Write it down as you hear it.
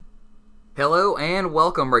Hello and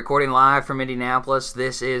welcome, recording live from Indianapolis.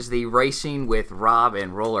 This is the Racing with Rob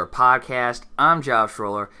and Roller podcast. I'm Josh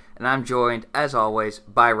Roller, and I'm joined, as always,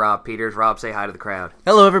 by Rob Peters. Rob, say hi to the crowd.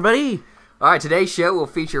 Hello, everybody. All right, today's show will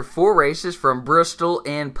feature 4 races from Bristol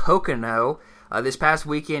and Pocono. This past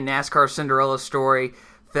weekend, NASCAR Cinderella story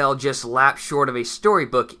fell just laps short of a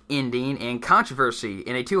storybook ending, and controversy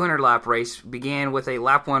in a 200-lap race began with a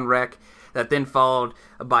lap 1 wreck that then followed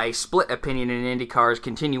by a split opinion in IndyCar's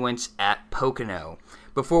continuance at Pocono.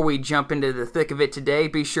 Before we jump into the thick of it today,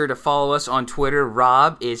 be sure to follow us on Twitter.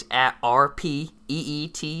 Rob is at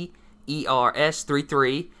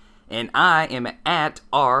RPEETERS33, and I am at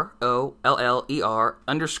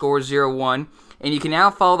ROLLER_01. And you can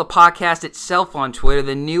now follow the podcast itself on Twitter.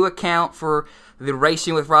 The new account for the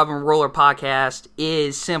Racing with Rob and Roller podcast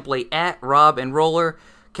is simply at Rob and Roller,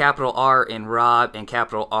 capital R in Rob and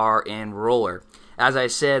capital R in Roller. As I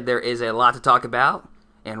said, there is a lot to talk about,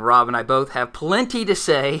 and Rob and I both have plenty to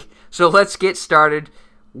say, so let's get started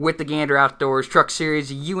with the Gander Outdoors Truck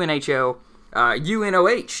Series UNOH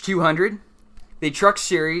 200. The Truck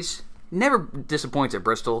Series never disappoints at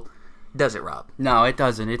Bristol, does it, Rob? No, it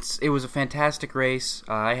doesn't. It was a fantastic race.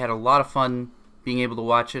 I had a lot of fun being able to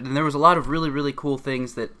watch it, and there was a lot of really, really cool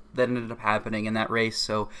things that ended up happening in that race,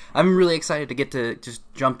 so I'm really excited to get to just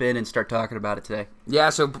jump in and start talking about it today. Yeah,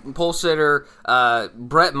 so pole sitter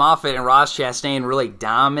Brett Moffitt and Ross Chastain really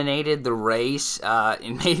dominated the race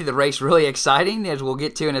and made the race really exciting, as we'll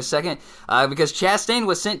get to in a second, because Chastain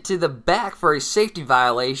was sent to the back for a safety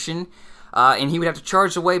violation, and he would have to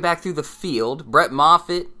charge the way back through the field. Brett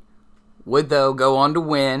Moffitt would, though, go on to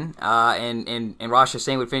win, and Ross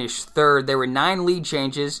Chastain would finish third. There were 9 lead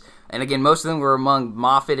changes, and again, most of them were among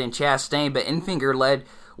Moffitt and Chastain, but Enfinger led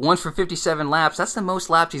once for 57 laps. That's the most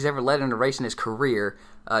laps he's ever led in a race in his career,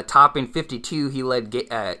 topping 52. He led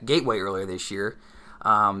Gateway earlier this year.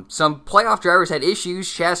 Some playoff drivers had issues.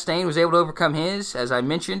 Chastain was able to overcome his, as I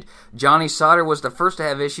mentioned. Johnny Sauter was the first to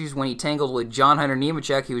have issues when he tangled with John Hunter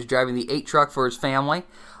Nemechek. He was driving the 8 truck for his family.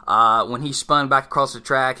 When he spun back across the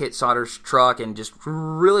track, hit Sauter's truck, and just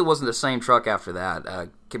really wasn't the same truck after that.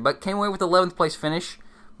 But came away with 11th place finish,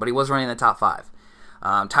 but he was running in the top 5.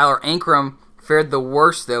 Tyler Ankrum fared the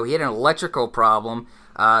worst, though. He had an electrical problem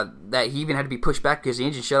that he even had to be pushed back because the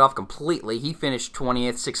engine shut off completely. He finished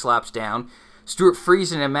 20th, 6 laps down. Stuart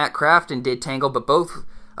Friesen and Matt Crafton did tangle, but both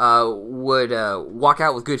would walk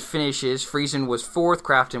out with good finishes. Friesen was 4th,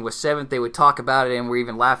 Crafton was 7th. They would talk about it and were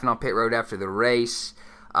even laughing on pit road after the race.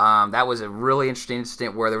 That was a really interesting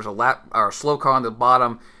incident where there was a slow car on the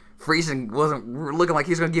bottom. Friesen wasn't looking like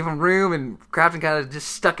he was going to give him room, and Crafton kind of just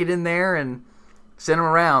stuck it in there and sent him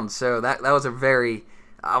around. So that was a very,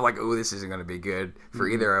 I'm like, oh, this isn't going to be good for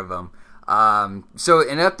either of them. So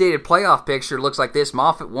an updated playoff picture looks like this.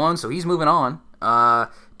 Moffitt won, so he's moving on.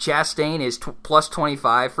 Chastain is plus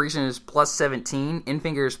 25. Friesen is plus 17.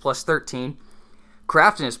 Enfinger is plus 13.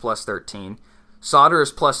 Crafton is plus 13. Sauter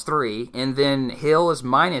is plus 3. And then Hill is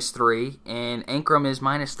minus 3. And Ankrum is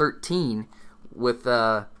minus 13 with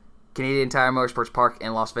Canadian Tire Motorsports Park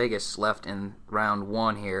in Las Vegas left in round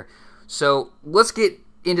 1 here. So let's get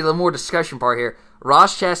into the more discussion part here.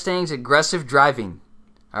 Ross Chastain's aggressive driving.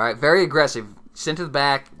 All right, very aggressive. Sent to the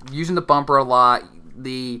back, using the bumper a lot.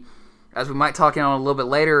 As we might talk on a little bit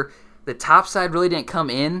later, the top side really didn't come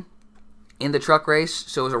in the truck race,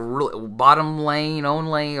 so it was a real bottom lane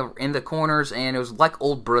only in the corners, and it was like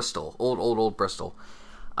old Bristol, old Bristol.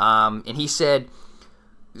 And he said,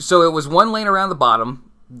 so it was one lane around the bottom.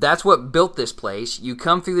 That's what built this place. You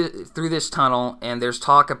come through this tunnel, and there's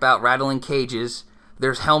talk about rattling cages.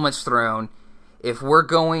 There's helmets thrown. If we're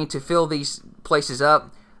going to fill these places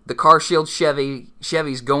up, the Car Shield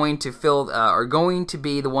Chevy's going to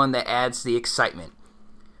be the one that adds the excitement.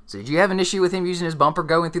 So did you have an issue with him using his bumper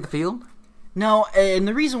going through the field? No, and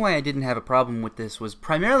the reason why I didn't have a problem with this was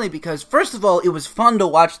primarily because, first of all, it was fun to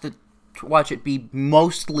watch it be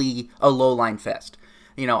mostly a low-line fest.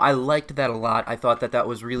 You know, I liked that a lot. I thought that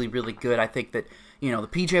was really, really good. I think that, you know, the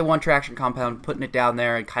PJ1 traction compound, putting it down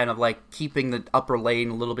there and kind of like keeping the upper lane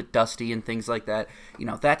a little bit dusty and things like that, you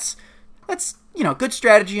know, that's good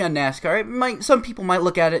strategy on NASCAR. Some people might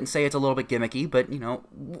look at it and say it's a little bit gimmicky, but, you know,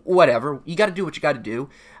 whatever. You got to do what you got to do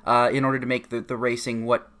in order to make the racing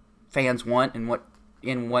what fans want and what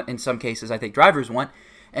in some cases I think drivers want.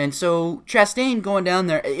 And so Chastain going down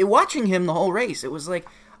there, watching him the whole race, it was like,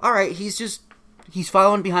 all right, he's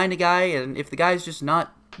following behind a guy, and if the guy's just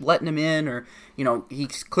not letting him in, or, you know, he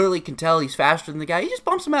clearly can tell he's faster than the guy, he just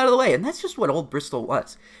bumps him out of the way, and that's just what old Bristol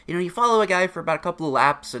was. You know, you follow a guy for about a couple of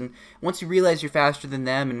laps, and once you realize you're faster than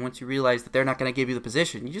them, and once you realize that they're not going to give you the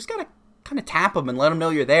position, you just got to kind of tap them and let them know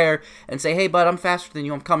you're there and say, hey, bud, I'm faster than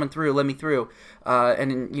you. I'm coming through. Let me through.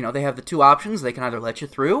 And, you know, they have the two options. They can either let you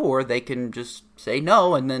through or they can just say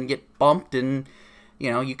no and then get bumped and, you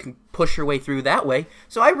know, you can push your way through that way.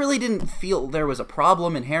 So I really didn't feel there was a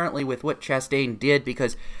problem inherently with what Chastain did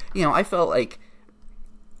because, you know, I felt like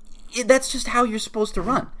that's just how you're supposed to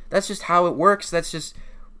run. That's just how it works. That's just,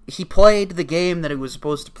 he played the game that he was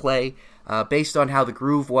supposed to play based on how the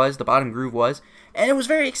groove was, the bottom groove was, and it was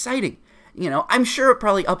very exciting. You know, I'm sure it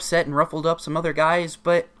probably upset and ruffled up some other guys,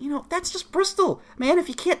 but, you know, that's just Bristol. Man, if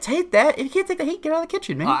you can't take that, if you can't take the heat, get out of the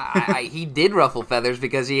kitchen, man. He did ruffle feathers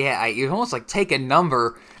because he was almost like take a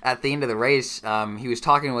number at the end of the race. He was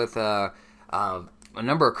talking with a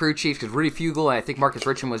number of crew chiefs, because Rudy Fugle and I think Marcus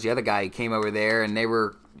Richmond was the other guy who came over there, and they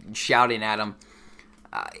were shouting at him.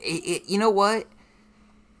 You know what?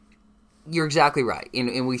 You're exactly right.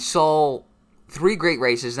 And we saw 3 great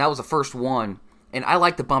races, and that was the first one. And I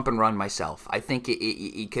like the bump and run myself. I think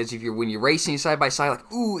because when you're racing side by side,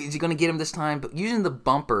 like, ooh, is he going to get him this time? But using the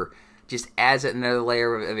bumper just adds another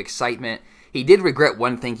layer of excitement. He did regret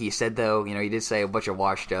one thing he said, though. You know, he did say a bunch of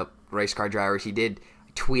washed up race car drivers. He did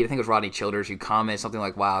tweet, I think it was Rodney Childers, who commented something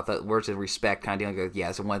like, wow, I thought words of respect kind of deal. Like, yeah,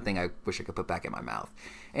 it's the one thing I wish I could put back in my mouth.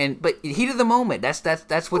 But heat of the moment, that's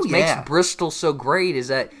what makes Bristol so great, is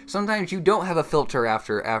that sometimes you don't have a filter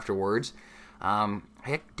afterwards.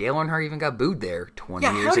 Heck, Dale Earnhardt even got booed there 20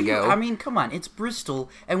 years ago. I mean, come on, it's Bristol,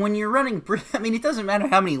 and when you're running, I mean, it doesn't matter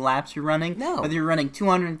how many laps you're running. No. Whether you're running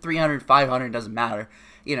 200, 300, 500, doesn't matter.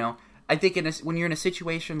 You know, I think when you're in a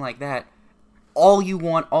situation like that, all you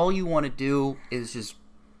want to do is just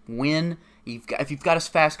win. If you've got a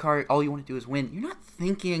fast car, all you want to do is win. You're not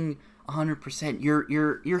thinking 100%.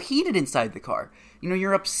 You're heated inside the car. You know,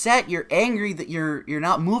 you're upset. You're angry that you're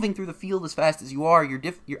not moving through the field as fast as you are. You're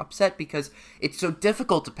upset because it's so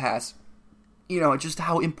difficult to pass. You know, just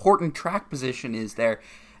how important track position is there,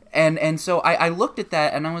 and so I looked at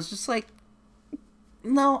that and I was just like,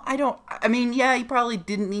 no, I don't. I mean, yeah, you probably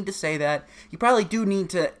didn't need to say that. You probably do need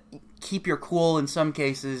to keep your cool in some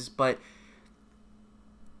cases, but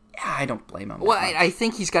I don't blame him. Well, I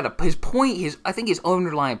think he's got his point. I think his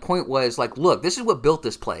underlying point was like, look, this is what built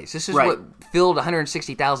this place. This is what filled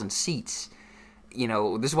 160,000 seats. You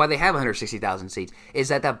know, this is why they have 160,000 seats. Is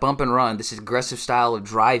that bump and run, this aggressive style of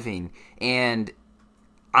driving, and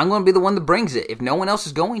I'm going to be the one that brings it. If no one else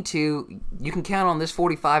is going to, you can count on this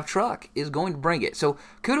 45 truck is going to bring it. So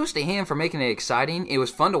kudos to him for making it exciting. It was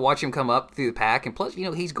fun to watch him come up through the pack, and plus, you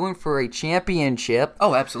know, he's going for a championship.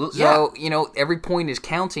 Oh, absolutely. So, you know, every point is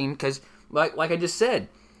counting because, like I just said,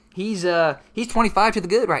 he's 25 to the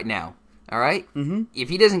good right now. All right? Mm-hmm. If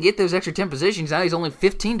he doesn't get those extra 10 positions, now he's only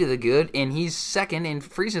 15 to the good, and he's second, and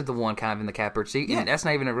Friesen's the one kind of in the catbird seat, and that's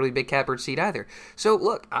not even a really big catbird seat either. So,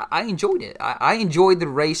 look, I enjoyed it. I enjoyed the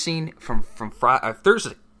racing from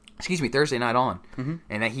Thursday night on,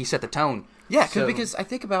 and that he set the tone. Yeah, because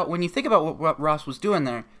when you think about what Ross was doing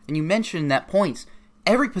there, and you mentioned that points,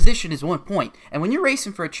 every position is 1 point. And when you're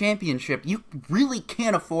racing for a championship, you really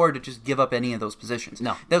can't afford to just give up any of those positions.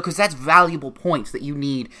 No. Because that's valuable points that you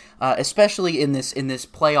need, especially in this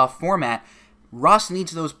playoff format. Ross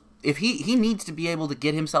needs those. If he needs to be able to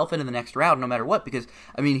get himself into the next round no matter what, because,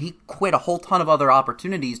 I mean, he quit a whole ton of other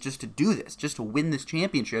opportunities just to do this, just to win this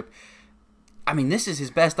championship. I mean, this is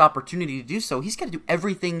his best opportunity to do so. He's got to do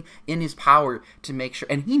everything in his power to make sure.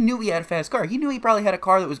 And he knew he had a fast car. He knew he probably had a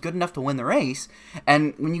car that was good enough to win the race.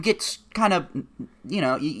 And when you get kind of, you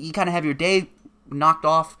know, you kind of have your day knocked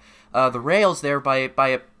off the rails there by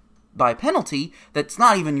a penalty that's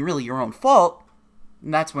not even really your own fault,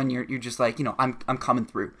 and that's when you're just like, you know, I'm coming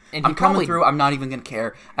through. And I'm coming through. I'm not even going to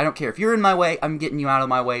care. I don't care. If you're in my way, I'm getting you out of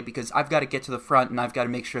my way because I've got to get to the front and I've got to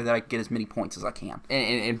make sure that I get as many points as I can.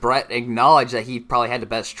 And Brett acknowledged that he probably had the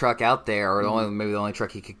best truck out there, or maybe the only truck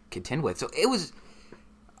he could contend with. So it was,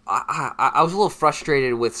 I was a little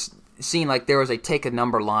frustrated with seeing like there was a take a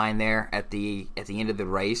number line there at the end of the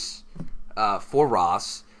race for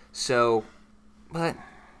Ross. So, but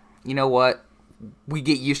you know what? We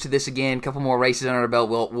get used to this again. A couple more races under our belt.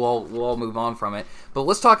 We'll all move on from it. But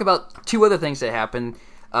let's talk about 2 other things that happened.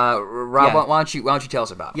 Rob, why don't you tell us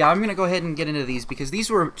about it? Yeah, I'm going to go ahead and get into these because these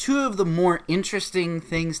were 2 of the more interesting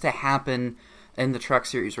things to happen in the Truck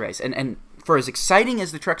Series race. And for as exciting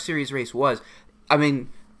as the Truck Series race was, I mean,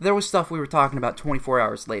 there was stuff we were talking about 24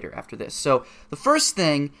 hours later after this. So the first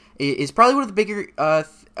thing is probably one of the bigger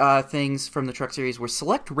things from the Truck Series were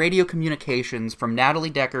select radio communications from Natalie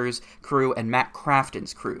Decker's crew and Matt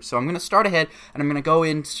Crafton's crew. So I'm going to start ahead, and I'm going to go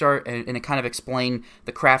in and kind of explain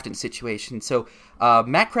the Crafton situation. So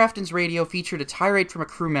Matt Crafton's radio featured a tirade from a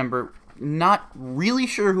crew member. Not really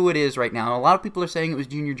sure who it is right now. A lot of people are saying it was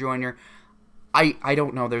Junior Joyner. I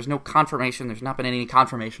don't know. There's no confirmation. There's not been any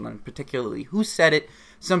confirmation on particularly who said it.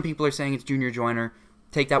 Some people are saying it's Junior Joyner.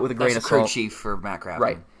 Take that with a grain of salt. That's the crew chief for Matt Crafton.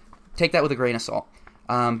 Right. Take that with a grain of salt.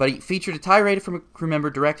 But he featured a tirade from a crew member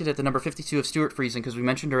directed at the number 52 of Stuart Friesen, because we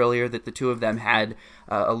mentioned earlier that the two of them had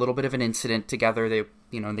a little bit of an incident together.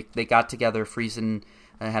 They got together. Friesen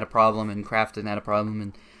had a problem, and Crafton had a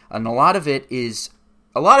problem, and a lot of it.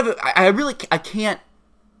 I can't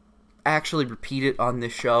actually repeat it on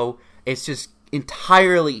this show. It's just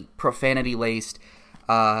entirely profanity laced,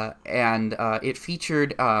 and it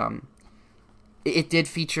featured. It did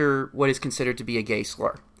feature what is considered to be a gay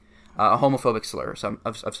slur. A homophobic slur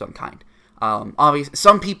of some kind. Obviously,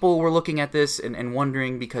 some people were looking at this and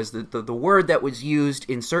wondering, because the word that was used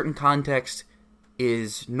in certain contexts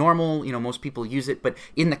is normal. Most people use it, but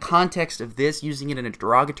in the context of this, using it in a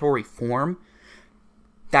derogatory form,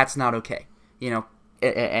 that's not okay. And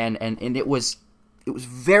it was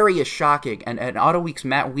very shocking. And AutoWeek's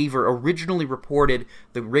Matt Weaver originally reported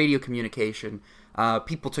the radio communication.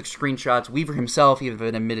 People took screenshots. Weaver himself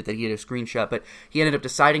even admitted that he had a screenshot, but he ended up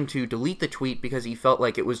deciding to delete the tweet because he felt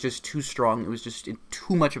like it was just too strong. It was just in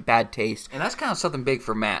too much of bad taste. And that's kind of something big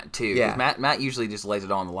for Matt, too. Yeah. Matt usually just lays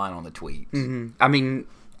it on the line on the tweets. Mm-hmm. I mean,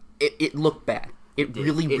 it looked bad. It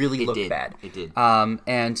really looked bad. It did.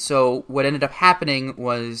 And so what ended up happening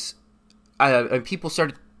was a few people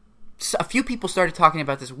started talking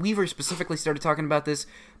about this. Weaver specifically started talking about this,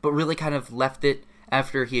 but really kind of left it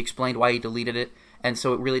after he explained why he deleted it, and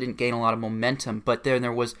so it really didn't gain a lot of momentum. But then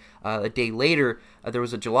there was, a day later, there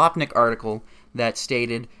was a Jalopnik article that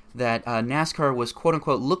stated that NASCAR was,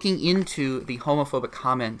 quote-unquote, looking into the homophobic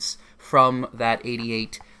comments from that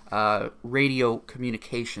 88 radio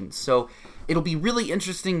communications. So it'll be really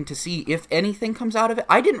interesting to see if anything comes out of it.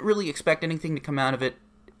 I didn't really expect anything to come out of it.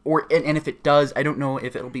 And if it does, I don't know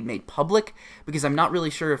if it'll be made public, because I'm not really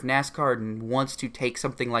sure if NASCAR wants to take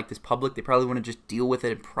something like this public. They probably want to just deal with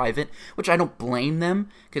it in private, which I don't blame them,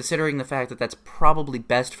 considering the fact that that's probably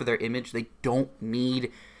best for their image. They don't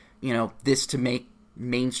need, this to make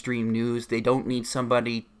mainstream news. They don't need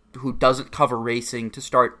somebody who doesn't cover racing to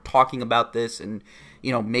start talking about this and,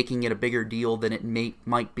 making it a bigger deal than it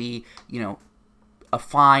might be. A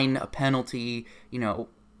fine, a penalty,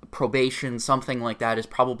 probation, something like that is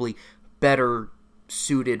probably better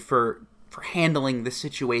suited for handling the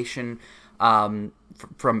situation from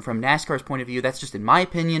NASCAR's point of view. That's just in my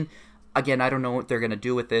opinion. Again, I don't know what they're going to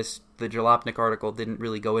do with this. The Jalopnik article didn't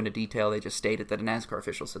really go into detail. They just stated that a NASCAR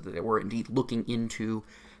official said that they were indeed looking into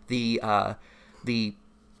the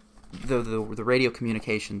radio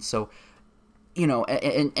communications. So,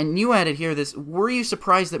 and you added here this, were you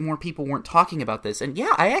surprised that more people weren't talking about this? And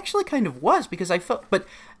yeah, I actually kind of was, because I felt, but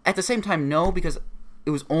at the same time, no, because it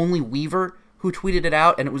was only Weaver who tweeted it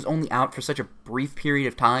out, and it was only out for such a brief period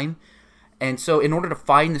of time. And so in order to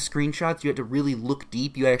find the screenshots, you had to really look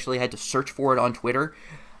deep. You actually had to search for it on Twitter.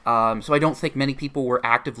 So I don't think many people were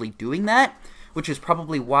actively doing that, which is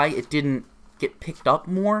probably why it didn't get picked up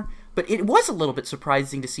more. But it was a little bit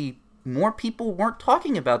surprising to see more people weren't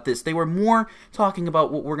talking about this. They were more talking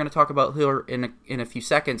about what we're going to talk about here in a few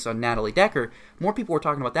seconds on Natalie Decker. More people were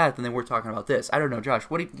talking about that than they were talking about this. I don't know, Josh.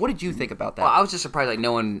 What did you think about that? Well, I was just surprised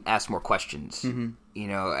no one asked more questions. Mm-hmm.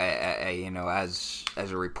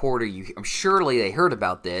 As a reporter, I'm surely they heard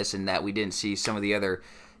about this, and that we didn't see some of the other,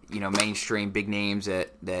 mainstream big names that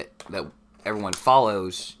everyone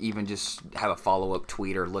follows even just have a follow-up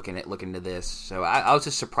tweet or looking into this. So I was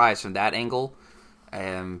just surprised from that angle.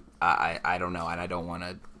 I don't know, and I don't want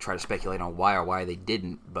to try to speculate on why they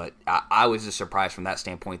didn't, but I was just surprised from that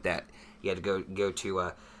standpoint that you had to go to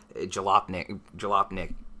a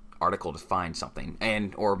Jalopnik article to find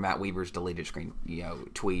something, or Matt Weaver's deleted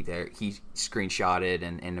tweet there. He screenshotted,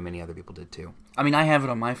 and many other people did too. I mean, I have it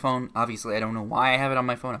on my phone. Obviously, I don't know why I have it on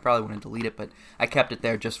my phone. I probably wouldn't delete it, but I kept it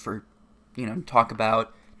there just for, talk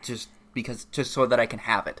about, just so that I can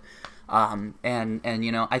have it. And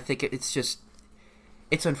I think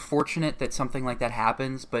it's unfortunate that something like that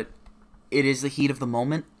happens, but it is the heat of the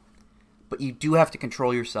moment. But you do have to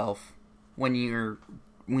control yourself when you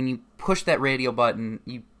push that radio button.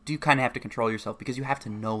 You do kind of have to control yourself, because you have to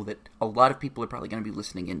know that a lot of people are probably going to be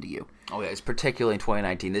listening into you. Oh yeah, it's particularly in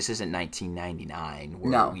 2019. This isn't 1999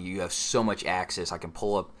 where you have so much access. I can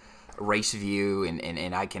pull up RaceView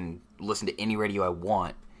and I can listen to any radio I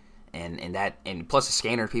want, and plus the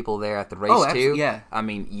scanner people there at the race too. Yeah. I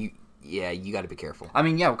mean you got to be careful. I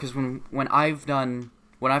mean, yeah, because when I've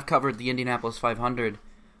covered the Indianapolis 500,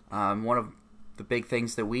 one of the big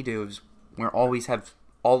things that we do is we always have,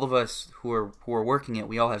 all of us who are working it,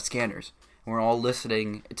 we all have scanners. And we're all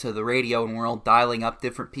listening to the radio, and we're all dialing up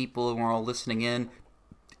different people, and we're all listening in.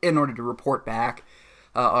 in order to report back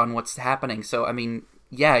on what's happening. So, I mean,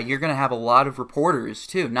 yeah, you're going to have a lot of reporters,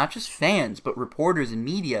 too. Not just fans, but reporters and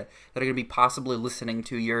media that are going to be possibly listening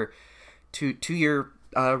to your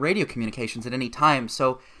radio communications at any time.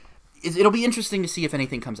 So it'll be interesting to see if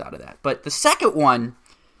anything comes out of that. But the second one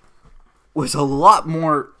was a lot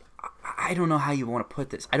more... I don't know how you want to put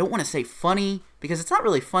this. I don't want to say funny, because it's not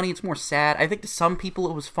really funny. It's more sad. I think to some people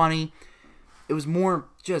it was funny. It was more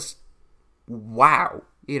just, wow.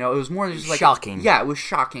 You know, it was more just like... shocking. Yeah, it was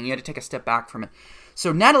shocking. You had to take a step back from it.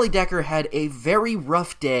 So Natalie Decker had a very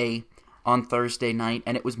rough day on Thursday night,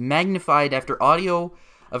 and it was magnified after audio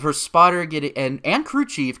of her spotter getting and crew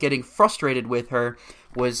chief getting frustrated with her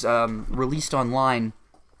was released online.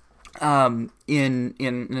 In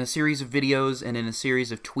a series of videos and in a series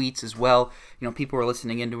of tweets as well. You know, people were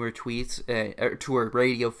listening into her tweets, to her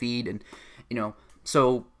radio feed, and, you know,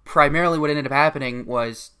 so primarily what ended up happening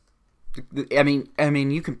was, I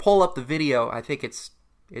mean, you can pull up the video. I think it's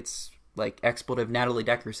like expletive Natalie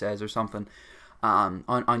Decker says or something, on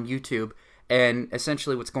YouTube, and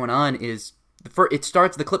essentially what's going on is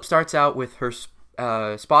the clip starts out with her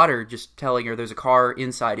spotter just telling her there's a car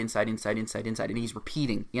inside, and he's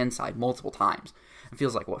repeating inside multiple times. It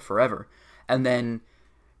feels like, forever. And then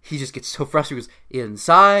he just gets so frustrated. He goes,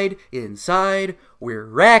 inside, we're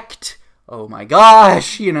wrecked. Oh my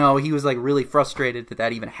gosh. You know, he was like really frustrated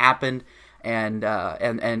that even happened. And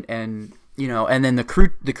you know, and then the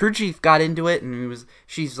crew chief got into it, and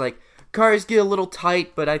she's like, cars get a little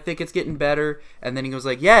tight, but I think it's getting better. And then he goes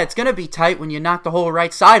like, yeah, it's going to be tight when you knock the whole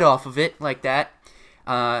right side off of it like that.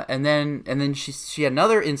 And then she had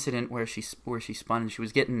another incident where she spun, and she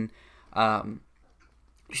was getting a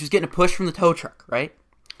push from the tow truck, right?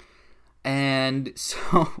 And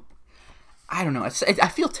so I don't know. I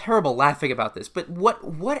feel terrible laughing about this, but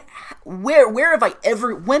where have I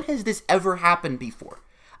ever? When has this ever happened before?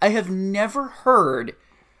 I have never heard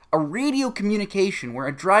a radio communication where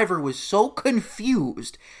a driver was so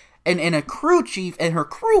confused, and a crew chief and her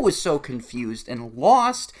crew was so confused and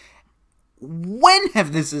lost. When has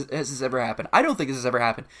this ever happened? I don't think this has ever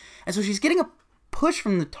happened. And so she's getting a push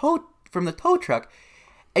from the tow truck,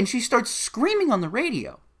 and she starts screaming on the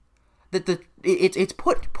radio that it's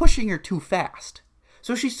pushing her too fast.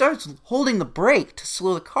 So she starts holding the brake to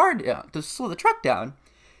slow the car down, to slow the truck down,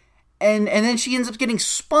 and then she ends up getting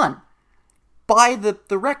spun by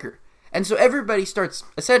the wrecker. And so everybody starts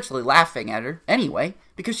essentially laughing at her anyway,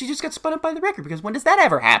 because she just got spun up by the wrecker. Because when does that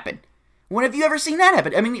ever happen? When have you ever seen that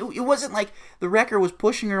happen? I mean, it wasn't like the wrecker was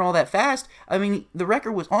pushing her all that fast. I mean, the wrecker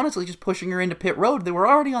was honestly just pushing her into pit road. They were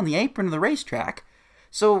already on the apron of the racetrack.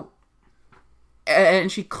 So, and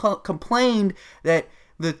she complained that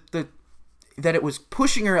that it was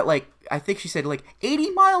pushing her at, like, I think she said like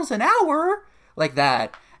 80 miles an hour, like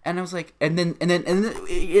that. And I was like, and then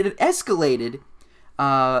it escalated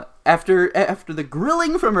after the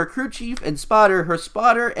grilling from her crew chief and spotter. Her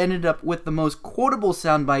spotter ended up with the most quotable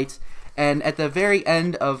sound bites. And at the very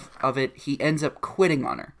end of it, he ends up quitting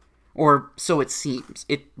on her, or so it seems.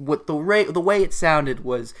 The way it sounded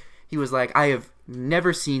was, he was like, I have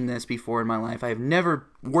never seen this before in my life. I have never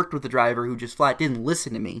worked with a driver who just flat didn't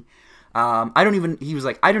listen to me. He was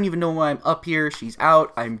like, I don't even know why I'm up here. She's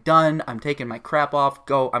out. I'm done. I'm taking my crap off.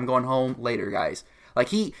 I'm going home later, guys. Like,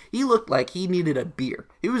 he looked like he needed a beer.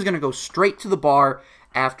 He was going to go straight to the bar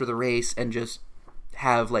after the race and just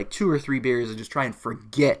have like 2 or 3 beers and just try and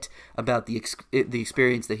forget about the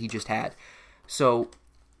experience that he just had. So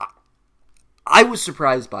I was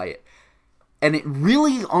surprised by it. And it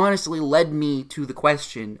really honestly led me to the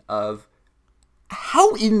question of,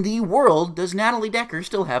 how in the world does Natalie Decker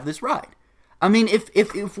still have this ride? I mean,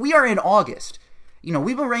 if we are in August, you know,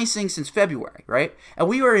 we've been racing since February, right? And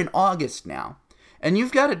we are in August now. And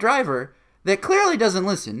you've got a driver that clearly doesn't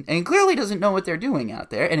listen and clearly doesn't know what they're doing out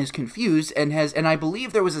there and is confused and I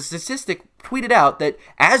believe there was a statistic tweeted out that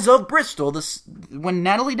as of Bristol, when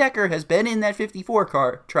Natalie Decker has been in that 54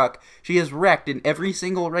 car truck, she has wrecked in every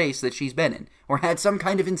single race that she's been in or had some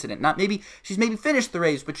kind of incident. She's maybe finished the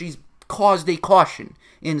race, but she's caused a caution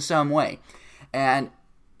in some way. And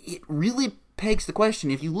it really pegs the question.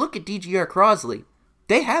 If you look at DGR Crosley,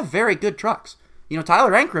 they have very good trucks. You know,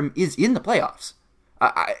 Tyler Ankrum is in the playoffs.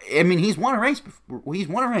 I mean, he's won a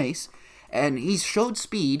race. And he's showed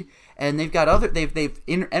speed. And they've got they've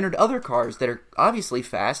entered other cars that are obviously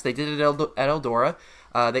fast. They did it at Eldora.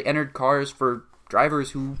 They entered cars for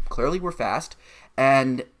drivers who clearly were fast.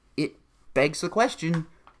 And it begs the question: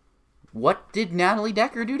 what did Natalie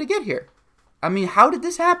Decker do to get here? I mean, how did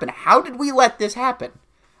this happen? How did we let this happen?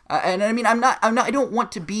 And I mean, I don't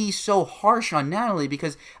want to be so harsh on Natalie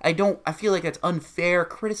because I feel like that's unfair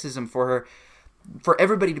criticism for her. for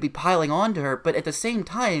everybody to be piling on to her, but at the same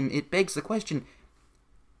time, it begs the question,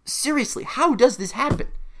 seriously, how does this happen?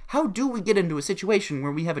 How do we get into a situation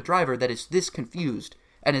where we have a driver that is this confused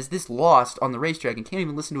and is this lost on the racetrack and can't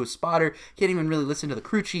even listen to a spotter, can't even really listen to the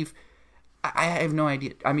crew chief? I have no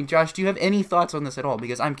idea. I mean, Josh, do you have any thoughts on this at all?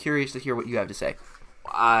 Because I'm curious to hear what you have to say.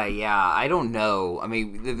 Yeah, I don't know. I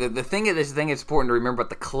mean, the thing that's important to remember about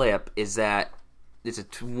the clip is that it's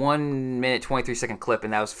a 1 minute 23-second clip,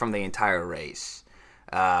 and that was from the entire race.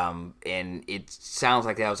 And it sounds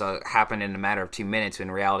like that was happened in a matter of 2 minutes. When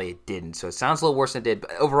in reality, it didn't. So it sounds a little worse than it did.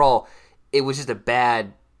 But overall, it was just a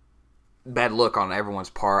bad look on everyone's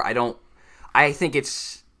part. I think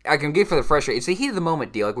I can get for the frustration. It's a heat of the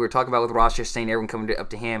moment deal, like we were talking about with Ross Chastain, everyone coming up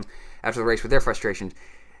to him after the race with their frustrations.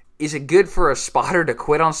 Is it good for a spotter to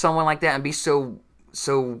quit on someone like that and be so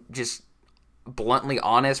just bluntly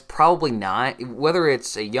honest? Probably not. Whether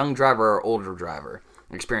it's a young driver or older driver,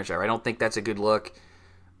 an experienced driver, I don't think that's a good look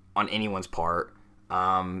on anyone's part.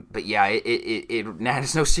 But yeah,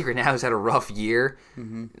 it's no secret now he's had a rough year.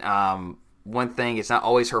 Mm-hmm. One thing, it's not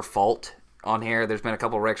always her fault on here. There's been a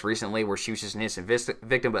couple of wrecks recently where she was just an innocent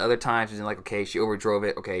victim, but other times it's like, okay, she overdrove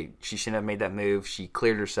it. Okay, she shouldn't have made that move. She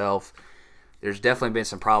cleared herself. There's definitely been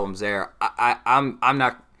some problems there. I'm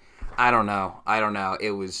not. I don't know.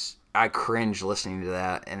 I cringe listening to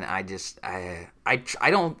that, and I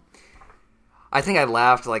don't. I think I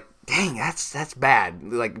laughed like, dang, that's bad.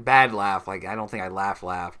 Like bad laugh. Like I don't think I laughed,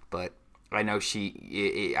 but I know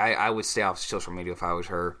I would stay off social media if I was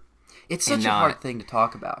her. It's such a hard thing to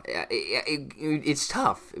talk about. It's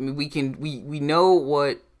tough. I mean, we know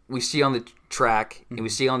what we see on the track, and we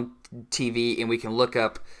see on TV, and we can look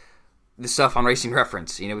up the stuff on Racing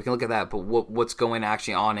Reference. We can look at that, but what's going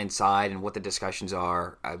actually on inside and what the discussions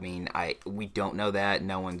are, I mean, we don't know that.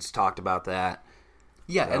 No one's talked about that.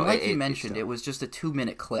 Yeah, so and like you mentioned, it was just a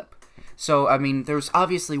 2-minute clip. So, I mean, there's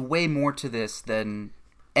obviously way more to this than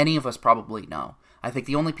any of us probably know. I think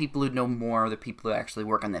the only people who know more are the people who actually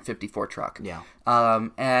work on that 54 truck. Yeah.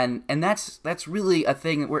 And that's really a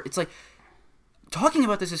thing where it's like, talking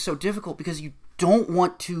about this is so difficult because you don't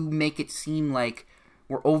want to make it seem like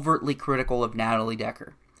we're overtly critical of Natalie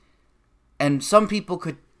Decker. And some people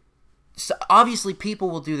could... Obviously,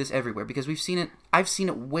 people will do this everywhere because we've seen it... I've seen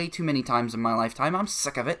it way too many times in my lifetime. I'm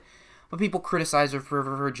sick of it. But people criticize her for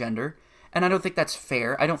her gender. And I don't think that's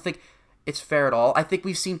fair. I don't think it's fair at all. I think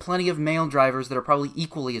we've seen plenty of male drivers that are probably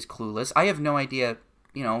equally as clueless. I have no idea,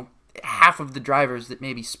 half of the drivers that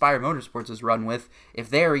maybe Spire Motorsports has run with, if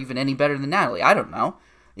they're even any better than Natalie. I don't know.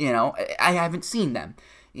 I haven't seen them.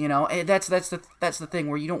 That's the thing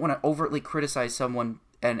where you don't want to overtly criticize someone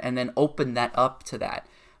and then open that up to that.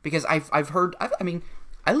 Because I've heard,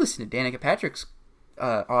 I listen to Danica Patrick's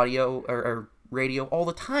audio or radio all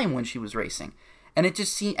the time when she was racing. And it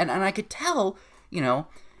just seemed, and I could tell,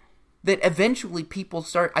 that eventually people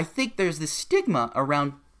start, I think there's this stigma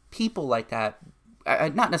around people like that,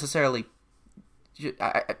 not necessarily,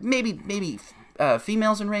 maybe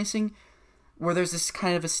females in racing, where there's this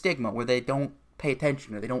kind of a stigma where they don't pay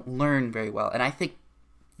attention or they don't learn very well. And I think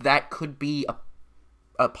that could be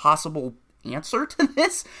a possible answer to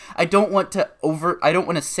this. I don't want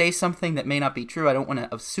to say something that may not be true. I don't want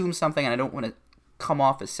to assume something, and I don't want to come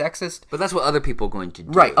off as sexist. But that's what other people are going to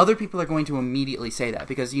do. Right, other people are going to immediately say that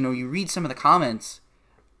because you read some of the comments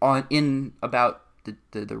about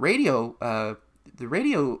the radio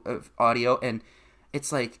audio, and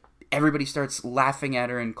it's like everybody starts laughing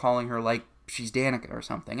at her and calling her like she's Danica or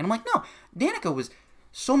something. And I'm like, no, Danica was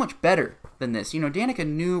so much better than this.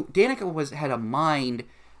 Danica had a mind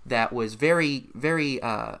that was very, very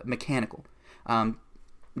mechanical.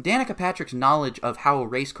 Danica Patrick's knowledge of how a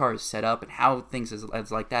race car is set up and how things is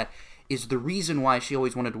like that is the reason why she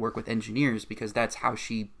always wanted to work with engineers, because that's how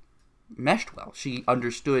she meshed well. She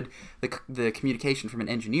understood the communication from an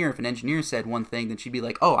engineer. If an engineer said one thing, then she'd be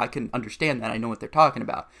like, oh, I can understand that. I know what they're talking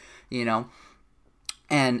about,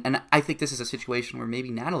 And I think this is a situation where maybe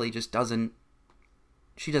Natalie just doesn't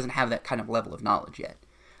have that kind of level of knowledge yet.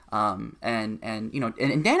 And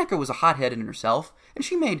Danica was a hothead in herself, and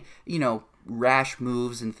she made, rash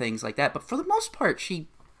moves and things like that. But for the most part, she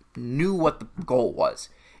knew what the goal was.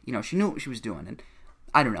 She knew what she was doing. And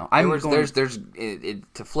I don't know.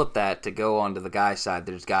 To flip that, to go onto the guy side,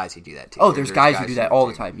 there's guys who do that too. Oh, there's guys who do that all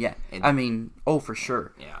the time, yeah. And, for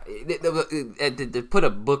sure. Yeah. To put a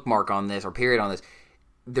bookmark on this, or period on this,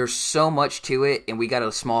 there's so much to it, and we got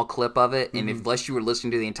a small clip of it, and unless you were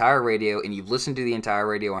listening to the entire radio, and you've listened to the entire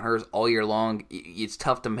radio on hers all year long, it's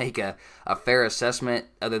tough to make a fair assessment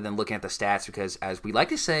other than looking at the stats, because, as we like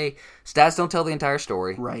to say, stats don't tell the entire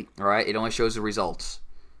story. Right. All right? It only shows the results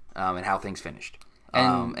and how things finished.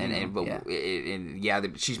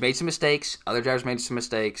 She's made some mistakes. Other drivers made some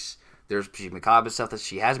mistakes. She's been caught with stuff that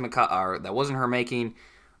she hasn't been caught, or that wasn't her making.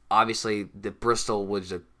 Obviously, the Bristol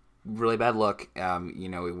was a really bad look.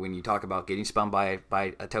 When you talk about getting spun by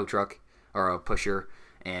a tow truck or a pusher,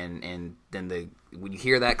 and then when you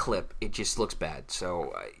hear that clip, it just looks bad.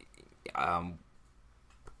 So, I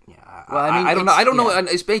don't know. I don't know.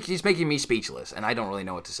 It's making me speechless, and I don't really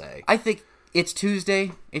know what to say. I think it's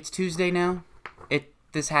Tuesday. It's Tuesday now.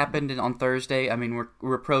 This happened on Thursday. I mean,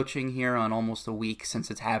 we're approaching here on almost a week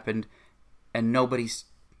since it's happened, and nobody at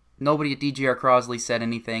DGR Crosley said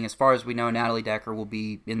anything. As far as we know, Natalie Decker will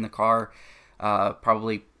be in the car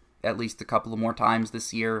probably at least a couple of more times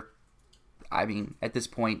this year. I mean, at this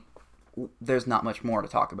point, there's not much more to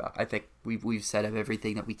talk about. I think we've said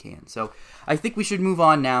everything that we can. So I think we should move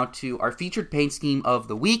on now to our featured paint scheme of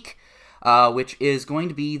the week, which is going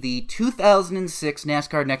to be the 2006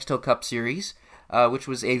 NASCAR Nextel Cup Series, which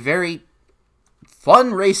was a very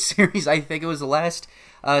fun race series. I think it was the last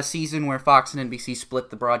season where Fox and NBC split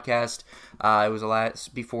the broadcast. It was the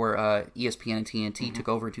last before ESPN and TNT took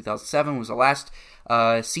over in 2007. It was the last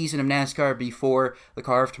season of NASCAR before the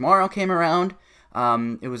Car of Tomorrow came around.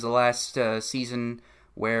 It was the last season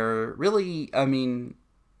where really, I mean,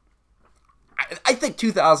 I think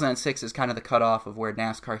 2006 is kind of the cutoff of where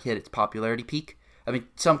NASCAR hit its popularity peak. I mean,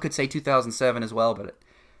 some could say 2007 as well, but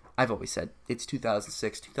I've always said it's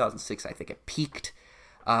 2006. 2006, I think it peaked.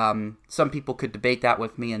 Some people could debate that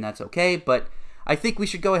with me, and that's okay, but I think we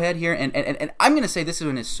should go ahead here, and I'm going to say this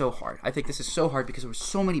one is so hard. I think this is so hard because there were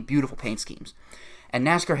so many beautiful paint schemes, and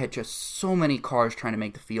NASCAR had just so many cars trying to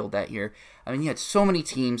make the field that year. I mean, you had so many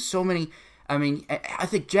teams, so many. I mean, I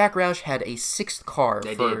think Jack Roush had a sixth car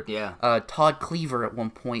Todd Cleaver at one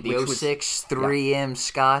point. The 06 3M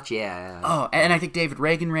Scotch, yeah. Oh, and I think David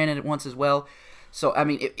Reagan ran it at once as well. So, I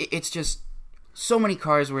mean, it's just so many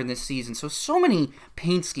cars were in this season, so many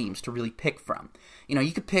paint schemes to really pick from. You know,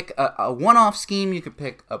 you could pick a one-off scheme, you could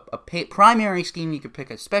pick a primary scheme, you could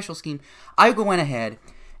pick a special scheme. I went ahead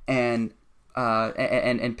and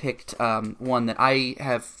picked one that I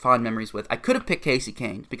have fond memories with. I could have picked Kasey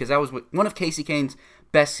Kahne's because that was one of Kasey Kahne's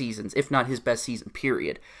best seasons, if not his best season,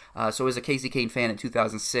 period. So as a Kasey Kahne fan in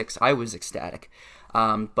 2006, I was ecstatic.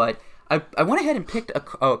 But I went ahead and picked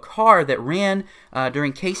a car that ran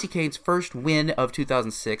during Kasey Kahne's first win of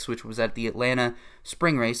 2006, which was at the Atlanta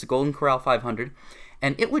Spring Race, the Golden Corral 500.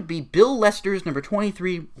 And it would be Bill Lester's number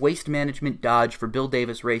 23 Waste Management Dodge for Bill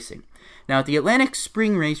Davis Racing. Now, at the Atlantic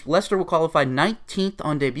Spring Race, Lester will qualify 19th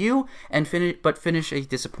on debut and finish a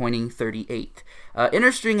disappointing 38th.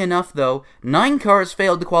 Interesting enough, though, 9 cars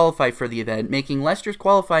failed to qualify for the event, making Lester's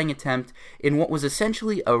qualifying attempt in what was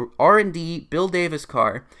essentially a R&D Bill Davis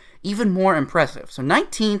car even more impressive. So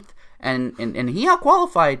 19th, and he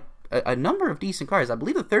out-qualified a number of decent cars. I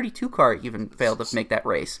believe the 32 car even failed to make that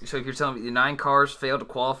race. So if you're telling me the 9 cars failed to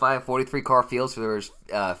qualify a 43 car field, so there was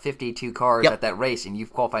 52 cars at that race, and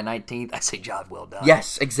you've qualified 19th, I say job well done.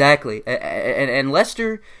 Yes, exactly. And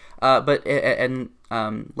Lester,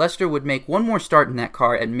 Lester would make one more start in that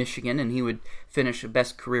car at Michigan, and he would finish a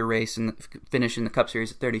best career race and finish in the Cup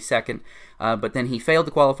Series at 32nd. But then he failed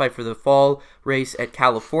to qualify for the fall race at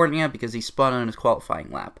California because he spun on his qualifying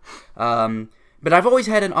lap. But I've always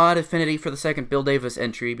had an odd affinity for the second Bill Davis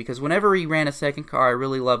entry because whenever he ran a second car, I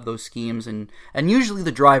really loved those schemes and usually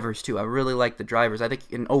the drivers too. I really liked the drivers. I think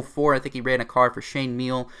in 04, I think he ran a car for Shane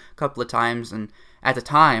Meal a couple of times, and at the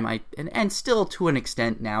time, and still to an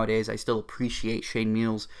extent nowadays, I still appreciate Shane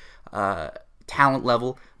Meal's talent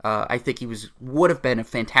level. I think he would have been a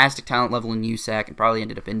fantastic talent level in USAC and probably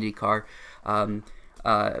ended up IndyCar.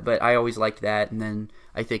 But I always liked that. And then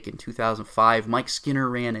I think in 2005, Mike Skinner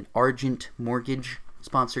ran an Argent Mortgage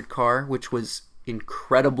sponsored car, which was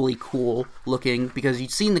incredibly cool looking because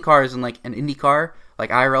you'd seen the cars in like an IndyCar, like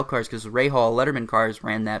IRL cars, because Ray Hall Letterman cars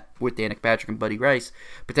ran that with Danica Patrick and Buddy Rice.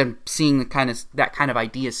 But then seeing that kind of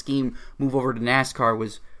idea scheme move over to NASCAR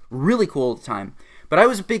was really cool at the time. But I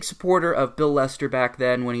was a big supporter of Bill Lester back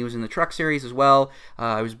then when he was in the Truck Series as well.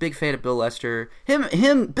 I was a big fan of Bill Lester.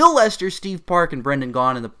 Bill Lester, Steve Park, and Brendan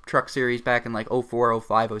Gaughan in the Truck Series back in like 04,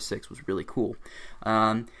 05, 06 was really cool.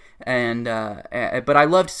 But I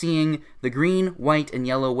loved seeing the green, white, and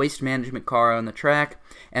yellow Waste Management car on the track.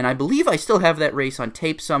 And I believe I still have that race on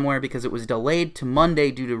tape somewhere because it was delayed to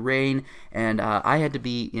Monday due to rain. And I had to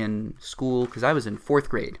be in school because I was in 4th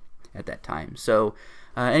grade at that time. So...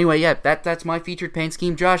 anyway, yeah, that's my featured paint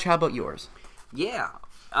scheme. Josh, how about yours? Yeah,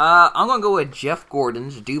 I'm going to go with Jeff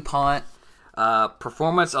Gordon's DuPont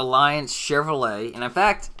Performance Alliance Chevrolet. And in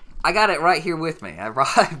fact, I got it right here with me. I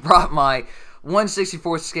brought my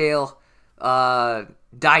 1/64 scale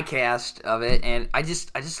die cast of it, and I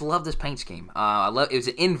just love this paint scheme. It was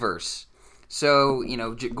an inverse. So,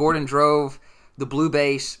 Gordon drove the blue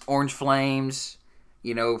base, orange flames,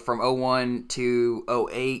 from 01 to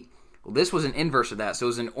 08. Well, this was an inverse of that. So it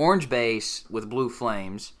was an orange base with blue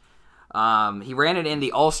flames. He ran it in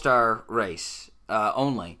the All-Star race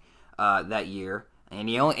only that year. And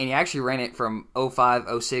he actually ran it from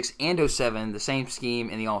 05, 06, and 07, the same scheme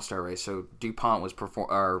in the All-Star race. So DuPont was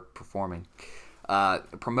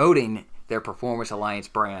promoting their Performance Alliance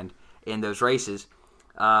brand in those races.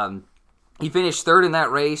 He finished third in that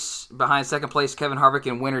race behind second place Kevin Harvick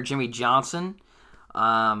and winner Jimmy Johnson.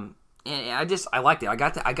 And I liked it. I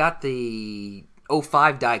got the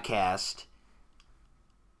 05 diecast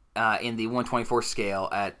in the 124 scale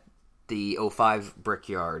at the 05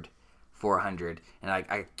 Brickyard 400, and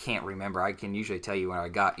I can't remember. I can usually tell you when I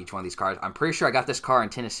got each one of these cars. I'm pretty sure I got this car in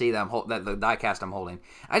Tennessee that the diecast I'm holding.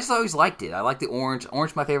 I just always liked it. I like the orange.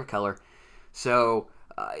 Orange is my favorite color. So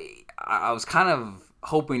I was kind of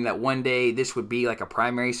hoping that one day this would be like a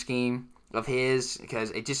primary scheme of his, because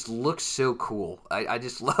it just looks so cool. I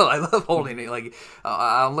love holding it. Like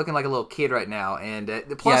I'm looking like a little kid right now. And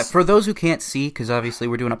plus, yeah, for those who can't see, because obviously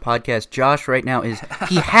we're doing a podcast, Josh right now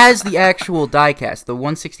he has the actual diecast, the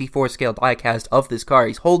 1/64 scale diecast of this car.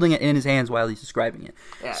 He's holding it in his hands while he's describing it.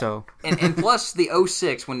 Yeah. So and plus the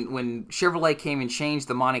 06 when Chevrolet came and changed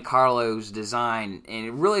the Monte Carlo's design, and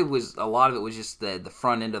it really was, a lot of it was just the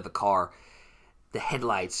front end of the car. The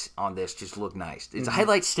headlights on this just look nice. It's a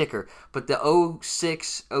headlight sticker, but the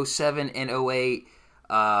 06, 07, and 08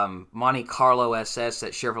 Monte Carlo SS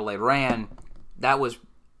that Chevrolet ran, that was,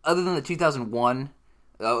 other than the 2001,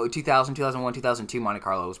 2002 Monte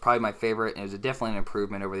Carlo, was probably my favorite, and it was definitely an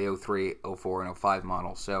improvement over the 03, 04, and 05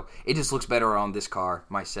 model. So it just looks better on this car,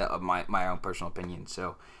 my own personal opinion.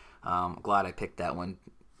 So I'm glad I picked that one.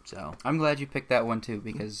 So I'm glad you picked that one too,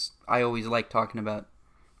 because I always like talking about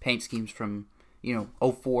paint schemes from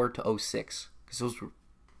 04 to 06, because those were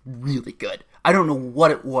really good. I don't know what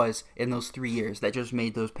it was in those 3 years that just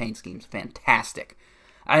made those paint schemes fantastic.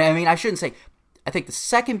 I mean, I shouldn't say. I think the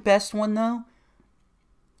second best one, though,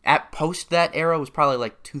 at post that era, was probably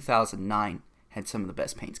like 2009. Had some of the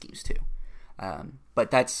best paint schemes too. But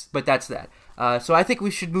that's that. So I think we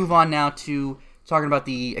should move on now to talking about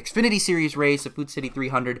the Xfinity Series race of Food City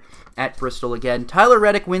 300 at Bristol again. Tyler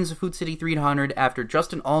Reddick wins the Food City 300 after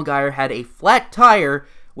Justin Allgaier had a flat tire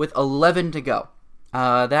with 11 to go.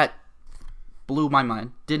 That blew my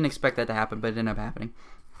mind. Didn't expect that to happen, but it ended up happening.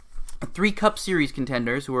 3 Cup Series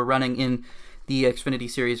contenders who were running in the Xfinity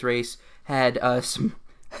Series race had a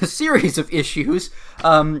series of issues.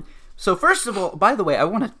 So first of all, by the way, I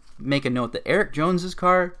want to make a note that Eric Jones's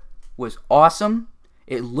car was awesome.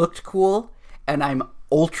 It looked cool. And I'm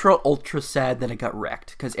ultra sad that it got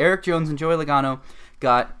wrecked, because Eric Jones and Joey Logano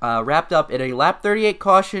got wrapped up at a lap 38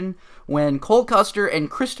 caution when Cole Custer and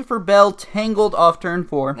Christopher Bell tangled off turn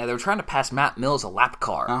 4. Now, they were trying to pass Matt Mills a lap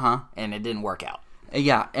car, and it didn't work out.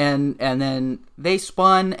 Yeah, and then they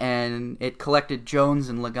spun, and it collected Jones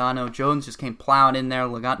and Logano. Jones just came plowing in there.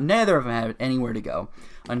 Logano, neither of them had anywhere to go,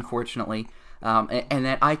 unfortunately. And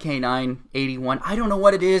that IK9 81, I don't know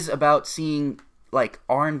what it is about seeing like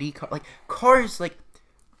R&D cars, like,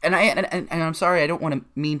 and I'm sorry, I don't want to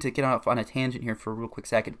mean to get off on a tangent here for a real quick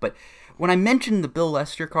second, but when I mentioned the Bill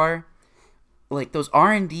Lester car, like those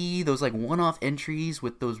R&D, those like one-off entries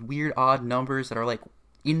with those weird odd numbers that are like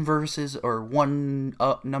inverses or one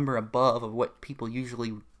number above of what people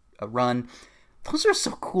usually run, those are so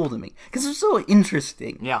cool to me, because they're so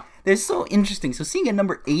interesting. Yeah. They're so interesting. So seeing a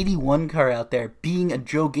number 81 car out there being a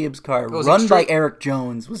Joe Gibbs car run by Eric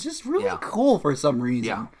Jones was just really cool for some reason.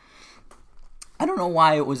 Yeah. I don't know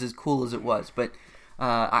why it was as cool as it was, but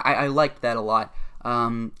I liked that a lot.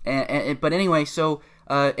 But anyway, so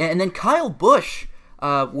and then Kyle Busch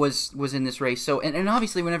was in this race. So and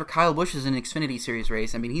obviously whenever Kyle Busch is in an Xfinity Series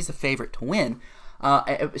race, I mean, he's the favorite to win.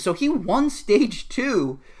 So he won Stage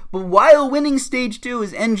 2, but while winning Stage 2,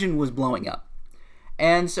 his engine was blowing up.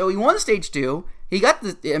 And so he won Stage 2. He got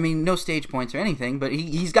no stage points or anything, but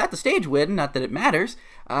he's got the stage win, not that it matters.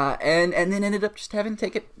 And then ended up just having to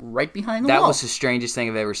take it right behind the wall. That was the strangest thing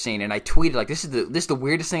I've ever seen. And I tweeted, like, this is the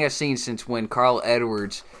weirdest thing I've seen since when Carl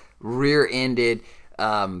Edwards rear-ended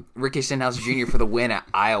Ricky Stenhouse Jr. for the win at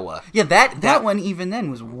Iowa. Yeah, that one even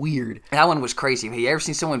then was weird. That one was crazy. Have you ever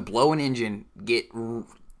seen someone blow an engine, get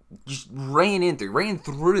just ran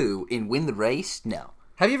through and win the race? No.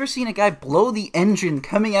 Have you ever seen a guy blow the engine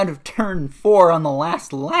coming out of turn 4 on the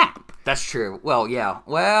last lap? That's true. Well, yeah.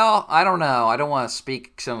 Well, I don't know. I don't want to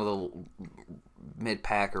speak some of the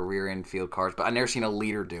mid-pack or rear-end field cars, but I've never seen a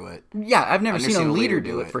leader do it. Yeah, I've never seen a leader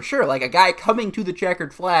do it for sure. Like a guy coming to the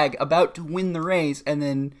checkered flag, about to win the race, and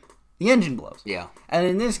then the engine blows. Yeah. And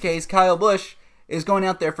in this case, Kyle Busch is going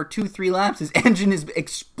out there for 2-3 laps. His engine is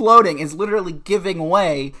exploding, is literally giving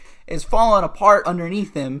way, is falling apart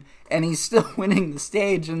underneath him, and he's still winning the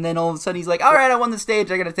stage. And then all of a sudden he's like, all right, I won the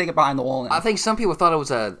stage. I got to take it behind the wall now. I think some people thought it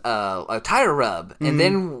was a tire rub, and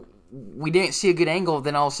then we didn't see a good angle.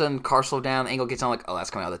 Then all of a sudden, car slowed down. The angle gets on, like, oh, that's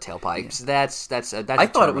coming out of the tailpipe. Yeah. So that's I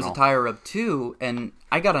thought it was a tire rub too, and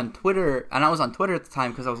I got on Twitter, and I was on Twitter at the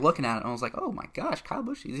time because I was looking at it, and I was like, oh my gosh, Kyle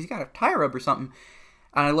Busch, he's got a tire rub or something.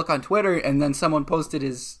 And I look on Twitter, and then someone posted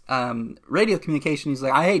his radio communication. He's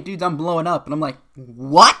like, "Hey, dude, I'm blowing up," and I'm like,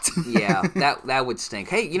 "What?" Yeah, that would stink.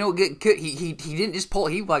 Hey, he didn't just pull.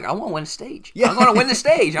 He was like, "I want to win the stage. Yeah. I'm going to win the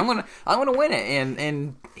stage. I'm going to win it,"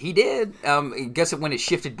 and he did. I guess when it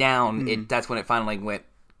shifted down, that's when it finally went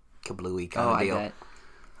kablooey kind of deal. I bet.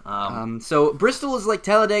 So Bristol is like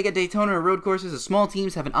Talladega, Daytona, or road courses. The small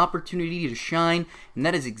teams have an opportunity to shine, and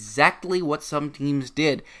that is exactly what some teams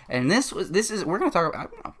did. And we're going to talk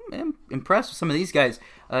about. I'm impressed with some of these guys.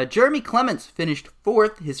 Jeremy Clements finished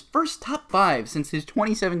 4th, his first top 5 since his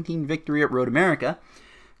 2017 victory at Road America.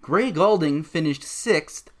 Gray Gaulding finished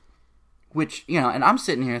 6th, which, and I'm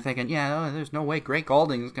sitting here thinking, there's no way Gray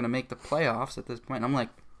Gaulding is going to make the playoffs at this point. And I'm like,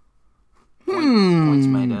 points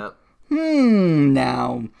made up.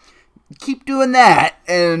 Now, keep doing that,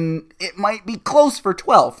 and it might be close for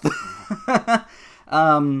 12th.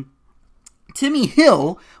 Timmy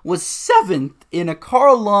Hill was 7th in a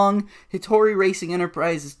Carl Long Hattori Racing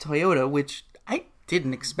Enterprises Toyota, which I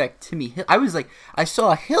didn't expect Timmy Hill. I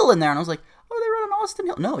saw a Hill in there, and I was like, oh, they run an Austin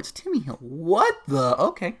Hill. No, it's Timmy Hill. What the?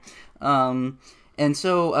 Okay. And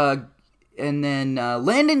then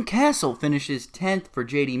Landon Castle finishes 10th for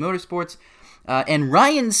JD Motorsports. And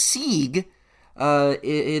Ryan Sieg,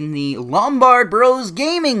 in the Lombard Bros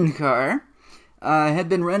Gaming car, had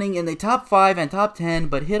been running in the top 5 and top 10,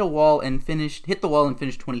 but hit the wall and finished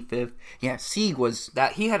 25th. Yeah, Sieg was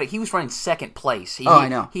that he was running second place. I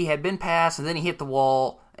know. He had been passed, and then he hit the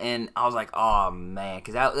wall, and I was like, oh man,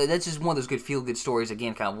 because that's just one of those good feel-good stories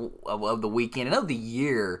again, kind of the weekend and of the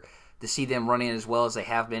year. To see them running as well as they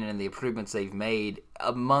have been and the improvements they've made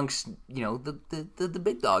amongst, the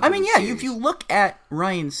big dogs. I mean, yeah, if you look at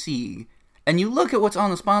Ryan Sieg and you look at what's on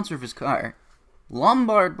the sponsor of his car,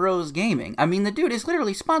 Lombard Bros Gaming, I mean, the dude is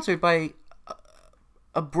literally sponsored by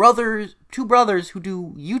two brothers who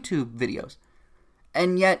do YouTube videos.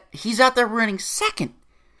 And yet, he's out there running second.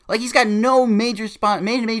 Like, he's got no major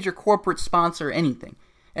corporate sponsor or anything.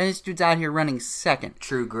 And this dude's out here running second.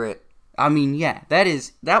 True grit. I mean, yeah,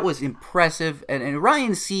 that was impressive, and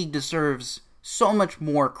Ryan Sieg deserves so much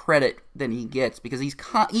more credit than he gets because he's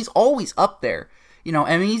always up there,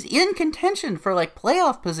 I mean, he's in contention for like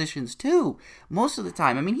playoff positions too most of the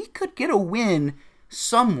time. I mean, he could get a win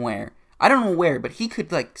somewhere. I don't know where, but he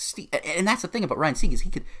could and that's the thing about Ryan Sieg is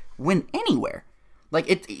he could win anywhere.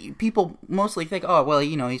 Like, people mostly think, oh, well,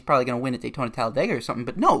 he's probably going to win at Daytona Talladega or something.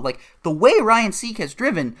 But no, like, the way Ryan Sieg has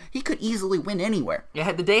driven, he could easily win anywhere. Yeah,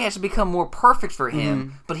 the day has to become more perfect for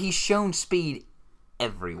him, but he's shown speed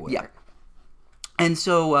everywhere. Yeah. And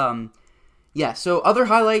so, so other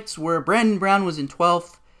highlights were Brandon Brown was in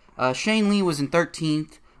 12th, Shane Lee was in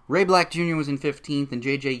 13th, Ray Black Jr. was in 15th, and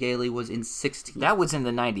J.J. Yaley was in 16th. That was in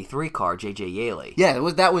the 93 car, J.J. Yaley. Yeah,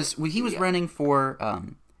 he was running for...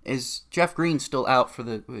 Is Jeff Green still out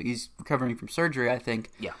he's recovering from surgery, I think.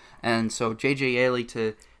 Yeah. And so J.J. Yaley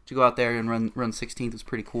to go out there and run 16th was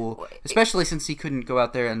pretty cool, especially since he couldn't go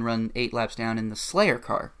out there and run 8 laps down in the Slayer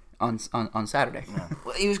car on Saturday. Yeah.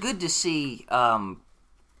 Well, it was good to see,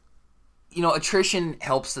 attrition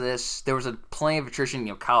helps this. There was plenty of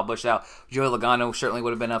attrition, Kyle Busch out. Joey Logano certainly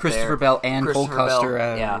would have been up Christopher there. Bell and Cole Custer.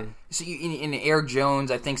 Yeah. So in Eric Jones,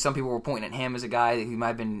 I think some people were pointing at him as a guy who might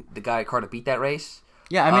have been the guy at car to beat that race.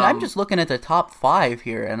 Yeah, I mean, I'm just looking at the top 5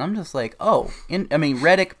 here, and I'm just like,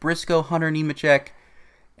 Reddick, Briscoe, Hunter Nemechek,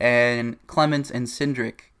 and Clements and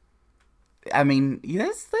Cindric. I mean,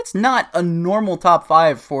 that's not a normal top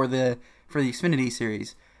 5 for the Xfinity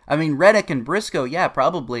Series. I mean, Reddick and Briscoe, yeah,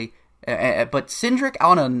 probably, but Cindric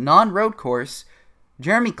on a non-road course,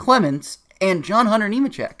 Jeremy Clements, and John Hunter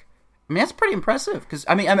Nemechek. I mean, that's pretty impressive, because,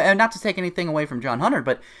 I mean, not to take anything away from John Hunter,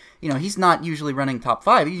 but... he's not usually running top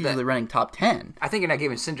 5. He's usually running top 10. I think you're not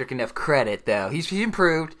giving Cindric enough credit, though. He's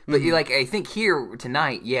improved, but I think here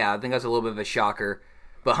tonight, I think that's a little bit of a shocker.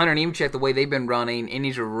 But Hunter Nemechek, the way they've been running, and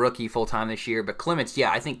he's a rookie full-time this year. But Clements,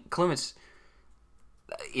 I think Clements,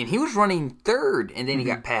 and he was running 3rd, and then he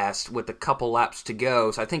got passed with a couple laps to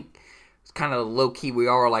go. So I think it's kind of low-key. We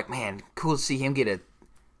all were like, man, cool to see him get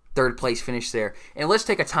third place finish there. And let's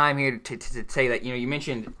take a time here to say that, you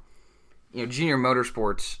mentioned, Junior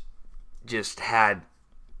Motorsports just had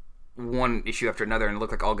one issue after another and it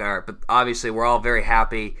looked like Allgaier. But obviously, we're all very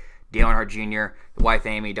happy. Dale Earnhardt Jr., wife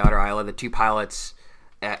Amy, daughter Isla, the two pilots,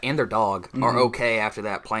 and their dog are okay after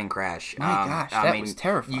that plane crash. My gosh, that was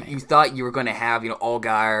terrifying. You thought you were going to have,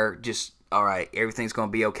 Allgaier just, all right, everything's going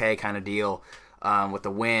to be okay kind of deal with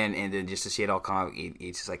the win, and then just to see it all come,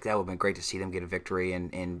 it's just like that would have been great to see them get a victory.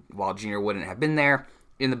 And while Junior wouldn't have been there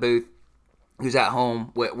in the booth, he was at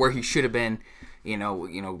home where he should have been,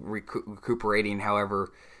 recuperating.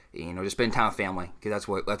 However, just spend time with family, because that's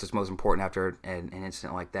what's most important after an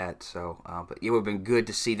incident like that. So, but it would have been good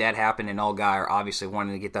to see that happen. And Allgaier obviously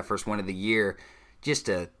wanting to get that first win of the year, just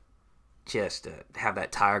to have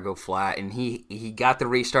that tire go flat, and he got the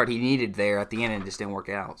restart he needed there at the end, and it just didn't work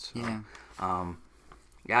out. So,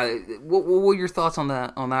 what were your thoughts on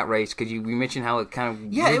that race? Because you mentioned how it kind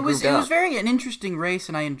of it was very an interesting race,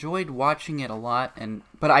 and I enjoyed watching it a lot.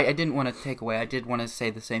 But I didn't want to take away. I did want to say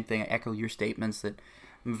the same thing. I echo your statements that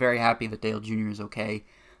I'm very happy that Dale Jr. is okay.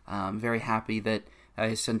 I'm very happy that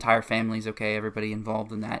his entire family is okay. Everybody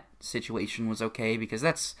involved in that situation was okay, because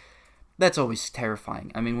that's always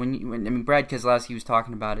terrifying. I mean, Brad Keselowski was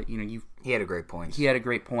talking about it. He had a great point. He had a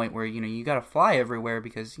great point where you got to fly everywhere,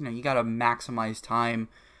 because you got to maximize time.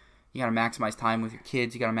 You got to maximize time with your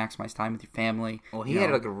kids. You got to maximize time with your family. Well, he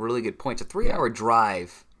had a really good point. It's a 3-hour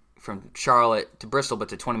drive from Charlotte to Bristol,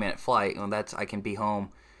 but it's a 20-minute flight. I can be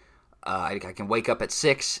home. I can wake up at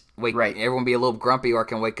 6, everyone be a little grumpy, or I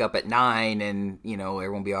can wake up at 9 and,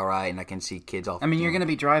 everyone be all right, and I can see kids all. I mean, you're going to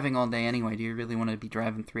be driving all day anyway. Do you really want to be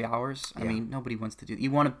driving 3 hours? I mean, nobody wants to do that. You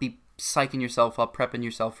want to be psyching yourself up, prepping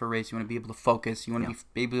yourself for a race. You want to be able to focus. You want to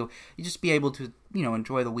be able to,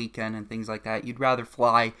 enjoy the weekend and things like that. You'd rather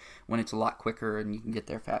fly when it's a lot quicker and you can get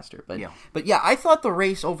there faster. But I thought the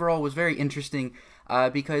race overall was very interesting.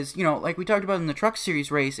 Because, like we talked about in the Truck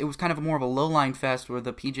Series race, it was kind of more of a low-line fest where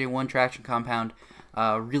the PJ1 traction compound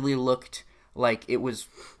really looked like it was,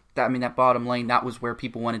 that bottom lane, that was where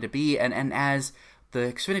people wanted to be. And as the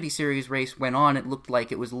Xfinity Series race went on, it looked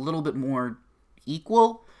like it was a little bit more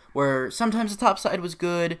equal, where sometimes the top side was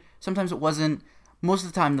good, sometimes it wasn't. Most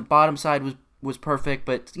of the time the bottom side was perfect,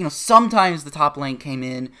 but, sometimes the top lane came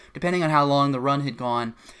in, depending on how long the run had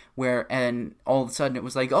gone. And all of a sudden it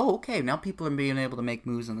was like, oh, okay, now people are being able to make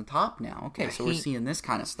moves on the top now. Okay, so we're seeing this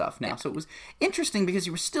kind of stuff now. So it was interesting, because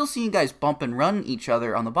you were still seeing guys bump and run each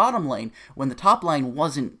other on the bottom lane when the top lane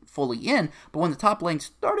wasn't fully in. But when the top lane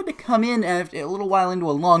started to come in after a little while into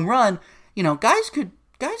a long run, guys could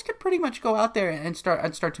pretty much go out there and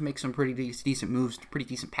start to make some pretty decent moves, pretty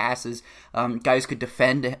decent passes. Guys could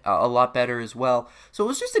defend a lot better as well. So it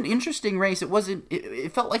was just an interesting race.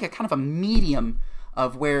 It felt like a kind of a medium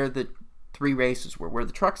of where the three races were, where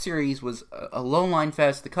the Truck Series was a low-line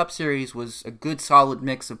fest, the Cup Series was a good solid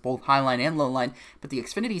mix of both high-line and low-line, but the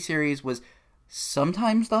Xfinity Series was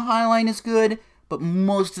sometimes the high-line is good, but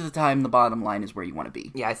most of the time the bottom line is where you want to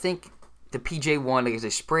be. Yeah, I think the PJ1, because they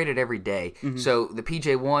sprayed it every day, so the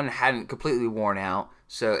PJ1 hadn't completely worn out,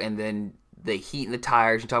 and then the heat in the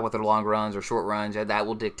tires, you talk about the long runs or short runs, that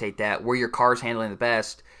will dictate that, where your car's handling the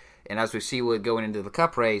best, and as we see going into the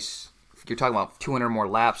Cup race, you're talking about 200 more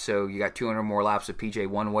laps, so you got 200 more laps of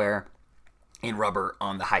PJ1 wear and rubber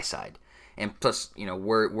on the high side. And plus,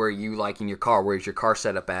 where are you liking your car? Where's your car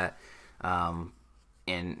set up at?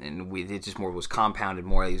 It just more was compounded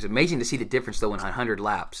more. It was amazing to see the difference, though, in 100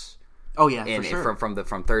 laps. Oh, yeah, for sure.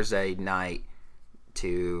 From Thursday night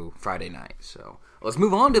to Friday night. So let's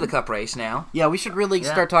move on to the Cup race now. Yeah, we should really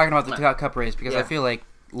start talking about the Cup race, because I feel like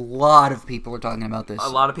a lot of people are talking about this. A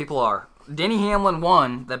lot of people are. Denny Hamlin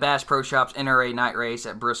won the Bass Pro Shops NRA night race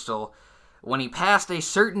at Bristol when he passed a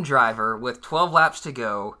certain driver with 12 laps to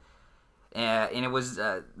go, and it was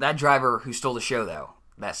that driver who stole the show, though.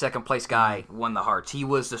 That second place guy won the hearts. He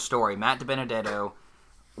was the story. Matt DiBenedetto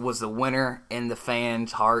was the winner in the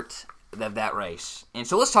fans' heart of that race. And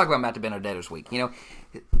so let's talk about Matt DiBenedetto's week.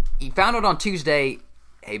 He found out on Tuesday,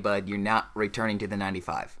 hey, bud, you're not returning to the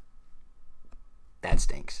 95. That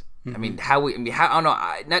stinks. I mean, I don't know.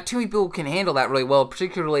 Not too many people can handle that really well,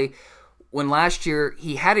 particularly when last year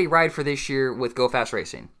he had a ride for this year with Go Fast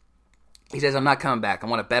Racing. He says, I'm not coming back. I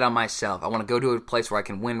want to bet on myself. I want to go to a place where I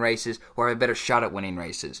can win races or have a better shot at winning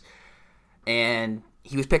races. And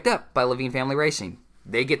he was picked up by Levine Family Racing.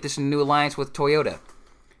 They get this new alliance with Toyota.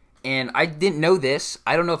 And I didn't know this.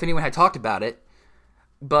 I don't know if anyone had talked about it.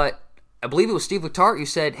 But I believe it was Steve Letarte who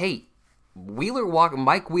said, hey,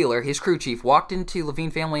 Mike Wheeler, his crew chief, walked into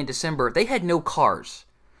Levine Family in December. They had no cars.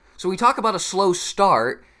 So we talk about a slow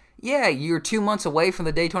start. Yeah, you're 2 months away from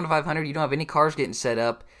the Daytona 500. You don't have any cars getting set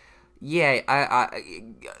up. Yeah,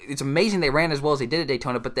 it's amazing they ran as well as they did at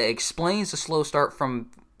Daytona, but that explains the slow start from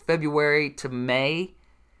February to May,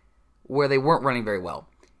 where they weren't running very well.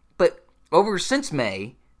 But since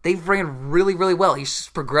May, they've ran really, really well. He's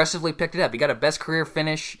progressively picked it up. He got a best career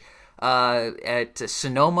finish at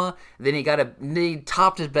Sonoma. Then he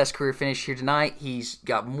topped his best career finish here tonight. He's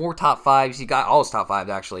got more top fives. He got all his top fives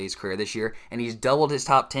actually his career this year, and he's doubled his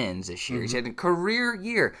top tens this year. He's had a career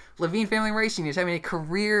year. Levine Family Racing is having a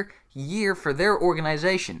career year for their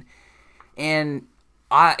organization, and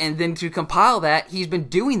then to compile that, he's been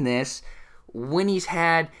doing this when he's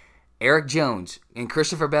had Eric Jones and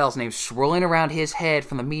Christopher Bell's name swirling around his head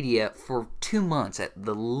from the media for 2 months at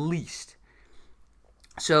the least.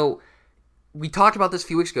 So we talked about this a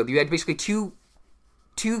few weeks ago. You had basically two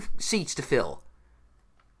seats to fill,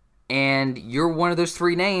 and you're one of those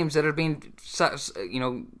 3 names that are being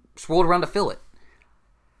swirled around to fill it.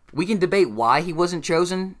 We can debate why he wasn't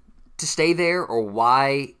chosen to stay there, or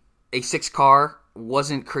why a 6 car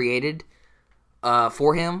wasn't created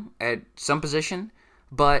for him at some position,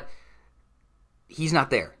 but he's not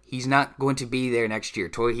there. He's not going to be there next year.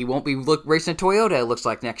 He won't be racing a Toyota, it looks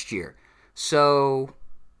like, next year. So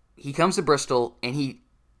he comes to Bristol, and he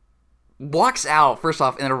walks out, first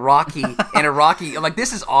off, in a Rocky. I'm like,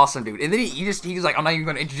 this is awesome, dude. And then he's like, I'm not even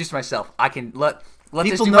going to introduce myself. I can let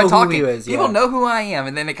this do my talking. People know who I am.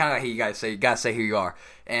 And then they kind of like, hey, you gotta say who you are.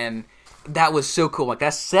 And that was so cool. Like,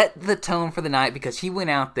 that set the tone for the night, because he went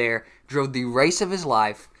out there, drove the race of his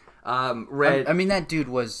life. I mean, that dude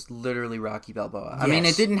was literally Rocky Balboa. Yes. I mean,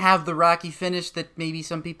 it didn't have the Rocky finish that maybe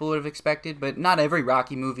some people would have expected, but not every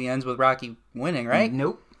Rocky movie ends with Rocky winning, right?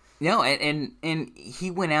 Nope. No, and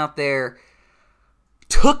he went out there,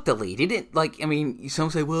 took the lead. He didn't,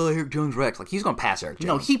 some say, well, Eric Jones wrecked. Like, he's going to pass Eric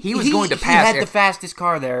Jones. No, he was going to pass. He had the fastest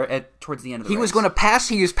car there towards the end of the race. He was going to pass.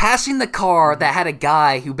 He was passing the car that had a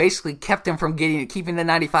guy who basically kept him from keeping the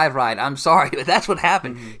 95 ride. I'm sorry, but that's what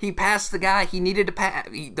happened. Mm-hmm. He passed the guy he needed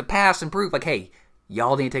to pass and prove, like, hey,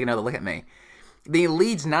 y'all need to take another look at me. He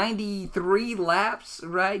leads 93 laps,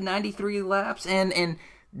 right? 93 laps, and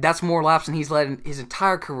that's more laps than he's led in his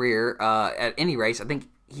entire career at any race. I think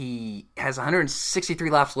he has 163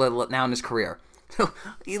 laps led now in his career. So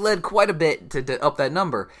he led quite a bit to up that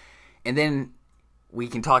number. And then we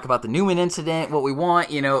can talk about the Newman incident, what we want,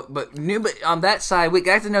 but on that side, we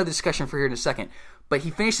got to know the discussion for here in a second. But he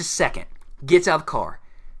finishes second, gets out of the car,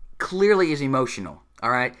 clearly is emotional, all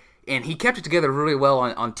right? And he kept it together really well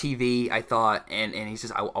on TV, I thought, and he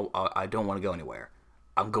says, I don't want to go anywhere.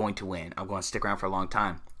 I'm going to win. I'm going to stick around for a long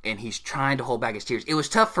time. And he's trying to hold back his tears. It was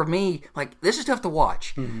tough for me. Like, this is tough to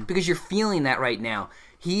watch because you're feeling that right now.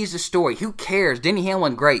 He's the story. Who cares? Denny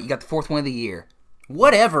Hamlin, great. You got the 4th win of the year.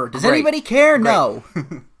 Whatever. Does anybody care? Great. No.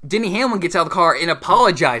 Denny Hamlin gets out of the car and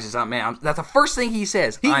apologizes. That's the first thing he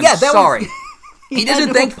says. I'm sorry. He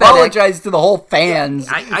doesn't think apologize to the whole fans.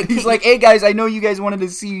 He's like, hey, guys, I know you guys wanted to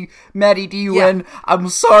see Matty D win. I'm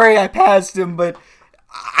sorry I passed him, but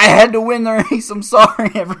I had to win the race. I'm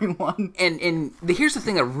sorry, everyone. And here's the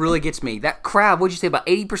thing that really gets me. That crowd, what'd you say, about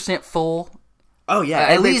 80% full? Oh, yeah.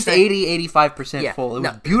 At least 80-85% full. It was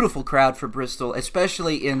a beautiful crowd for Bristol,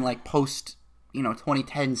 especially in, post,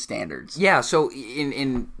 2010 standards. Yeah, so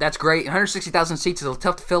in that's great. 160,000 seats is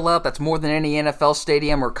tough to fill up. That's more than any NFL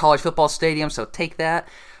stadium or college football stadium, so take that.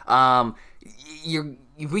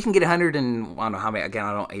 If we can get 100 and, I don't know how many, again,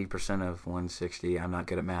 I don't 80% of 160. I'm not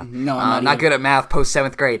good at math. No, I'm not good at math post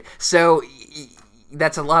 7th grade. So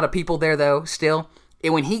that's a lot of people there, though, still.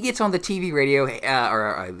 And when he gets on the TV radio,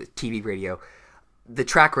 the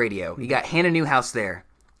track radio, you got Hannah Newhouse there.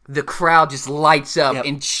 The crowd just lights up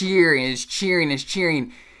and is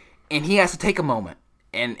cheering. And he has to take a moment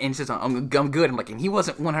and says, I'm good. I'm like, and he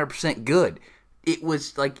wasn't 100% good. It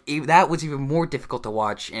was that was even more difficult to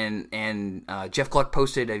watch, and Jeff Gluck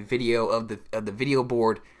posted a video of the video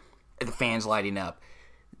board and the fans lighting up.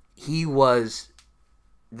 He was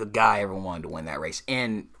the guy everyone wanted to win that race,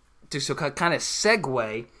 and to kind of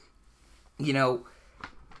segue,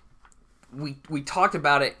 we talked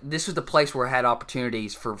about it. This was the place where it had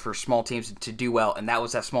opportunities for small teams to do well, and that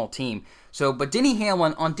was that small team. So, but Denny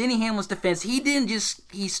Hamlin's defense,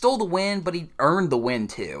 he stole the win, but he earned the win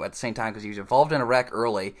too at the same time because he was involved in a wreck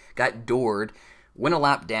early, got doored, went a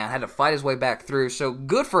lap down, had to fight his way back through. So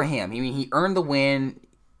good for him. I mean, he earned the win.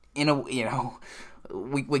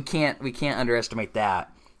 We can't underestimate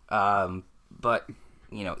that. But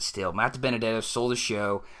still, Matt DiBenedetto sold the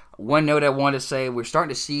show. One note I wanted to say: we're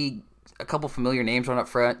starting to see a couple familiar names run up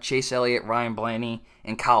front. Chase Elliott, Ryan Blaney,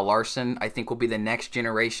 and Kyle Larson, I think, will be the next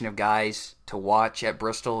generation of guys to watch at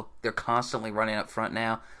Bristol. They're constantly running up front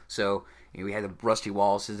now. So We had the Rusty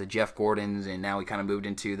Wallaces, the Jeff Gordons, and now we kind of moved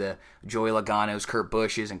into the Joey Logano's, Kurt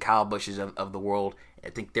Busches, and Kyle Busches of the world. I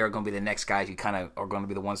think they're going to be the next guys who kind of are going to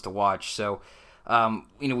be the ones to watch. So,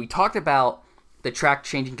 we talked about the track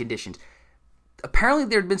changing conditions. Apparently,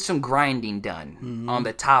 there had been some grinding done on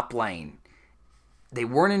the top lane.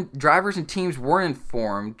 Drivers and teams weren't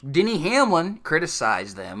informed. Denny Hamlin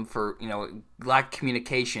criticized them for, lack of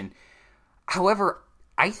communication. However,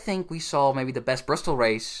 I think we saw maybe the best Bristol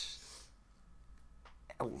race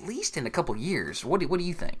at least in a couple years. What do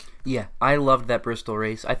you think? Yeah, I loved that Bristol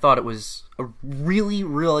race. I thought it was a really,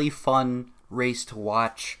 really fun race to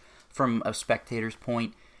watch from a spectator's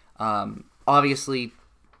point. Obviously,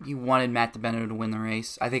 you wanted Matt DiBenedetto to win the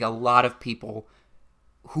race. I think a lot of people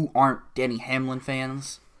who aren't Denny Hamlin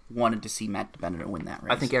fans wanted to see Matt DiBenedetto win that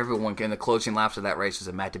race. I think everyone in the closing laps of that race was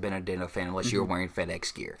a Matt DiBenedetto fan unless you were wearing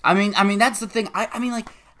FedEx gear. I mean that's the thing.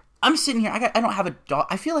 I'm sitting here. I don't have a dog.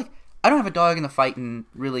 I feel like I don't have a dog in the fight in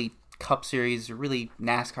really Cup Series or really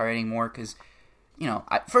NASCAR anymore because,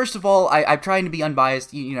 first of all, I'm trying to be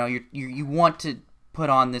unbiased. You want to put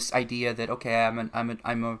on this idea that okay,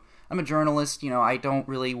 I'm a journalist. I don't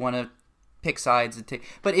really want to pick sides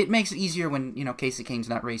but it makes it easier when Kasey Kahne's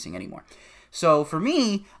not racing anymore. So for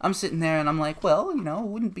me, I'm sitting there and I'm like, well, it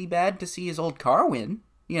wouldn't be bad to see his old car win.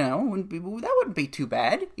 That wouldn't be too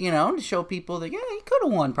bad, to show people that, yeah, he could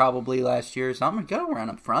have won probably last year or something, could have run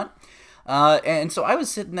up front. And so I was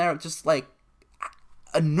sitting there just like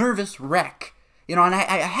a nervous wreck, and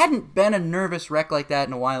I hadn't been a nervous wreck like that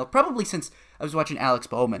in a while, probably since I was watching Alex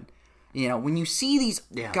Bowman. When you see these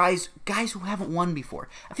guys who haven't won before,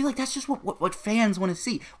 I feel like that's just what fans want to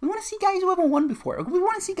see. We want to see guys who haven't won before. We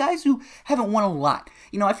want to see guys who haven't won a lot.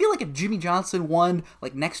 I feel like if Jimmie Johnson won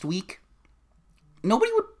like next week,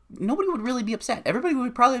 nobody would really be upset. Everybody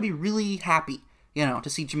would probably be really happy, to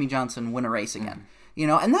see Jimmie Johnson win a race again.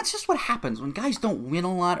 And that's just what happens when guys don't win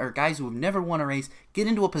a lot or guys who have never won a race get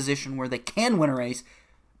into a position where they can win a race.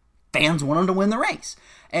 Fans want them to win the race.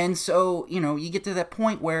 And so, you get to that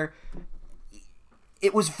point where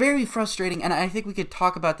it was very frustrating, and I think we could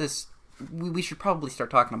talk about this. We should probably start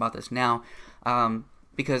talking about this now,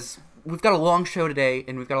 because we've got a long show today,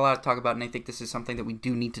 and we've got a lot to talk about, and I think this is something that we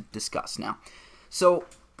do need to discuss now. So,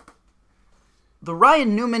 the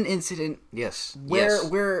Ryan Newman incident,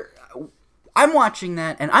 where I'm watching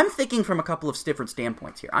that, and I'm thinking from a couple of different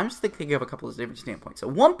standpoints here. I'm just thinking of a couple of different standpoints. So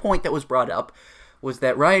one point that was brought up was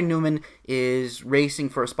that Ryan Newman is racing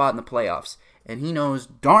for a spot in the playoffs, and he knows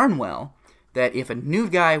darn well that if a new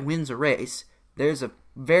guy wins a race, there's a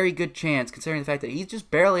very good chance, considering the fact that he's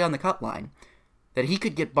just barely on the cut line, that he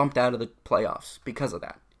could get bumped out of the playoffs because of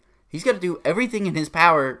that. He's got to do everything in his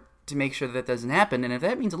power to make sure that doesn't happen, and if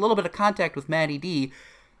that means a little bit of contact with Matty D,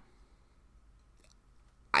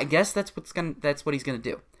 I guess that's what he's gonna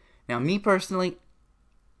do. Now, me personally,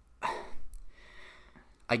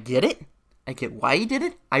 I get it. I get why he did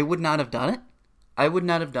it. I would not have done it.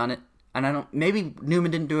 And maybe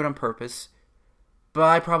Newman didn't do it on purpose, but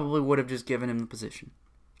I probably would have just given him the position.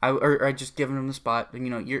 I just given him the spot.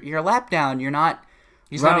 You're a lap down. You're not.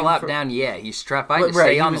 He's not a lap down yet. He's fighting to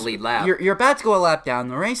stay on the lead lap. You're about to go a lap down.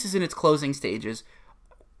 The race is in its closing stages.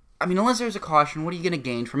 Unless there's a caution, what are you going to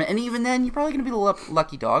gain from it? And even then, you're probably going to be the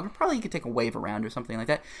lucky dog. Probably you could take a wave around or something like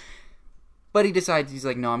that. But he decides, he's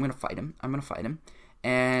like, no, I'm going to fight him.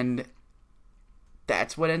 And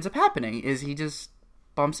that's what ends up happening, is he just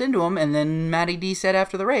bumps into him. And then Matty D said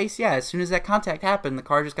after the race, as soon as that contact happened, the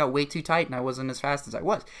car just got way too tight and I wasn't as fast as I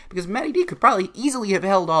was. Because Matty D could probably easily have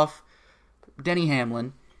held off Denny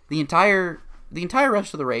Hamlin the entire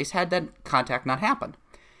rest of the race had that contact not happened.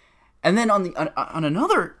 And then on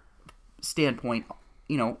another standpoint,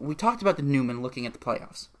 we talked about the Newman looking at the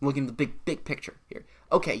playoffs, looking at the big picture here.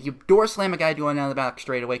 Okay, you door slam a guy going down the back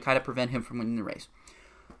straightaway, kind of prevent him from winning the race.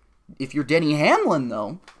 If you're Denny Hamlin,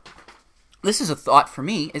 though, this is a thought for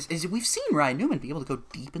me, is we've seen Ryan Newman be able to go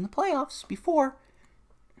deep in the playoffs before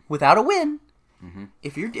without a win. Mm-hmm.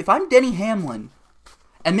 If I'm Denny Hamlin,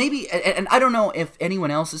 and I don't know if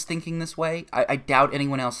anyone else is thinking this way. I doubt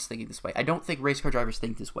anyone else is thinking this way. I don't think race car drivers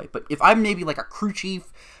think this way. But if I'm maybe like a crew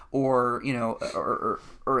chief or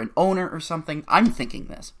or an owner or something, I'm thinking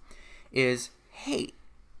this is, hey,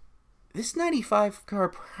 this 95 car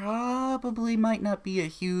probably might not be a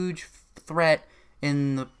huge threat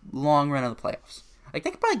in the long run of the playoffs. Like,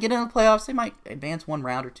 they could probably get into the playoffs. They might advance one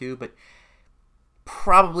round or two, but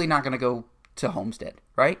probably not going to go to Homestead,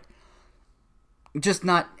 right? Just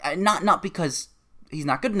not because he's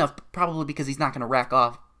not good enough, but probably because he's not going to rack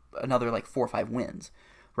off another 4 or 5 wins,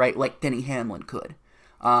 right? Like Denny Hamlin could.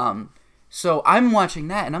 So I'm watching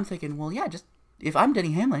that and I'm thinking, well, if I'm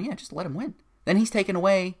Denny Hamlin, just let him win. Then he's taken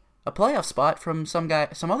away a playoff spot from some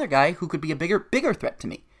other guy who could be a bigger threat to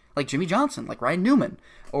me, like Jimmy Johnson, like Ryan Newman,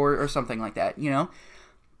 or something like that.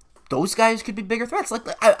 Those guys could be bigger threats. Like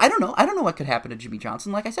I don't know what could happen to Jimmy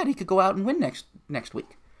Johnson. Like I said, he could go out and win next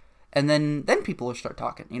week, and then people will start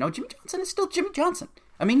talking. Jimmy Johnson is still Jimmy Johnson.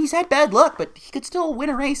 I mean, he's had bad luck, but he could still win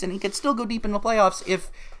a race, and he could still go deep in the playoffs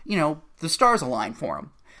if the stars align for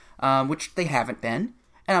him, which they haven't been.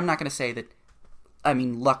 And I'm not going to say that. I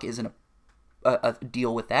mean, luck isn't a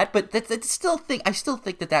deal with that, but I still think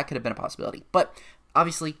that could have been a possibility. But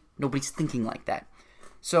obviously, nobody's thinking like that.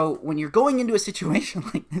 So when you're going into a situation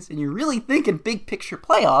like this and you're really thinking big picture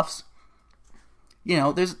playoffs,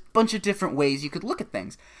 there's a bunch of different ways you could look at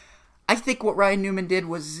things. I think what Ryan Newman did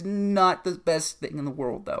was not the best thing in the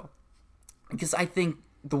world, though. Because I think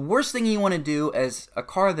the worst thing you want to do as a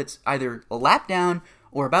car that's either a lap down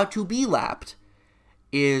or about to be lapped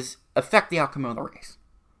is affect the outcome of the race.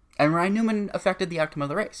 And Ryan Newman affected the outcome of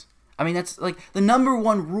the race. I mean, that's like the number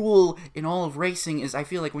one rule in all of racing is I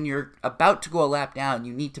feel like when you're about to go a lap down,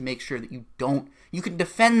 you need to make sure that you can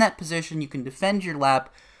defend that position, you can defend your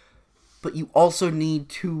lap, but you also need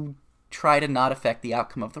to try to not affect the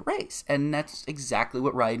outcome of the race. And that's exactly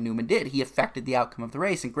what Ryan Newman did. He affected the outcome of the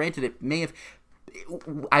race. And granted, it may have,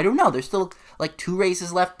 I don't know, there's still like 2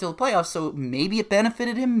 races left till the playoffs, so maybe it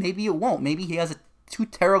benefited him, maybe it won't. Maybe he has 2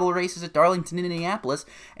 terrible races at Darlington and Indianapolis,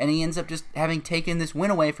 and he ends up just having taken this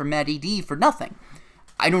win away from Matty D for nothing.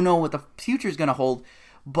 I don't know what the future is going to hold,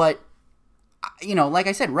 but, like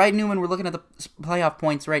I said, Ryan Newman, we're looking at the playoff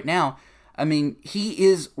points right now. I mean, he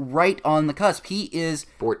is right on the cusp. He is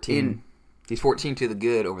 14. He's 14 to the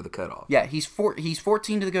good over the cutoff. Yeah, he's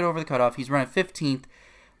 14 to the good over the cutoff. He's running 15th,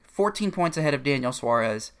 14 points ahead of Daniel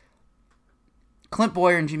Suarez. Clint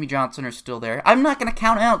Bowyer and Jimmy Johnson are still there. I'm not going to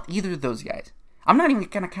count out either of those guys. I'm not even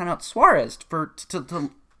going to count out Suarez to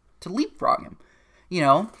leapfrog him,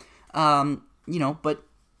 but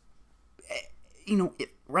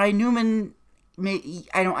Ryan Newman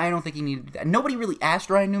I don't think he needed that. Nobody really asked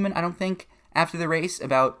Ryan Newman, I don't think, after the race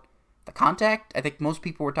about the contact. I think most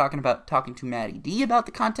people were talking to Matty D about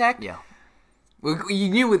the contact. Yeah. Well,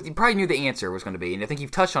 you probably knew the answer was going to be, and I think you've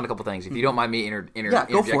touched on a couple things. If you don't mind me yeah,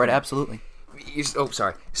 go for it. Absolutely.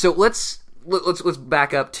 Sorry. So let's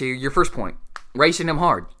back up to your first point. Racing him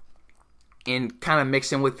hard, and kind of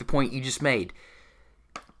mix in with the point you just made.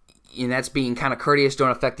 And that's being kind of courteous, don't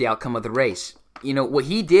affect the outcome of the race. What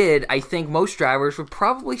he did, I think most drivers would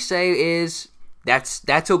probably say is,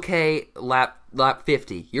 that's okay, lap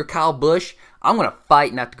 50. You're Kyle Busch, I'm going to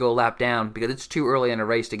fight not to go a lap down because it's too early in a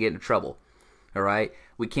race to get into trouble. All right?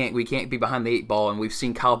 We can't be behind the 8 ball, and we've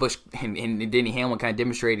seen Kyle Busch and Denny Hamlin kind of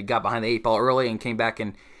demonstrated, got behind the 8 ball early and came back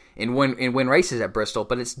and win races at Bristol,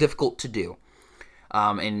 but it's difficult to do.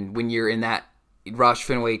 And when you're in that Roush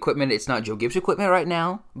Fenway equipment, it's not Joe Gibbs equipment right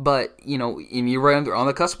now, but, and you're on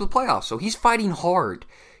the cusp of the playoffs. So he's fighting hard.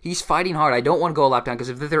 I don't want to go a lap down because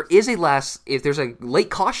if there's a late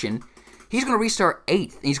caution, he's going to restart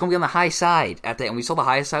 8th. And he's going to be on the high side at that. And we saw the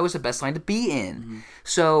high side was the best line to be in. Mm-hmm.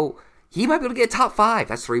 So he might be able to get top 5.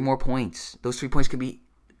 That's 3 more points. Those 3 points could be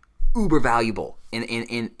uber valuable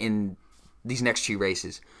in these next 2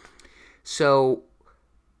 races. So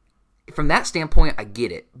from that standpoint, I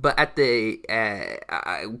get it. But at the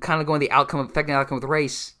kind of going affecting the outcome of the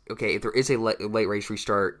race. Okay, if there is a late race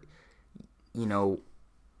restart,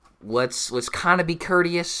 let's kind of be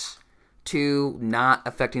courteous to not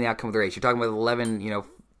affecting the outcome of the race. You're talking about 11,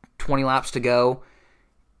 20 laps to go.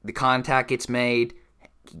 The contact gets made.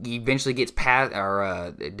 He eventually gets past,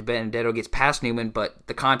 or Benedetto gets past Newman, but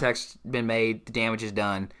the contact's been made. The damage is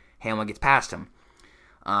done. Hamlin gets past him.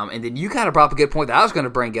 And then you kind of brought up a good point that I was going to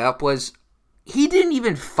bring up was he didn't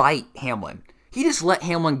even fight Hamlin. He just let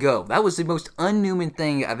Hamlin go. That was the most un-Newman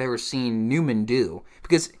thing I've ever seen Newman do.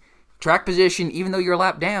 Because track position, even though you're a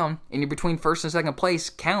lap down and you're between first and second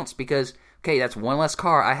place, counts because, okay, that's one less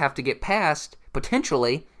car I have to get past,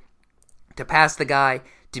 potentially, to pass the guy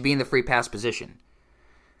to be in the free pass position.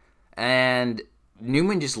 And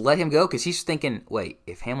Newman just let him go because he's thinking, wait,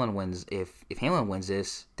 if Hamlin wins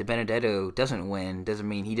this, DiBenedetto doesn't win, doesn't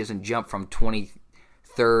mean he doesn't jump from 23rd,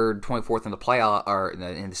 24th in the playoff or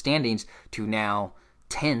in the standings to now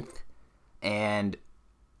 10th. And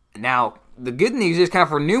now the good news is kind of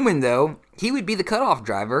for Newman though, he would be the cutoff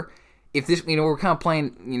driver if this, we're kind of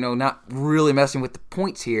playing, not really messing with the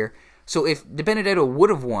points here. So if DiBenedetto would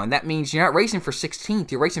have won, that means you're not racing for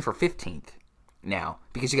 16th, you're racing for 15th. Now,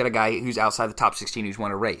 because you got a guy who's outside the top 16 who's won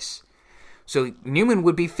a race. So Newman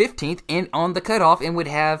would be 15th and on the cutoff and would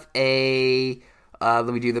have a, let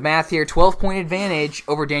me do the math here, 12-point advantage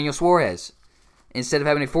over Daniel Suarez instead of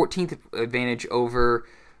having a 14th advantage over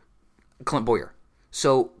Clint Bowyer.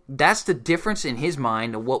 So that's the difference in his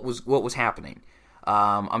mind of what was happening.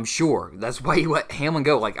 I'm sure that's why he let Hamlin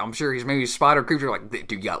go. Like, I'm sure he's maybe Spider Cruiser, like,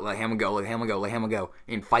 dude, you got let Hamlin go,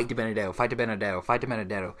 and fight to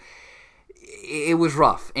Benedetto. It was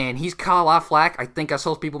rough, and he's caught a lot of flack. I think I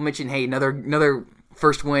saw people mention, hey, another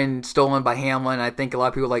first win stolen by Hamlin. I think a lot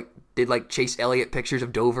of people did Chase Elliott pictures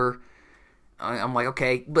of Dover. I'm like,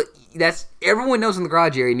 okay, but that's everyone knows in the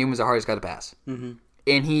garage area Newman's the hardest guy to pass, and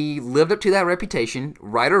he lived up to that reputation,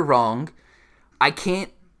 right or wrong. I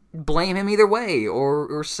can't blame him either way,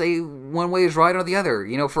 or say one way is right or the other.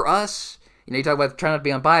 For us, you talk about trying not to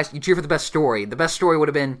be unbiased. You cheer for the best story. The best story would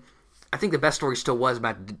have been, I think the best story still was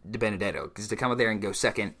about De Benedetto, because to come up there and go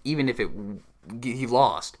second, even if he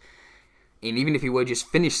lost, and even if he would just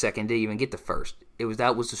finish second to even get the first,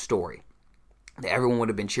 that was the story that everyone would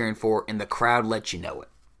have been cheering for, and the crowd let you know it.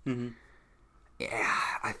 Yeah,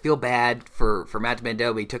 I feel bad for Matt De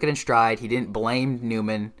Benedetto, but he took it in stride. He didn't blame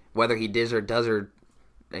Newman, whether he does or doesn't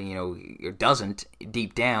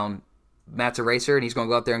deep down. Matt's a racer, and he's going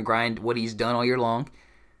to go out there and grind what he's done all year long.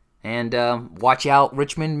 And watch out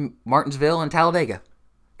Richmond, Martinsville, and Talladega,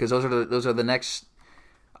 because those are the next,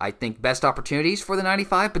 I think, best opportunities for the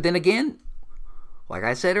 95. But then again, like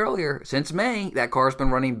I said earlier, since May, that car's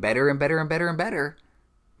been running better and better and better and better.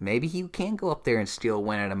 Maybe he can go up there and still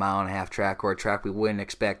win at a 1.5 mile track, or a track we wouldn't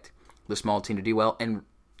expect the small team to do well. And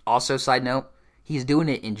also, side note, he's doing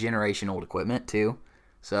it in generation old equipment too.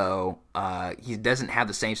 So he doesn't have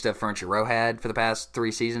the same stuff Furniture Row had for the past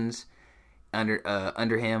 3 seasons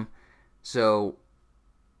under him. So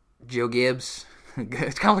Joe Gibbs,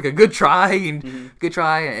 it's kind of like a good try,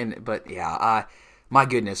 but yeah, my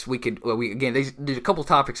goodness, we there's a couple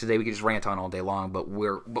topics today we could just rant on all day long, but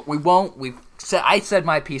we won't. I said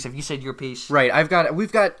my piece. Have you said your piece? Right.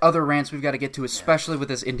 We've got other rants we've got to get to, especially with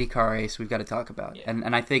this IndyCar race we've got to talk about,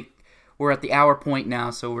 and I think we're at the hour point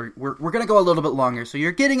now, so we're going to go a little bit longer. So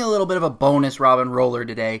you're getting a little bit of a bonus Robin Roller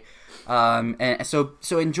today, and so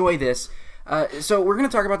enjoy this. So we're going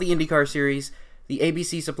to talk about the IndyCar series, the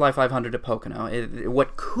ABC Supply 500 at Pocono,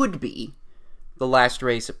 what could be the last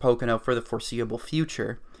race at Pocono for the foreseeable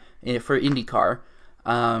future for IndyCar,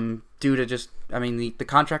 due to the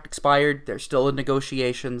contract expired. They're still in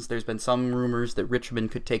negotiations. There's been some rumors that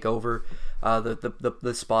Richmond could take over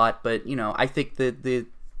the spot, but I think the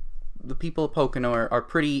people of Pocono are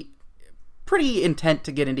pretty intent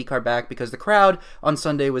to get IndyCar back, because the crowd on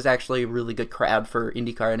Sunday was actually a really good crowd for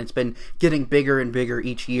IndyCar, and it's been getting bigger and bigger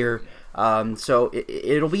each year. So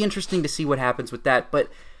it'll be interesting to see what happens with that. But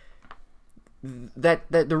that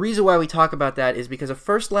the reason why we talk about that is because a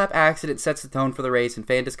first lap accident sets the tone for the race and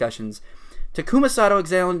fan discussions. Takuma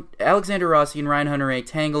Sato, Alexander Rossi, and Ryan Hunter-Reay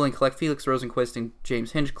tangle and collect Felix Rosenqvist and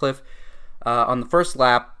James Hinchcliffe on the first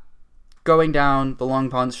lap, going down the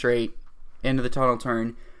Long Pond Straight into the tunnel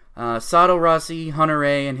turn. Sato, Rossi,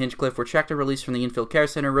 Hunter-Reay, and Hinchcliffe were checked and released from the infield care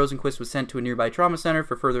center. Rosenqvist was sent to a nearby trauma center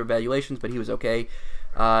for further evaluations, but he was okay.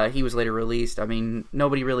 He was later released.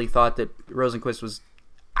 Nobody really thought that Rosenqvist was...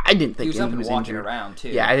 I didn't think he was up and walking injured. Around, too.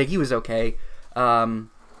 Yeah, I think he was okay. So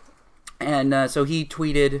he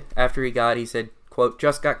tweeted after he said, quote,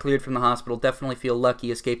 "Just got cleared from the hospital. Definitely feel lucky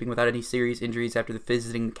escaping without any serious injuries after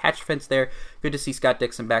visiting the catch fence there. Good to see Scott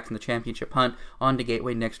Dixon back in the championship hunt. On to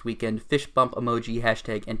Gateway next weekend. Fish bump emoji.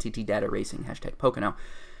 Hashtag NTT Data Racing. Hashtag Pocono."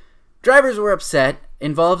 Drivers were upset,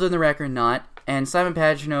 involved in the wreck or not, and Simon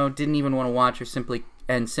Pagenaud didn't even want to watch or simply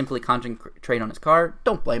concentrate on his car.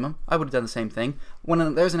 Don't blame him. I would have done the same thing.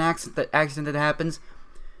 When there's an accident that happens,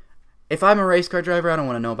 if I'm a race car driver, I don't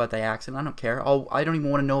want to know about the accident. I don't care. I don't even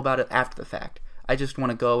want to know about it after the fact. I just want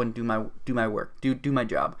to go and do my work, do my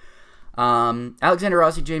job. Alexander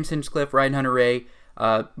Rossi, James Hinchcliffe, Ryan Hunter-Reay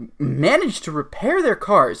managed to repair their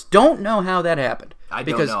cars. Don't know how that happened. I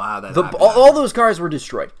don't know how that happened. All those cars were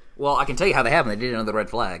destroyed. Well, I can tell you how they happened. They did it under the red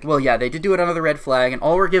flag. Well, yeah, they did do it under the red flag, and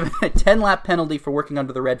all were given a 10-lap penalty for working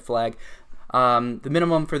under the red flag. The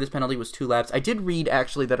minimum for this penalty was 2 laps. I did read,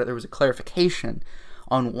 actually, that there was a clarification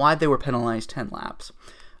on why they were penalized 10 laps.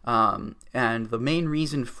 And the main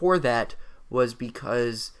reason for that was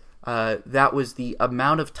because that was the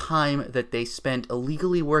amount of time that they spent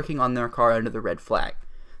illegally working on their car under the red flag.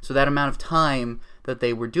 So that amount of time that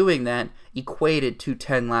they were doing that equated to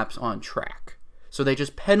 10 laps on track. So they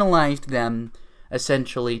just penalized them,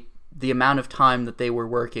 essentially, the amount of time that they were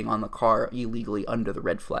working on the car illegally under the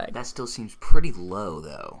red flag. That still seems pretty low,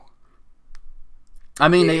 though.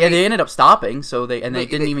 They ended up stopping, so they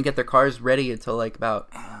didn't even get their cars ready until like about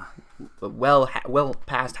well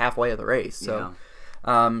past halfway of the race. So,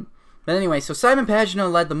 yeah. But anyway, so Simon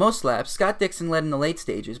Pagenaud led the most laps. Scott Dixon led in the late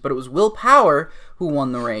stages, but it was Will Power who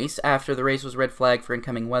won the race after the race was red flagged for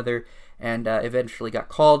incoming weather, and eventually got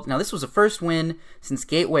called. Now, this was the first win since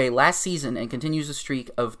Gateway last season and continues a streak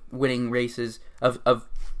of winning races, of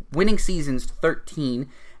winning seasons 13,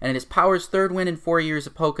 and it is Power's third win in 4 years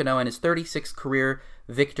at Pocono and his 36th career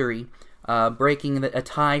victory, breaking a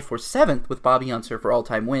tie for 7th with Bobby Unser for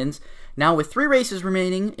all-time wins. Now, with 3 races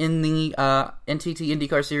remaining in the NTT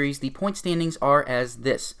IndyCar Series, the point standings are as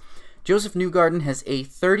this. Joseph Newgarden has a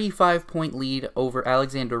 35-point lead over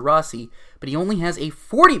Alexander Rossi, but he only has a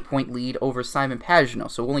 40-point lead over Simon Pagenaud,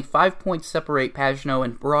 so only 5 points separate Pagenaud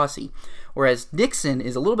and Rossi, whereas Dixon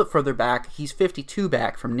is a little bit further back. He's 52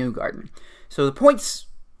 back from Newgarden. So the points,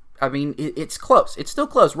 I mean, it's close. It's still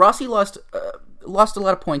close. Rossi lost a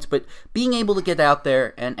lot of points, but being able to get out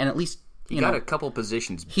there and at least, he got a couple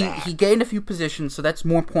positions back. He gained a few positions, so that's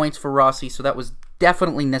more points for Rossi, so that was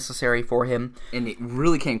definitely necessary for him. And it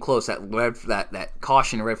really came close. That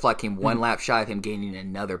caution and red flag came one lap shy of him gaining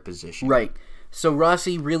another position. Right. So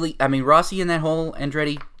Rossi and that whole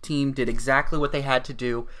Andretti team did exactly what they had to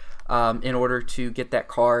do in order to get that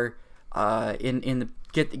car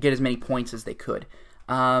get as many points as they could.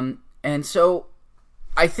 And so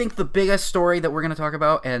I think the biggest story that we're going to talk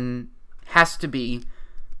about and has to be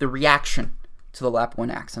the reaction to the lap 1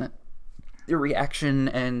 accident. The reaction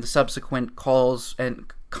and the subsequent calls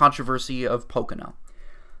and controversy of Pocono.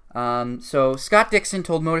 So Scott Dixon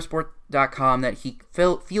told Motorsport.com that he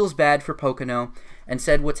feels bad for Pocono and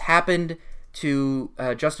said what's happened to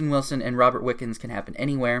Justin Wilson and Robert Wickens can happen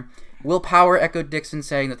anywhere. Will Power echoed Dixon,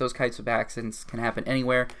 saying that those types of accidents can happen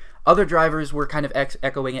anywhere. Other drivers were kind of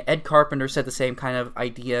echoing it. Ed Carpenter said the same kind of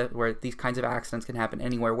idea, where these kinds of accidents can happen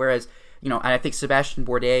anywhere. Whereas, and I think Sebastian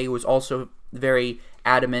Bourdais was also very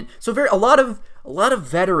adamant. So a lot of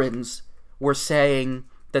veterans were saying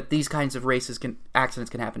that these kinds of accidents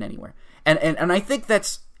can happen anywhere. And I think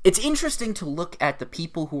it's interesting to look at the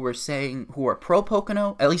people who are pro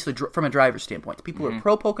Pocono, at least from a driver's standpoint. The people who are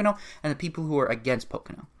pro Pocono and the people who are against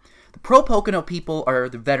Pocono. The pro Pocono people are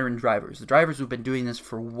the veteran drivers, the drivers who've been doing this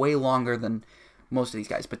for way longer than most of these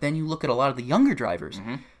guys. But then you look at a lot of the younger drivers.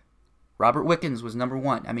 Robert Wickens was number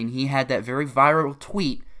 1. I mean, he had that very viral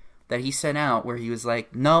tweet that he sent out where he was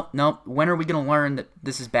like, nope, when are we going to learn that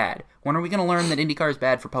this is bad? When are we going to learn that IndyCar is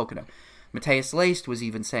bad for Pocono? Matthias Leist was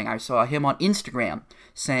even saying, I saw him on Instagram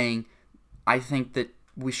saying, I think that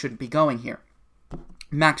we shouldn't be going here.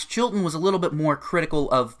 Max Chilton was a little bit more critical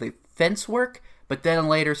of the fence work, but then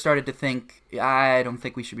later started to think, I don't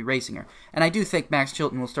think we should be racing her. And I do think Max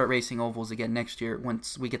Chilton will start racing ovals again next year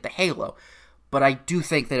once we get the halo. But I do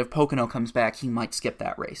think that if Pocono comes back, he might skip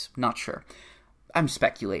that race. Not sure. I'm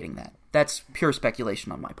speculating that. That's pure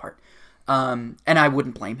speculation on my part. And I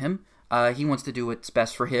wouldn't blame him. He wants to do what's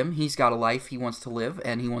best for him. He's got a life he wants to live,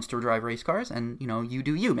 and he wants to drive race cars, and, you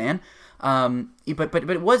do you, man. But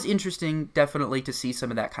it was interesting, definitely, to see some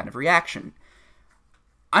of that kind of reaction.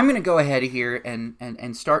 I'm going to go ahead here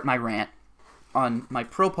and start my rant on my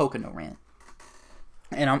pro-Pocono rant.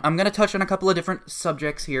 And I'm going to touch on a couple of different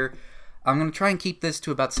subjects here. I'm going to try and keep this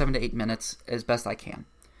to about 7 to 8 minutes as best I can.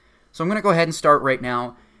 So I'm going to go ahead and start right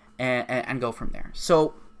now and go from there.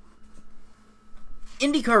 So,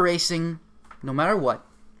 IndyCar racing, no matter what,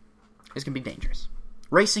 is going to be dangerous.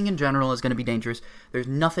 Racing in general is going to be dangerous. There's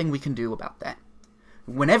nothing we can do about that.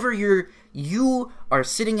 Whenever you are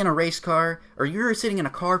sitting in a race car, or you're sitting in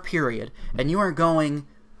a car, period, and you are going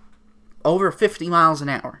over 50 miles an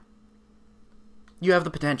hour, you have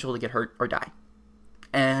the potential to get hurt or die.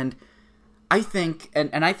 And I think,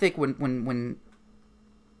 and I think when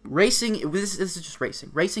racing, this is just racing.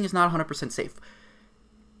 Racing is not 100% safe.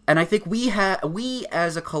 And I think we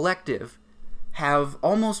as a collective have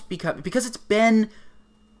almost become, because it's been,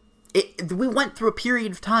 we went through a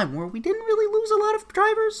period of time where we didn't really lose a lot of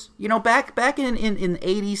drivers. Back in the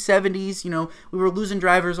 80s, 70s, we were losing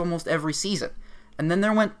drivers almost every season. And then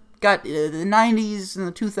got the 90s and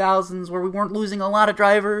the 2000s where we weren't losing a lot of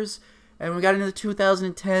drivers. And we got into the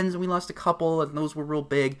 2010s and we lost a couple, and those were real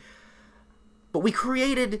big. But we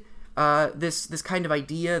created this kind of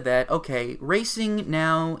idea that, okay, racing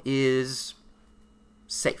now is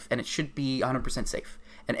safe, and it should be 100% safe.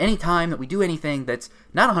 And any time that we do anything that's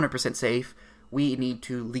not 100% safe, we need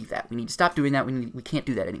to leave that. We need to stop doing that. We can't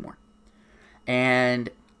do that anymore. And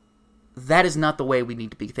that is not the way we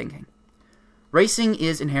need to be thinking. Racing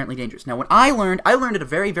is inherently dangerous. Now, when I learned at a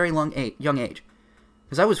very, very young age,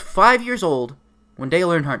 because I was 5 years old when Dale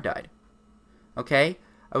Earnhardt died. Okay?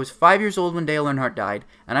 I was 5 years old when Dale Earnhardt died,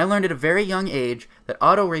 and I learned at a very young age that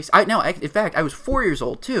auto race... in fact, I was 4 years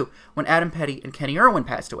old, too, when Adam Petty and Kenny Irwin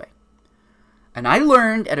passed away. And I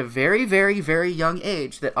learned at a very, very, very young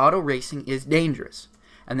age that auto racing is dangerous.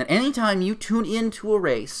 And that anytime you tune into a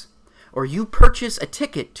race or you purchase a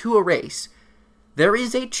ticket to a race, there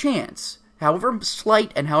is a chance, however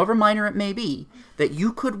slight and however minor it may be, that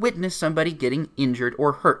you could witness somebody getting injured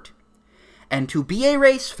or hurt. And to be a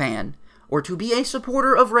race fan, or to be a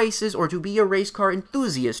supporter of races, or to be a race car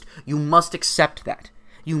enthusiast, you must accept that.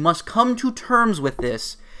 You must come to terms with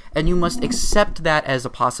this, and you must accept that as a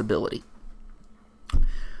possibility.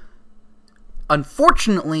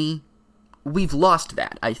 Unfortunately, we've lost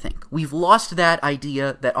that, I think. We've lost that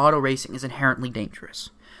idea that auto racing is inherently dangerous.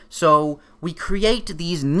 So we create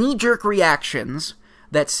these knee-jerk reactions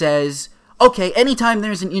that says, okay, anytime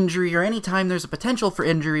there's an injury or anytime there's a potential for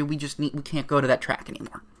injury, we can't go to that track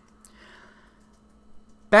anymore.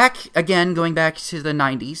 Going back to the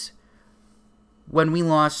 90s, when we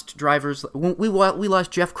lost drivers, we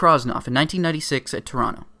lost Jeff Krosnoff in 1996 at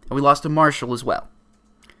Toronto, and we lost a Marshall as well.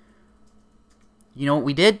 You know what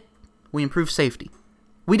we did? We improved safety.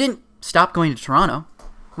 We didn't stop going to Toronto.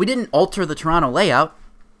 We didn't alter the Toronto layout.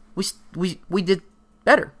 We did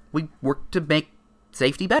better. We worked to make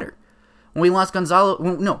safety better. When we lost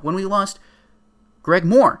when we lost Greg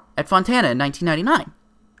Moore at Fontana in 1999,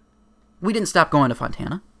 we didn't stop going to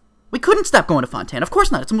Fontana. We couldn't stop going to Fontana. Of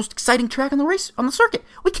course not. It's the most exciting track on the circuit.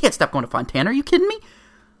 We can't stop going to Fontana. Are you kidding me?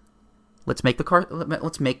 Let's make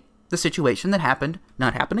the situation that happened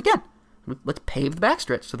not happen again. Let's pave the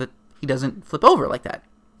backstretch so that he doesn't flip over like that.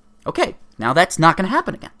 Okay, now that's not going to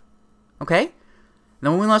happen again. Okay? And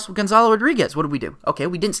then when we lost Gonzalo Rodriguez, what did we do? Okay,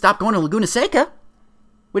 we didn't stop going to Laguna Seca.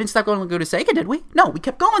 We didn't stop going to Laguna Seca, did we? No, we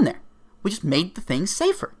kept going there. We just made the things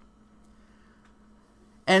safer.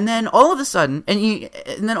 And then all of a sudden,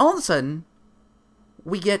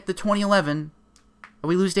 we get the 2011,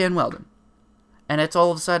 we lose Dan Weldon. And it's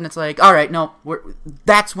all of a sudden, it's like, all right, no,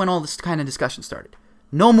 that's when all this kind of discussion started.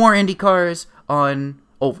 No more Indy cars on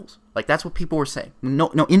ovals. Like, that's what people were saying. No,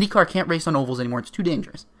 IndyCar can't race on ovals anymore. It's too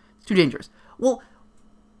dangerous. Well,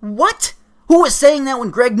 what? Who was saying that when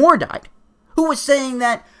Greg Moore died? Who was saying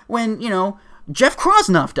that when, Jeff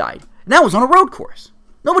Krosnoff died? And that was on a road course.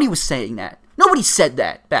 Nobody was saying that. Nobody said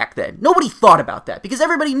that back then. Nobody thought about that. Because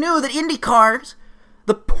everybody knew that IndyCars,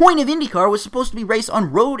 the point of IndyCar was supposed to be raced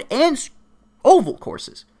on road and oval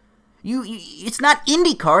courses. It's not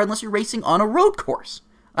IndyCar unless you're racing on a road course.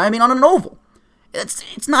 On an oval.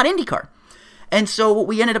 It's not IndyCar. And so what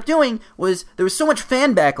we ended up doing was there was so much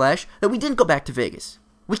fan backlash that we didn't go back to Vegas.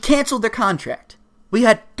 We canceled their contract. We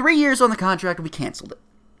had 3 years on the contract and we canceled it.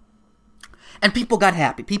 And people got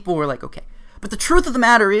happy. People were like, okay. But the truth of the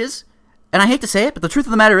matter is, and I hate to say it, but the truth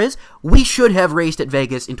of the matter is, we should have raced at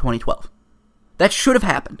Vegas in 2012. That should have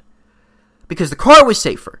happened. Because the car was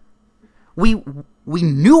safer. We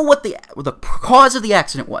knew what the cause of the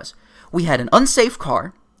accident was. We had an unsafe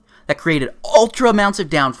car that created ultra amounts of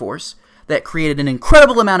downforce, that created an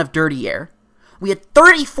incredible amount of dirty air. We had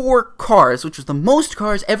 34 cars, which was the most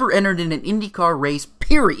cars ever entered in an IndyCar race,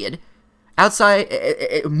 period.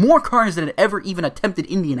 More cars than had ever even attempted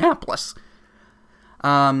Indianapolis.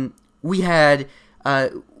 We had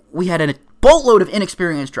a boatload of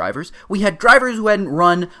inexperienced drivers. We had drivers who hadn't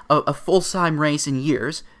run a full-time race in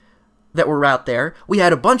years that were out there. We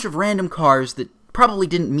had a bunch of random cars that probably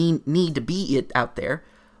didn't need to be out there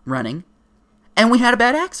running. And we had a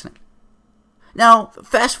bad accident. Now,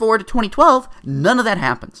 fast forward to 2012, none of that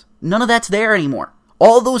happens. None of that's there anymore.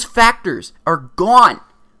 All those factors are gone.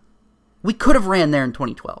 We could have ran there in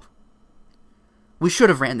 2012. We should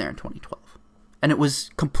have ran there in 2012. And it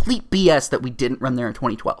was complete BS that we didn't run there in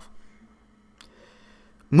 2012.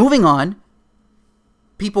 Moving on,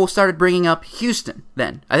 people started bringing up Houston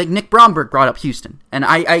then. I think Nick Bromberg brought up Houston. And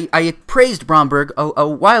I praised Bromberg a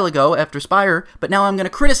while ago after Spire, but now I'm going to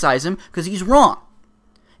criticize him because he's wrong.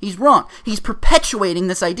 He's wrong. He's perpetuating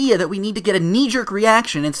this idea that we need to get a knee-jerk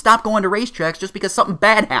reaction and stop going to racetracks just because something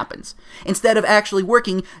bad happens, instead of actually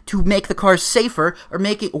working to make the cars safer or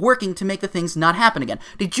working to make the things not happen again.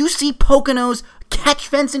 Did you see Pocono's catch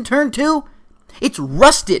fence in turn 2? It's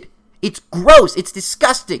rusted. It's gross. It's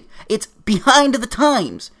disgusting. It's behind the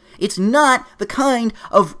times. It's not the kind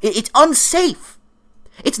of... It's unsafe.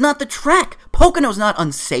 It's not the track. Pocono's not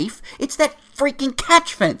unsafe. It's that freaking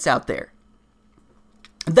catch fence out there.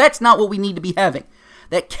 That's not what we need to be having.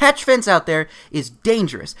 That catch fence out there is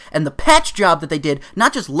dangerous. And the patch job that they did,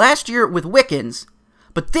 not just last year with Wickens,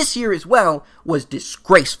 but this year as well, was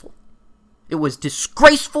disgraceful. It was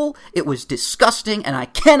disgraceful, it was disgusting, and I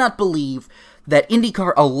cannot believe that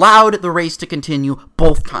IndyCar allowed the race to continue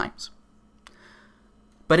both times.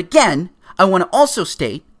 But again, I want to also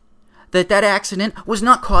state that accident was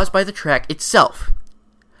not caused by the track itself.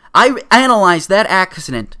 I analyzed that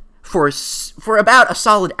accident for about a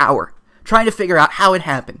solid hour, trying to figure out how it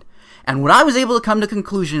happened. And what I was able to come to the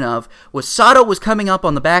conclusion of was Sato was coming up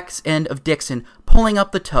on the back end of Dixon, pulling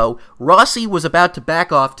up the toe. Rossi was about to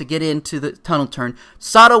back off to get into the tunnel turn.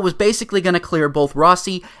 Sato was basically going to clear both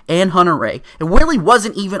Rossi and Hunter-Reay. It really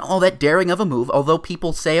wasn't even all that daring of a move, although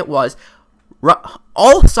people say it was.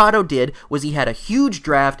 All Sato did was he had a huge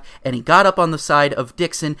draft, and he got up on the side of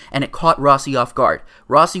Dixon, and it caught Rossi off guard.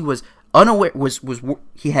 Rossi was unaware,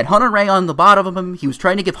 he had Hunter-Reay on the bottom of him. He was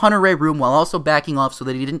trying to give Hunter-Reay room while also backing off so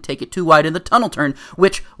that he didn't take it too wide in the tunnel turn,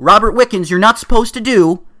 which, Robert Wickens, you're not supposed to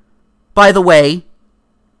do, by the way.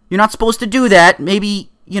 You're not supposed to do that.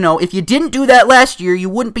 Maybe, if you didn't do that last year, you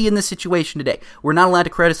wouldn't be in this situation today. We're not allowed to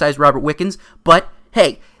criticize Robert Wickens, but,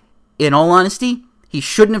 hey, in all honesty, he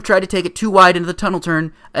shouldn't have tried to take it too wide into the tunnel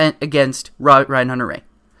turn against Ryan Hunter-Reay.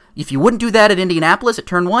 If you wouldn't do that at Indianapolis at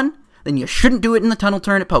turn 1, then you shouldn't do it in the tunnel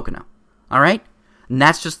turn at Pocono. All right? And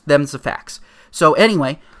that's just them's the facts. So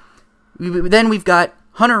anyway, then we've got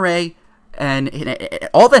Hunter-Reay, and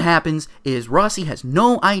all that happens is Rossi has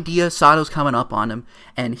no idea Sato's coming up on him,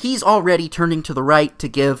 and he's already turning to the right to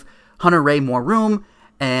give Hunter-Reay more room,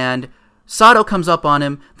 and Sato comes up on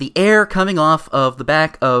him. The air coming off of the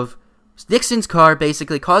back of Dixon's car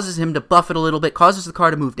basically causes him to buff it a little bit, causes the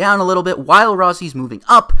car to move down a little bit while Rossi's moving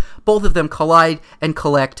up. Both of them collide and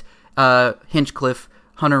collect Hinchcliffe,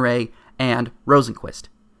 Hunter-Reay, and Rosenqvist.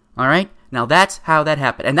 Alright? Now that's how that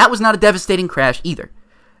happened. And that was not a devastating crash either.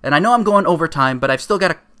 And I know I'm going over time, but I've still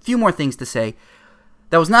got a few more things to say.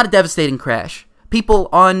 That was not a devastating crash. People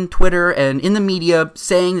on Twitter and in the media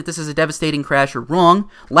saying that this is a devastating crash are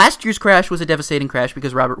wrong. Last year's crash was a devastating crash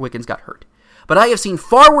because Robert Wickens got hurt. But I have seen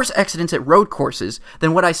far worse accidents at road courses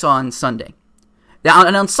than what I saw on Sunday. Now,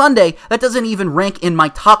 and on Sunday, that doesn't even rank in my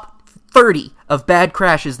top 30 of bad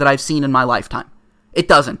crashes that I've seen in my lifetime. It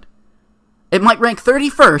doesn't. It might rank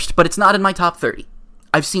 31st, but it's not in my top 30.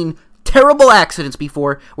 I've seen terrible accidents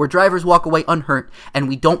before where drivers walk away unhurt, and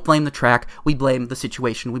we don't blame the track, we blame the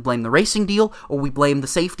situation. We blame the racing deal, or we blame the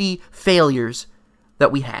safety failures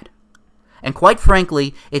that we had. And quite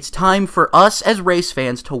frankly, it's time for us as race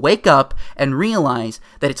fans to wake up and realize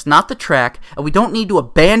that it's not the track, and we don't need to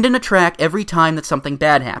abandon a track every time that something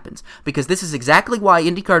bad happens. Because this is exactly why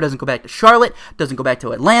IndyCar doesn't go back to Charlotte, doesn't go back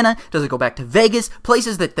to Atlanta, doesn't go back to Vegas,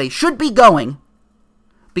 places that they should be going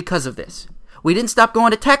because of this. We didn't stop going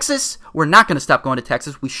to Texas. We're not going to stop going to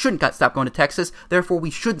Texas. We shouldn't stop going to Texas. Therefore, we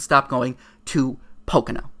should stop going to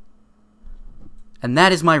Pocono. And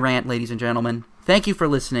that is my rant, ladies and gentlemen. Thank you for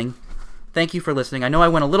listening. Thank you for listening. I know I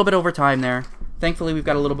went a little bit over time there. Thankfully, we've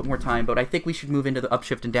got a little bit more time, but I think we should move into the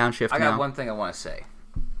upshift and downshift now. I got one thing I want to say.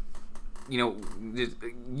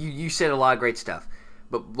 You said a lot of great stuff,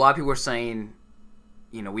 but a lot of people are saying,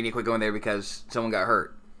 we need to quit going there because someone got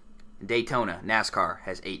hurt. Daytona, NASCAR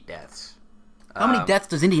has 8 deaths. How many deaths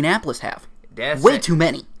does Indianapolis have? Way too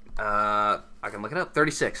many. I can look it up.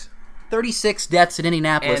 36. 36 deaths in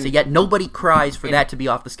Indianapolis, and yet nobody cries for that to be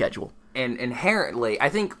off the schedule. And inherently, I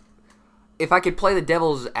think if I could play the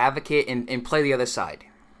devil's advocate and play the other side,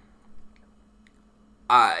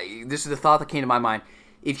 this is the thought that came to my mind.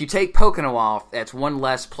 If you take Pocono off, that's one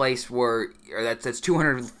less place that's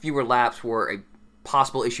 200 fewer laps where a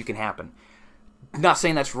possible issue can happen. I'm not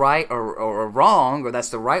saying that's right or wrong, or that's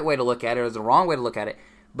the right way to look at it, or the wrong way to look at it,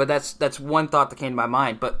 but that's one thought that came to my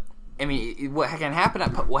mind. But I mean, what happened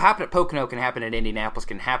at Pocono can happen at Indianapolis,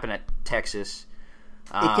 can happen at Texas.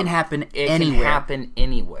 It can happen anywhere. It can happen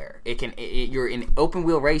anywhere. You're in open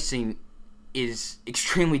wheel racing is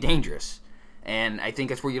extremely dangerous, and I think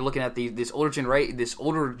that's where you're looking at this older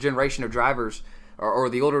generation of drivers, or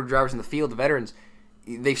the older drivers in the field, the veterans.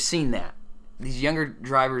 They've seen that. These younger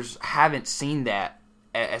drivers haven't seen that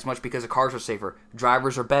as much because the cars are safer.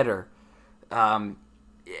 Drivers are better. We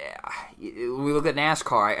look at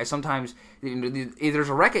NASCAR. I sometimes there's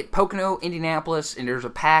a wreck at Pocono, Indianapolis, and there's a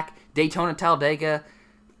pack Daytona, Talladega.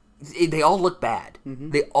 They all look bad.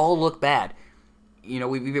 Mm-hmm. They all look bad.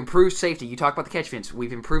 We've improved safety. You talk about the catch fence.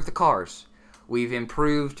 We've improved the cars. We've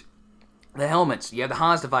improved the helmets. You have the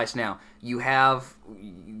Hans device now. You have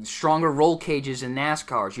stronger roll cages in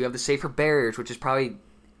NASCARs. You have the safer barriers, which is probably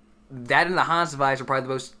that and the Hans device are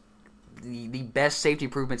probably the best safety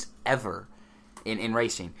improvements ever in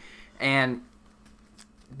racing. And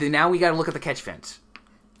now we got to look at the catch fence.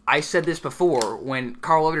 I said this before when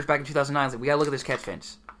Carl Weathers back in 2009 said, we got to look at this catch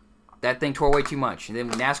fence. That thing tore way too much. And then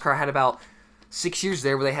NASCAR had about 6 years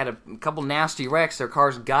there where they had a couple nasty wrecks. Their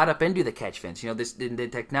cars got up into the catch fence. The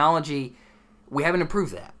technology, we haven't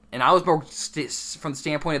improved that. And I was more from the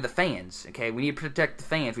standpoint of the fans. Okay, we need to protect the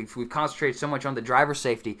fans. We've concentrated so much on the driver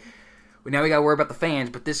safety. Now we got to worry about the fans.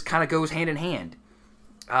 But this kind of goes hand in hand.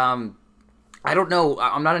 I don't know.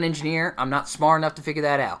 I'm not an engineer. I'm not smart enough to figure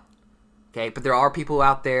that out. Okay, but there are people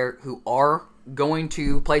out there who are going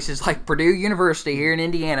to places like Purdue University here in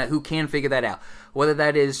Indiana who can figure that out. Whether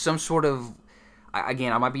that is some sort of,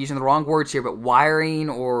 again, I might be using the wrong words here, but wiring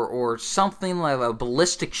or something like a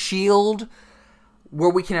ballistic shield where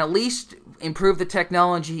we can at least improve the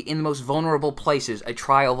technology in the most vulnerable places. A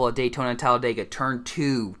tri-oval at Daytona and Talladega, turn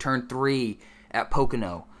 2, turn 3 at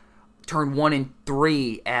Pocono, turn 1 and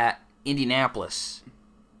 3 at Indianapolis.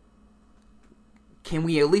 Can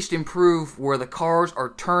we at least improve where the cars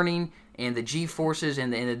are turning and the G-forces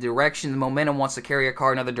and the direction, the momentum wants to carry a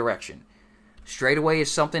car in another direction? Straightaway is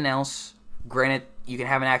something else. Granted, you can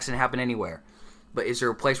have an accident happen anywhere. But is there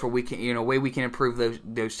a place where we can, a way we can improve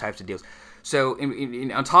those types of deals? So,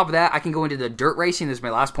 on top of that, I can go into the dirt racing. This is my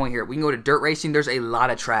last point here. We can go to dirt racing. There's a lot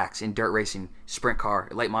of tracks in dirt racing, sprint car,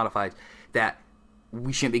 late modified, that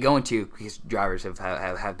we shouldn't be going to because drivers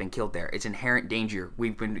have been killed there. It's inherent danger.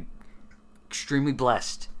 We've been extremely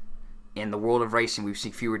blessed in the world of racing. We've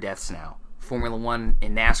seen fewer deaths now. Formula One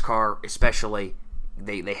and NASCAR especially,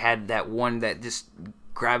 they had that one that just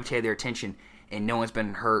gravitated their attention, and no one's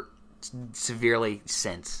been hurt severely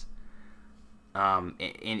since. In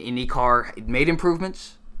IndyCar, it made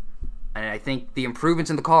improvements, and I think the improvements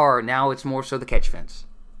in the car, now it's more so the catch fence,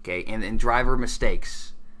 okay, and driver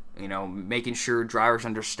mistakes, making sure drivers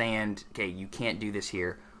understand, okay, you can't do this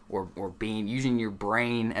here, or using your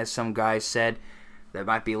brain, as some guys said. That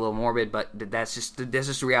might be a little morbid, but that's just the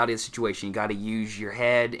reality of the situation. You got to use your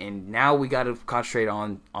head, and now we got to concentrate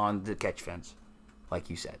on the catch fence, like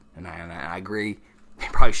you said, and I agree. They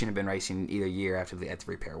probably shouldn't have been racing either year after the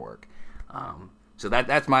repair work. So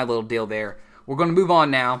that's my little deal there. We're going to move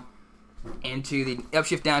on now into the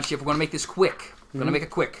upshift, downshift. We're going to make this quick. We're going to make it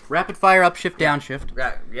quick. Rapid fire upshift, downshift.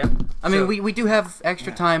 Right, yep. I mean, we do have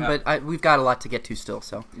extra time, but we've got a lot to get to still.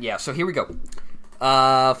 So yeah, so here we go.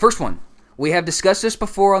 First one. We have discussed this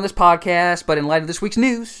before on this podcast, but in light of this week's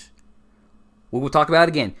news, we will talk about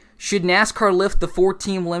it again. Should NASCAR lift the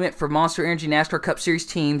 4-team limit for Monster Energy NASCAR Cup Series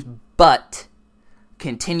teams, but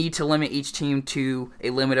continue to limit each team to a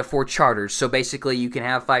limit of 4 charters? So basically, you can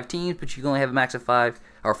have 5 teams, but you can only have a max of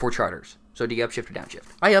 4 charters. So do you upshift or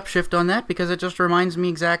downshift? I upshift on that because it just reminds me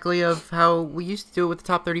exactly of how we used to do it with the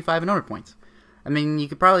top 35 and owner points. I mean, you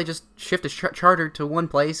could probably just shift a charter to one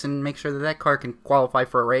place and make sure that car can qualify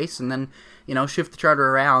for a race, and then, shift the charter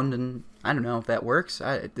around, and I don't know if that works.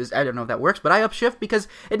 I don't know if that works, but I upshift because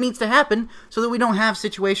it needs to happen so that we don't have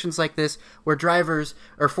situations like this where drivers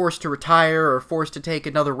are forced to retire or forced to take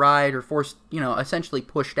another ride or forced, essentially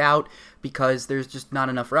pushed out because there's just not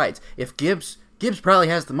enough rides. If Gibbs probably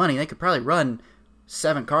has the money, they could probably run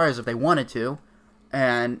 7 cars if they wanted to.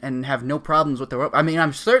 And have no problems with the... I mean,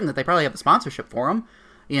 I'm certain that they probably have the sponsorship for them,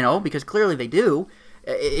 because clearly they do.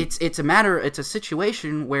 It's a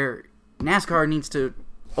situation where NASCAR needs to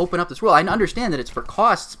open up this rule. I understand that it's for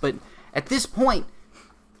costs, but at this point,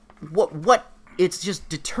 what it's just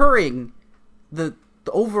deterring the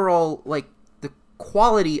overall, the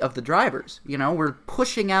quality of the drivers. We're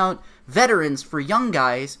pushing out veterans for young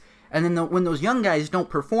guys, and then when those young guys don't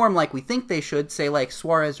perform like we think they should, say like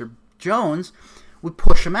Suarez or Jones, we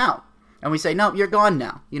push them out. And we say, no, you're gone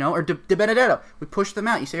now. Or De Benedetto, we push them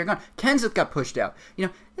out. You say, you're gone. Kenseth got pushed out.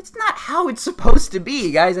 It's not how it's supposed to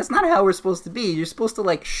be, guys. That's not how we're supposed to be. You're supposed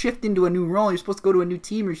to, shift into a new role. You're supposed to go to a new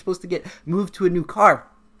team. Or you're supposed to get moved to a new car.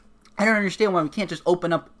 I don't understand why we can't just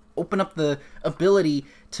open up the ability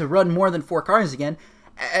to run more than 4 cars again.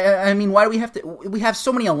 I mean, why do we have to... We have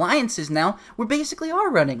so many alliances now. We basically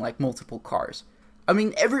are running, multiple cars. I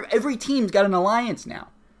mean, every team's got an alliance now.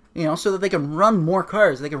 So that they can run more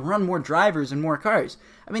cars, they can run more drivers and more cars.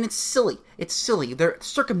 I mean, it's silly. It's silly. They're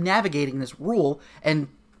circumnavigating this rule and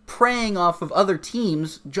preying off of other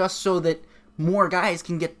teams just so that more guys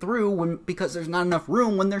can get through because there's not enough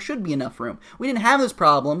room when there should be enough room. We didn't have this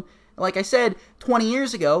problem, like I said, 20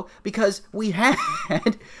 years ago because we had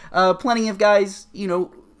plenty of guys,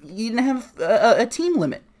 you didn't have a team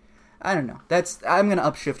limit. I don't know. I'm going to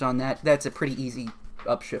upshift on that. That's a pretty easy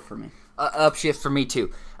upshift for me. Upshift for me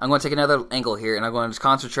too. I'm going to take another angle here, and I'm going to just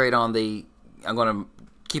concentrate on I'm going to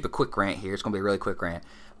keep a quick rant here. It's going to be a really quick rant.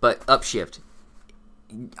 But upshift.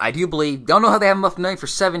 I do believe, don't know how they have enough money for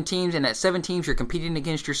 7 teams, and at 7 teams you're competing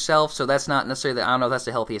against yourself, so that's not necessarily, I don't know if that's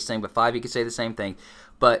the healthiest thing, but 5 you could say the same thing.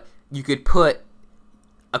 But you could put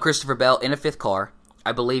a Christopher Bell in a 5th car.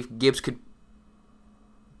 I believe Gibbs could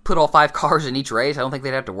put all 5 cars in each race. I don't think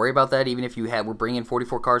they'd have to worry about that, even if we're bringing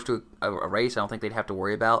 44 cars to a race. I don't think they'd have to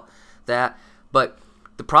worry about that. But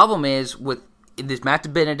the problem is in this Matt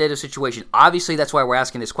DiBenedetto situation, obviously that's why we're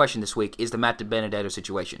asking this question this week, is the Matt DiBenedetto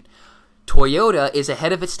situation. Toyota is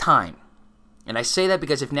ahead of its time. And I say that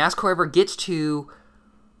because if NASCAR ever gets to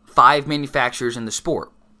 5 manufacturers in the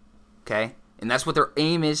sport. Okay? And that's what their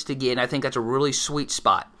aim is to get, and I think that's a really sweet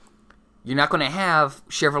spot. You're not going to have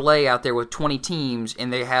Chevrolet out there with 20 teams,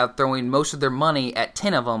 and they have throwing most of their money at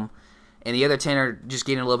 10 of them, and the other 10 are just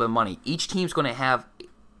getting a little bit of money. Each team's going to have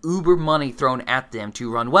uber money thrown at them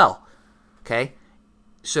to run well. Okay?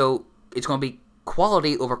 So it's going to be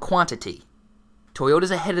quality over quantity.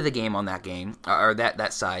 Toyota's ahead of the game on that game, or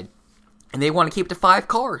that side, and they want to keep it to 5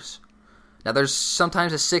 cars. Now, there's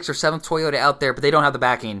sometimes a 6th or 7th Toyota out there, but they don't have the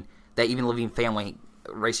backing that even Living Family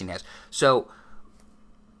Racing has. So,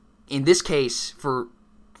 in this case, for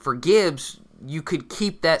Gibbs, you could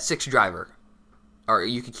keep that 6th driver. Or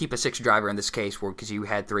you could keep a 6th driver in this case because you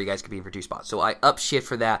had 3 guys competing for 2 spots. So I upshift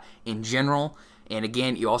for that in general. And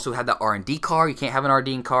again, you also have the R&D car. You can't have an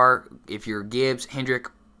R&D car if you're Gibbs, Hendrick,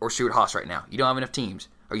 or Stewart-Haas right now. You don't have enough teams.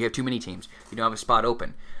 Or you have too many teams. You don't have a spot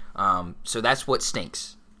open. So that's what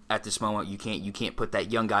stinks at this moment. You can't put that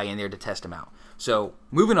young guy in there to test him out. So,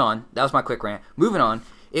 moving on. That was my quick rant. Moving on.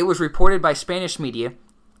 It was reported by Spanish media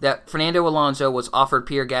that Fernando Alonso was offered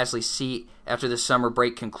Pierre Gasly's seat after the summer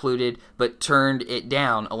break concluded, but turned it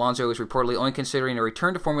down. Alonso is reportedly only considering a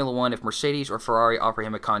return to Formula One if Mercedes or Ferrari offer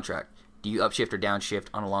him a contract. Do you upshift or downshift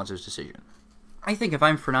on Alonso's decision? I think if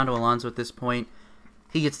I'm Fernando Alonso at this point,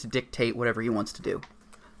 he gets to dictate whatever he wants to do.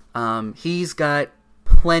 He's got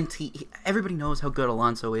plenty. Everybody knows how good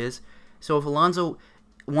Alonso is. So if Alonso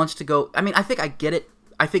wants to go, I mean, I think I get it.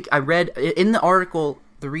 I think I read in the article.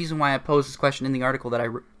 The reason why I posed this question in the article that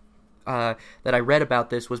I read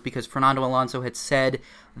about this was because Fernando Alonso had said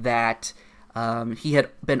that he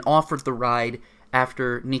had been offered the ride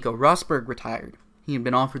after Nico Rosberg retired. He had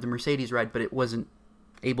been offered the Mercedes ride, but he wasn't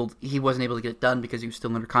able to get it done because he was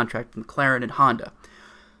still under contract with McLaren and Honda.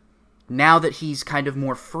 Now that he's kind of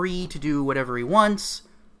more free to do whatever he wants,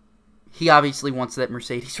 he obviously wants that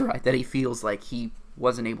Mercedes ride that he feels like he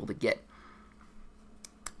wasn't able to get.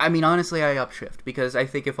 I mean, honestly, I upshift because I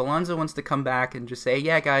think if Alonso wants to come back and just say,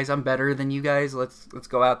 "Yeah, guys, I'm better than you guys. Let's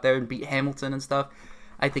go out there and beat Hamilton and stuff,"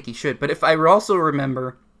 I think he should. But if I also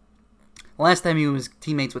remember, last time he was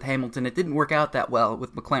teammates with Hamilton, it didn't work out that well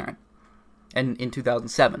with McLaren, and in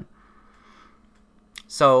 2007.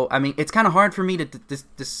 So, I mean, it's kind of hard for me to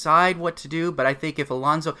decide what to do, but I think if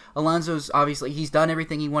Alonso's obviously, he's done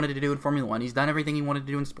everything he wanted to do in Formula 1. He's done everything he wanted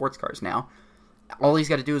to do in sports cars now. All he's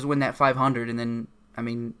got to do is win that 500, and then, I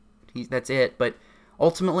mean, that's it. But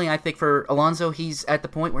ultimately, I think for Alonso, he's at the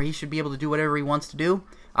point where he should be able to do whatever he wants to do.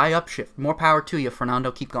 I upshift. More power to you,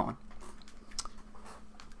 Fernando. Keep going.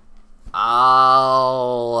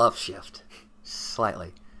 I'll upshift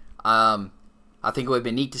slightly. I think it would have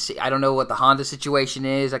been neat to see. I don't know what the Honda situation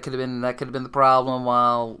is. That could have been the problem.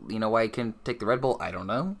 Why he couldn't take the Red Bull. I don't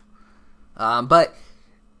know. But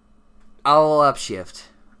I'll upshift.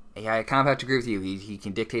 Yeah, I kind of have to agree with you. He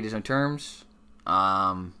can dictate his own terms.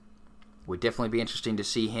 Would definitely be interesting to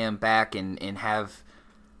see him back and have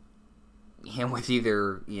him with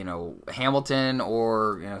either Hamilton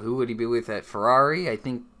or who would he be with at Ferrari. I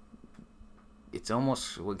think it's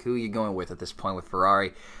almost who you're going with at this point with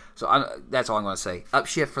Ferrari. So that's all I'm going to say.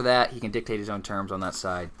 Upshift for that. He can dictate his own terms on that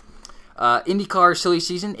side. IndyCar silly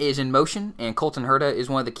season is in motion, and Colton Herta is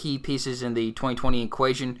one of the key pieces in the 2020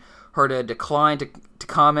 equation. Herta declined to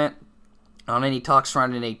comment on any talks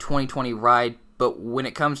surrounding a 2020 ride, but when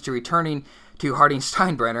it comes to returning to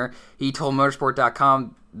Harding-Steinbrenner, he told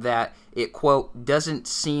Motorsport.com that it, quote, doesn't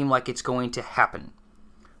seem like it's going to happen.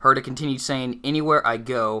 Herta continued saying, anywhere I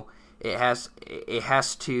go, it has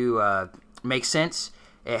to make sense.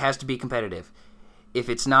 It has to be competitive. If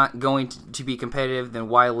it's not going to be competitive, then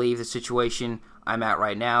why leave the situation I'm at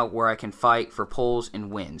right now where I can fight for poles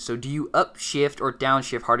and win? So do you upshift or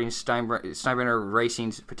downshift Harding-Steinbrenner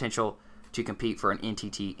Racing's potential to compete for an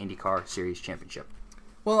NTT IndyCar Series championship?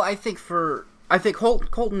 Well, I think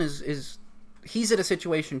Colton is he's at a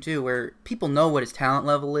situation too where people know what his talent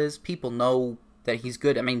level is. People know that he's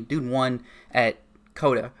good. I mean, dude won at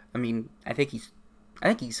COTA. I mean, I think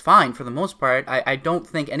he's fine for the most part. I don't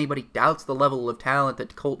think anybody doubts the level of talent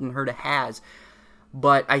that Colton Herta has.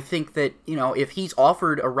 But I think that, if he's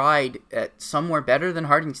offered a ride at somewhere better than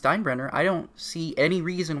Harding-Steinbrenner, I don't see any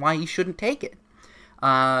reason why he shouldn't take it.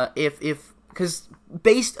 Because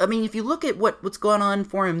if you look at what's going on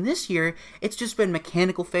for him this year, it's just been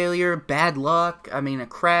mechanical failure, bad luck, a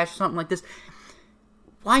crash, something like this.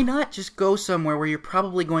 Why not just go somewhere where you're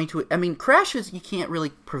probably going to... crashes you can't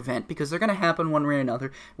really prevent because they're going to happen one way or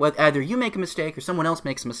another. Either you make a mistake or someone else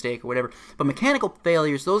makes a mistake or whatever. But mechanical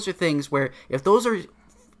failures, those are things where if those are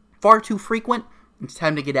far too frequent, it's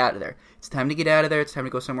time to get out of there. It's time to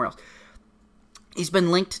go somewhere else. He's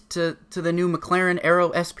been linked to the new McLaren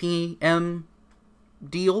Aero SPM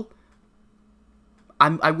deal,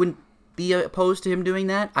 I wouldn't be opposed to him doing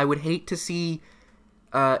that. I would hate to see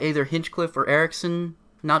either Hinchcliffe or Ericsson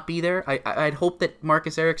not be there. I'd hope that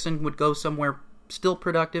Marcus Ericsson would go somewhere still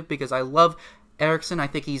productive, because I love Ericsson. I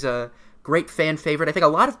think he's a great fan favorite. I think a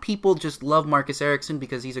lot of people just love Marcus Ericsson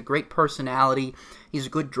because he's a great personality. He's a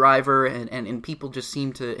good driver, and people just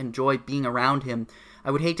seem to enjoy being around him.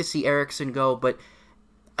 I would hate to see Ericsson go, but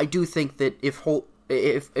I do think that if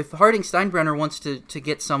Harding Steinbrenner wants to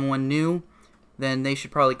get someone new, then they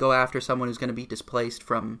should probably go after someone who's going to be displaced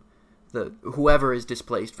from whoever is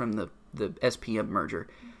displaced from the SPM merger.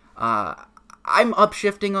 I'm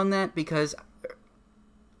upshifting on that because,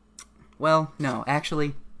 well, no,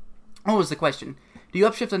 actually, what was the question? Do you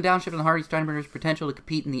upshift and downshift on Harding Steinbrenner's potential to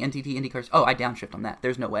compete in the NTT IndyCars? Oh, I downshift on that.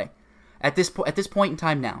 There's no way. At this point in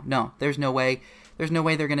time now, no, there's no way. There's no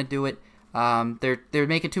way they're going to do it. They're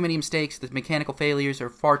making too many mistakes. The mechanical failures are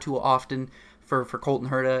far too often for Colton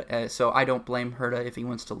Herta, so I don't blame Herta if he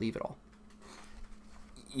wants to leave at all.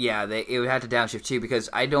 Yeah, it would have to downshift too, because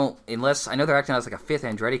I know they're acting as like a fifth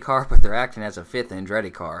Andretti car, but they're acting as a fifth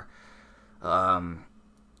Andretti car.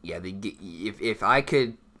 If I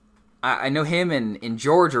could, I know him and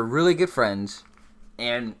George are really good friends,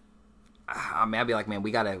 and I mean, I'd be like, man,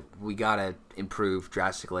 we gotta improve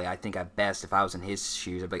drastically. I think at best, if I was in his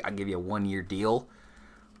shoes, I'd give you a 1-year deal.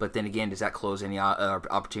 But then again, does that close any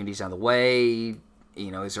opportunities down the way? You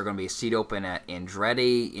know, is there going to be a seat open at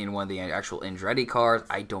Andretti in one of the actual Andretti cars?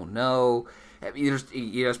 I don't know.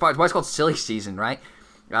 It's why it's called silly season, right?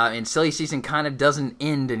 And silly season kind of doesn't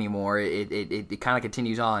end anymore. It kind of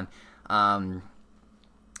continues on.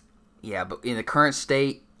 Yeah, but in the current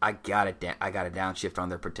state, I got to downshift on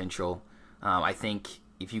their potential. I think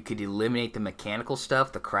if you could eliminate the mechanical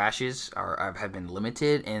stuff, the crashes have been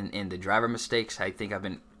limited, and the driver mistakes, I think, have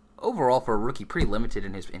been overall for a rookie pretty limited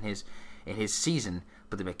in his season.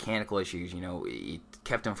 But the mechanical issues, it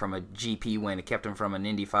kept him from a GP win, it kept him from an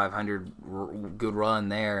Indy 500 good run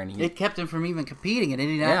there, and it kept him from even competing in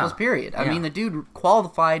Indianapolis. Period. I mean, the dude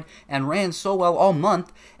qualified and ran so well all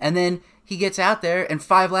month, and then he gets out there and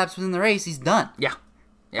 5 laps within the race, he's done. Yeah.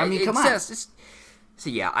 I mean, come on. So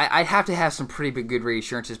yeah, I'd have to have some pretty good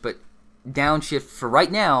reassurances, but downshift for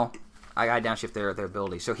right now, I got to downshift their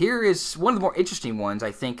ability. So here is one of the more interesting ones,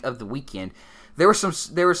 I think, of the weekend. There were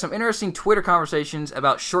some interesting Twitter conversations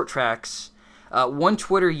about short tracks. One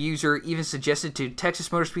Twitter user even suggested to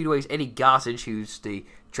Texas Motor Speedway's Eddie Gossage, who's the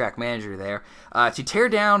track manager there, to tear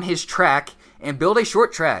down his track and build a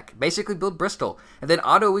short track, basically build Bristol. And then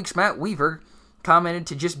Auto Week's Matt Weaver commented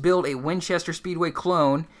to just build a Winchester Speedway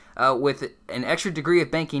clone with an extra degree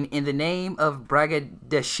of banking in the name of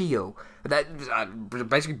Braggadocio. That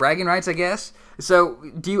basically bragging rights, I guess. So,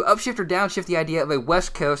 do you upshift or downshift the idea of a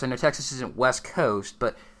West Coast? I know Texas isn't West Coast,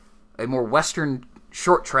 but a more Western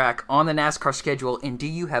short track on the NASCAR schedule. And do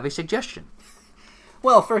you have a suggestion?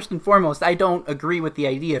 Well, first and foremost, I don't agree with the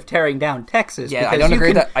idea of tearing down Texas. Yeah, I don't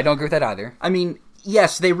agree with that either. I mean,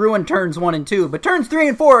 yes, they ruined turns 1 and 2, but turns 3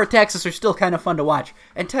 and 4 at Texas are still kind of fun to watch.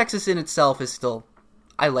 And Texas in itself is still...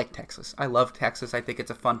 I like Texas. I love Texas. I think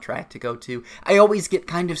it's a fun track to go to. I always get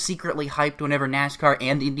kind of secretly hyped whenever NASCAR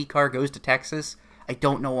and IndyCar goes to Texas. I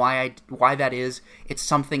don't know why that is. It's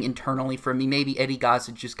something internally for me. Maybe Eddie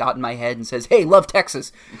Gossage just got in my head and says, hey, love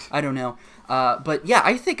Texas. I don't know. But yeah,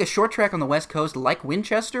 I think a short track on the West Coast like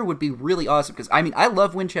Winchester would be really awesome. Because, I mean, I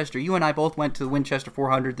love Winchester. You and I both went to the Winchester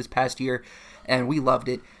 400 this past year, and we loved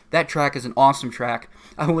it. That track is an awesome track.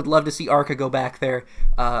 I would love to see ARCA go back there.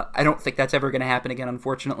 I don't think that's ever going to happen again,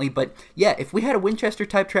 unfortunately. But yeah, if we had a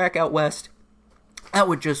Winchester-type track out west, that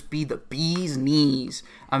would just be the bee's knees.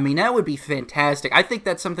 I mean, that would be fantastic. I think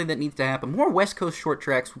that's something that needs to happen. More West Coast short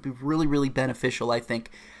tracks would be really, really beneficial, I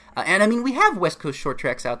think. And I mean, we have West Coast short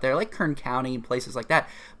tracks out there, like Kern County and places like that,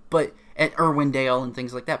 but at Irwindale and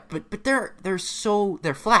things like that. But they're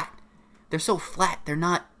flat. They're so flat. They're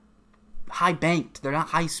not high banked. They're not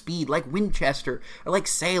high speed like Winchester or like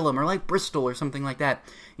Salem or like Bristol or something like that.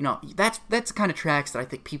 That's the kind of tracks that I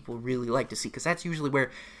think people really like to see, because that's usually where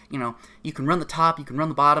you can run the top, you can run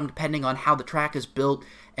the bottom, depending on how the track is built.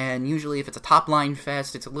 And usually if it's a top line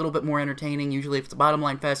fest, it's a little bit more entertaining. Usually if it's a bottom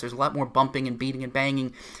line fest, there's a lot more bumping and beating and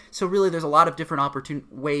banging. So really there's a lot of different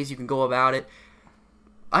ways you can go about it.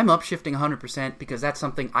 I'm upshifting 100% because that's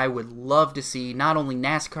something I would love to see not only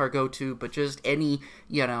NASCAR go to, but just any,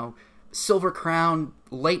 Silver Crown,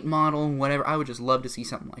 late model, whatever. I would just love to see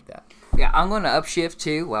something like that. Yeah, I'm going to upshift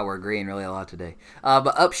too. Wow, we're agreeing really a lot today.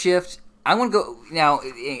 But upshift, I'm going to go, now,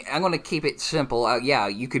 I'm going to keep it simple. Yeah,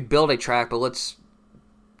 you could build a track, but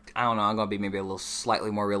I'm going to be maybe a little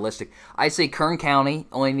slightly more realistic. I say Kern County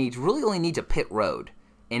only needs a pit road,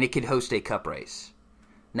 and it could host a cup race.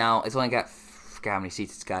 Now, it's only got, forgot how many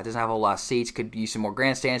seats it's got. It doesn't have a whole lot of seats. Could use some more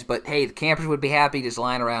grandstands. But, hey, the campers would be happy just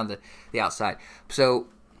lying around the outside. So,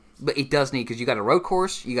 but it does need, because you got a road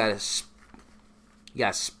course, you got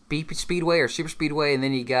a speedway or super speedway, and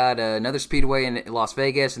then you got another speedway in Las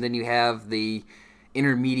Vegas, and then you have the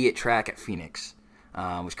intermediate track at Phoenix,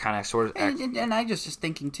 which kind of sort of... And I just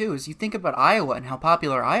thinking, too, is you think about Iowa and how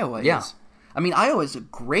popular Iowa Yeah. is. I mean, Iowa is a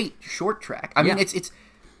great short track. I mean,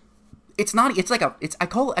 it's not, it's like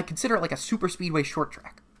I consider it like a super speedway short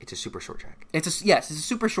track. It's a super short track. It's a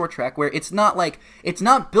super short track where it's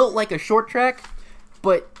not built like a short track,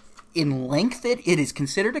 but in length it is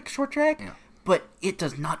considered a short track. Yeah. But it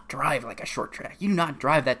does not drive like a short track. You do not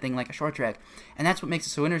drive that thing like a short track. And that's what makes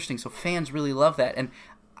it so interesting. So fans really love that. And,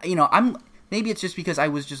 maybe it's just because I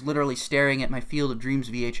was just literally staring at my Field of Dreams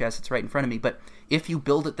VHS. It's right in front of me. But if you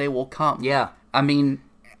build it, they will come. Yeah. I mean,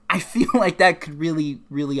 I feel like that could really,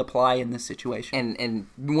 really apply in this situation. And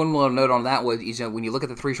one little note on that was, when you look at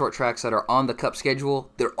the 3 short tracks that are on the Cup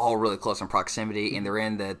schedule, they're all really close in proximity, and they're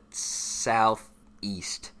in the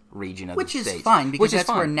southeast region of the state. Which is fine, because that's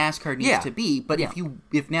where NASCAR needs to be. But if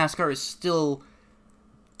NASCAR is still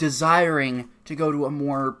desiring to go to a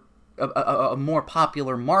more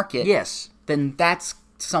popular market, yes, then that's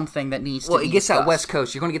something that needs to be Well, it gets discussed. that West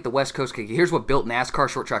Coast. You're going to get the West Coast kick. Here's what built NASCAR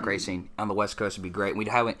short track racing on the West Coast would be great.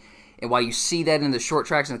 And while you see that in the short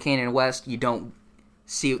tracks in the Canyon West, you don't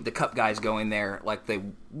see the Cup guys going there like they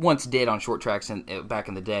once did on short tracks back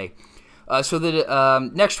in the day. So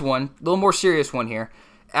the next one, a little more serious one here.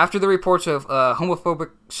 After the reports of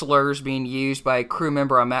homophobic slurs being used by a crew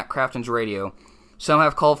member on Matt Crafton's radio, some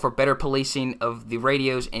have called for better policing of the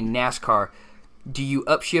radios in NASCAR. Do you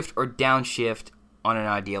upshift or downshift on an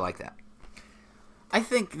idea like that? I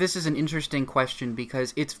think this is an interesting question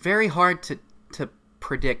because it's very hard to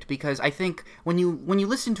predict, because I think when you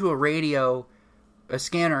listen to a radio, a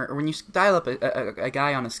scanner, or when you dial up a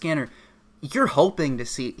guy on a scanner, you're hoping to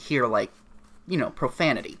hear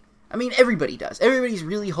profanity. I mean, everybody does. Everybody's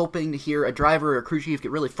really hoping to hear a driver or a crew chief get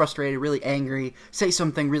really frustrated, really angry, say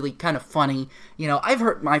something really kind of funny. I've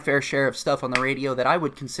heard my fair share of stuff on the radio that I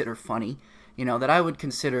would consider funny, that I would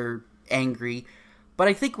consider angry. But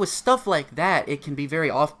I think with stuff like that, it can be very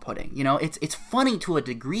off-putting. It's funny to a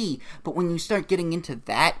degree, but when you start getting into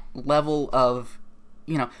that level of,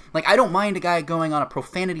 I don't mind a guy going on a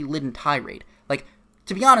profanity-laden tirade.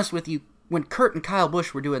 To be honest with you, when Kurt and Kyle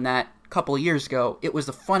Busch were doing that a couple of years ago, it was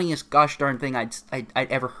the funniest gosh darn thing I'd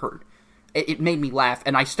ever heard. It made me laugh,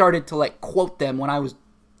 and I started to quote them when I was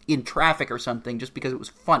in traffic or something just because it was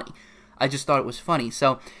funny. I just thought it was funny.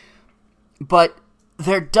 So, but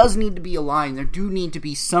there does need to be a line. There do need to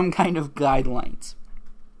be some kind of guidelines.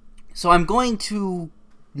 So I'm going to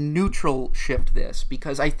neutral shift this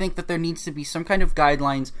because I think that there needs to be some kind of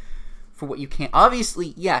guidelines for what you can't.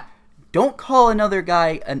 Obviously, yeah, don't call another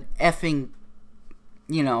guy an effing,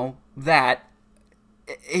 that,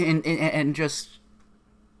 and just,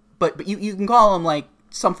 but you can call him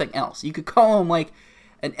something else. You could call him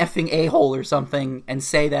an effing a-hole or something and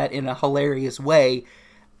say that in a hilarious way.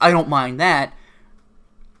 I don't mind that.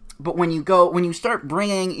 But when you start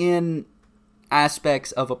bringing in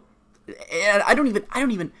aspects of I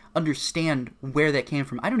don't even understand where that came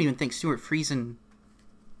from. I don't even think Stuart Friesen.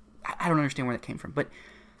 I don't understand where that came from. But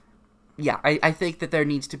yeah, I think that there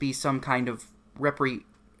needs to be some kind of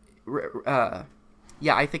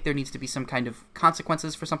I think there needs to be some kind of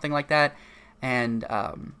consequences for something like that, and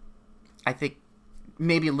I think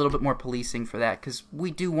maybe a little bit more policing for that, because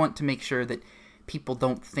we do want to make sure that people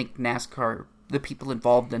don't think the people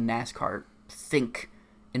involved in NASCAR think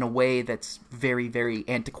in a way that's very, very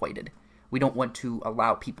antiquated. We don't want to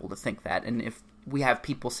allow people to think that, and if we have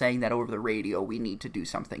people saying that over the radio, we need to do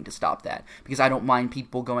something to stop that, because I don't mind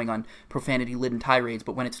people going on profanity-laden tirades,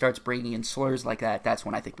 but when it starts bringing in slurs like that, that's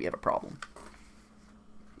when I think we have a problem.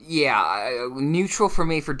 Yeah, neutral for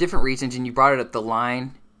me for different reasons, and you brought it up, the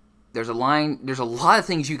line. There's a lot of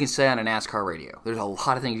things you can say on a NASCAR radio. There's a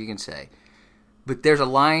lot of things you can say. But there's a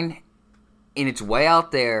line, and it's way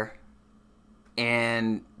out there,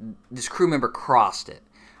 and this crew member crossed it.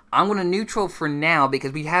 I'm going to neutral for now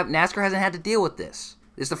because NASCAR hasn't had to deal with this.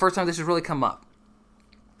 This is the first time this has really come up.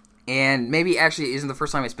 And maybe actually it isn't the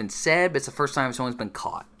first time it's been said, but it's the first time someone's been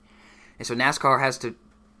caught. And so NASCAR has to...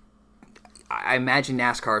 I imagine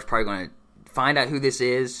NASCAR is probably going to find out who this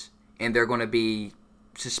is, and they're going to be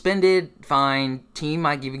suspended, fined, team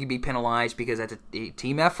might even be penalized because that's a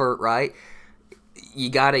team effort, right? You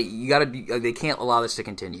gotta. They can't allow this to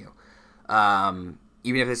continue, even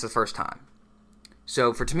if it's the first time.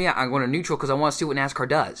 So to me, I'm going to neutral because I want to see what NASCAR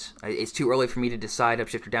does. It's too early for me to decide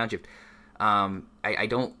upshift or downshift. I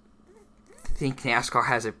don't think NASCAR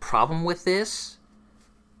has a problem with this.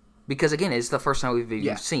 Because, again, it's the first time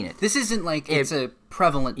we've seen it. This isn't like it's a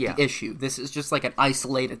prevalent issue. This is just like an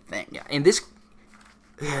isolated thing. Yeah, and this...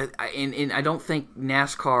 And I don't think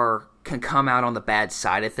NASCAR can come out on the bad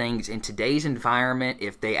side of things in today's environment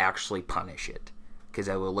if they actually punish it. Because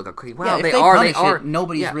they will look like, well, if they punish it,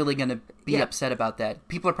 nobody's really going to be upset about that.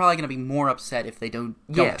 People are probably going to be more upset if they don't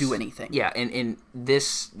do anything. Yeah, and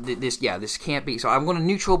this can't be. So I'm going to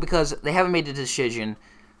neutral because they haven't made the decision,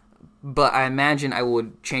 but I imagine I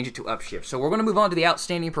would change it to upshift. So we're going to move on to the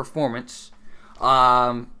outstanding performance.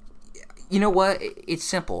 You know what? It's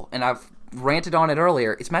simple, and I've ranted on it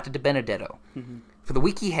earlier. It's Matt DiBenedetto. Mm-hmm. For the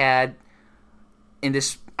week he had, in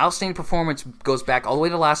this outstanding performance goes back all the way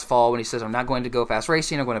to last fall when he says, I'm not going to go fast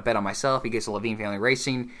racing, I'm going to bet on myself. He gets to Levine Family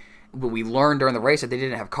Racing. But we learned during the race that they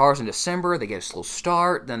didn't have cars in December. They get a slow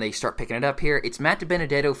start. Then they start picking it up here. It's Matt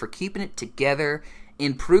DiBenedetto for keeping it together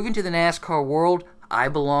and proving to the NASCAR world I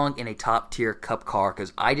belong in a top-tier Cup car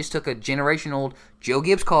because I just took a generation-old Joe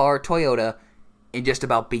Gibbs car, Toyota, and just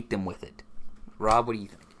about beat them with it. Rob, what do you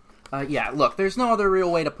think? Look, there's no other real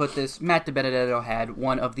way to put this. Matt DiBenedetto had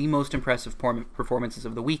one of the most impressive performances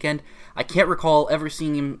of the weekend. I can't recall ever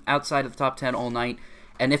seeing him outside of the top 10 all night,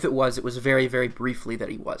 and if it was very, very briefly that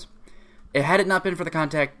he was. Had it not been for the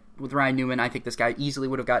contact with Ryan Newman, I think this guy easily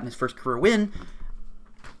would have gotten his first career win.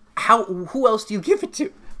 Who else do you give it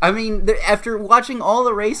to? I mean, after watching all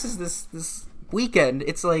the races this weekend,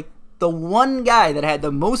 it's like the one guy that had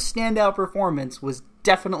the most standout performance was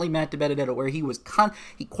definitely Matt DiBenedetto, where he was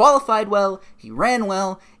he qualified well, he ran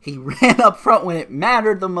up front when it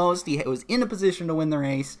mattered the most, he was in a position to win the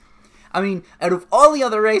race. I mean, out of all the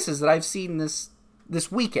other races that I've seen this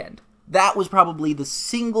weekend, that was probably the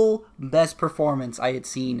single best performance I had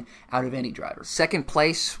seen out of any driver. Second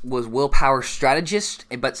place was Willpower Strategist,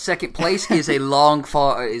 but second place is a long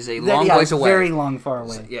ways away. Very long, far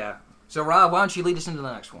away. So, Rob, why don't you lead us into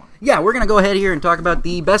the next one? Yeah, we're going to go ahead here and talk about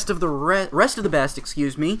the best of the rest of the best,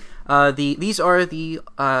 excuse me. These are the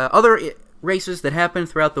other races that happened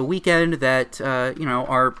throughout the weekend that,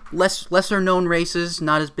 are lesser known races,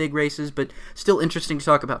 not as big races, but still interesting to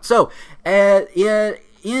talk about. So,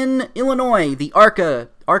 in Illinois, the ARCA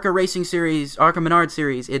Racing Series, ARCA Menard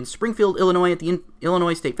Series in Springfield, Illinois at the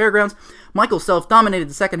Illinois State Fairgrounds, Michael Self dominated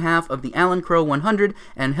the second half of the Allen Crow 100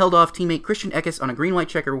 and held off teammate Christian Eckes on a green-white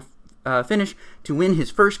checker finish to win his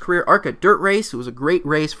first career ARCA dirt race. It was a great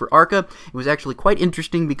race for ARCA. It was actually quite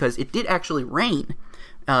interesting because it did actually rain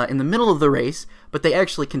in the middle of the race, but they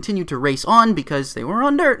actually continued to race on because they were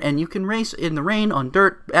on dirt, and you can race in the rain on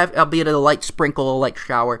dirt, albeit a light sprinkle, a light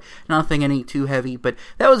shower, nothing any too heavy. But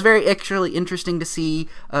that was very actually interesting to see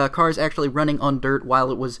cars actually running on dirt while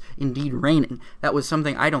it was indeed raining. That was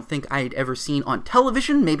something I don't think I had ever seen on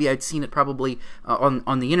television. Maybe I'd seen it probably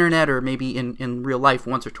on the internet or maybe in real life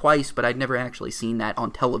once or twice, but I'd never actually seen that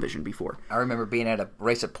on television before. I remember being at a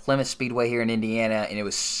race at Plymouth Speedway here in Indiana, and it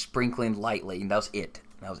was sprinkling lightly, and that was it.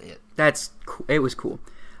 It was cool.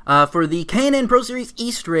 For the K&N Pro Series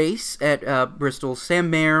East race at Bristol,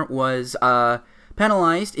 Sam Mayer was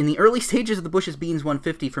penalized in the early stages of the Bush's Beans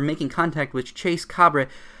 150 for making contact with Chase Cabre,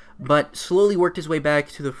 but slowly worked his way back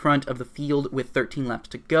to the front of the field with 13 laps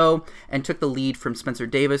to go, and took the lead from Spencer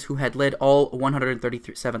Davis, who had led all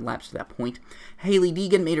 137 laps to that point. Hailie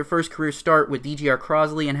Deegan made her first career start with DGR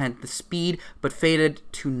Crosley and had the speed, but faded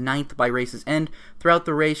to 9th by race's end. Throughout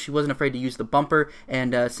the race, she wasn't afraid to use the bumper,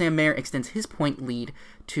 and Sam Mayer extends his point lead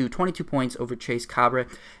to 22 points over Chase Cabre,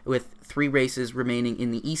 with 3 races remaining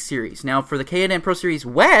in the East Series. Now, for the K&N Pro Series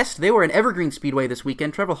West, they were at Evergreen Speedway this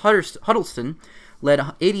weekend. Trevor Huddleston led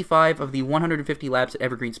 85 of the 150 laps at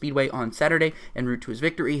Evergreen Speedway on Saturday en route to his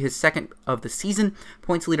victory, his second of the season.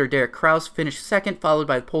 Points leader Derek Kraus finished second, followed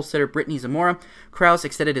by pole sitter Brittany Zamora. Kraus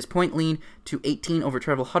extended his point lead to 18 over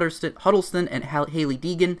Trevor Huddleston and Hailie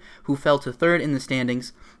Deegan, who fell to third in the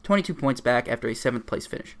standings, 22 points back after a 7th place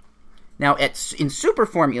finish. Now, in Super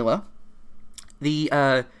Formula,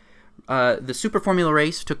 the Super Formula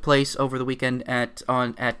race took place over the weekend at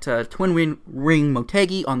Twin Ring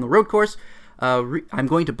Motegi on the road course. I'm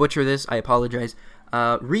going to butcher this, I apologize.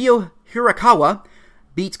 Ryo Hirakawa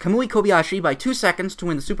beats Kamui Kobayashi by 2 seconds to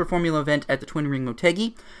win the Super Formula event at the Twin Ring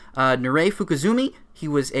Motegi. Narei Fukuzumi, he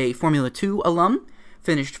was a Formula 2 alum,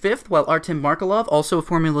 finished 5th, while Artem Markelov, also a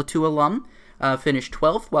Formula 2 alum, finished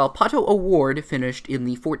 12th, while Pato O'Ward finished in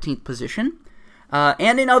the 14th position.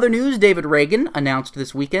 And in other news, David Ragan announced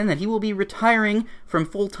this weekend that he will be retiring from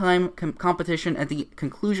full-time competition at the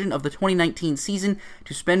conclusion of the 2019 season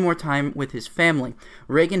to spend more time with his family.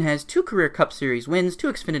 Ragan has 2 career Cup Series wins,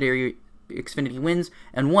 2 Xfinity Xfinity wins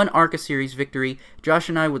and 1 ARCA Series victory. Josh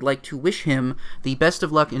and I would like to wish him the best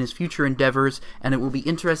of luck in his future endeavors, and it will be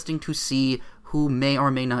interesting to see who may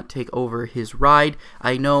or may not take over his ride.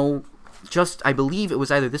 I believe it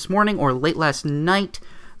was either this morning or late last night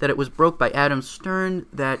that it was broke by Adam Stern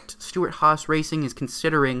that Stewart-Haas Racing is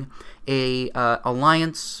considering a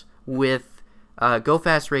alliance with Go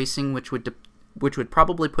Fast Racing, which would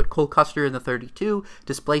probably put Cole Custer in the 32,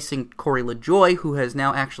 displacing Corey LaJoie, who has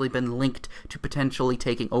now actually been linked to potentially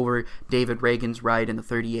taking over David Reagan's ride in the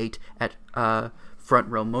 38 at Front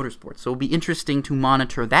Row Motorsports. So it'll be interesting to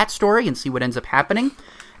monitor that story and see what ends up happening.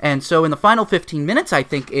 And so in the final 15 minutes, I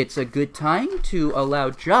think it's a good time to allow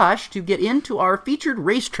Josh to get into our featured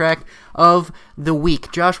racetrack of the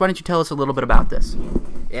week. Josh, why don't you tell us a little bit about this?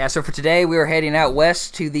 Yeah, so for today, we are heading out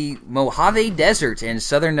west to the Mojave Desert in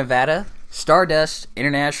southern Nevada, Stardust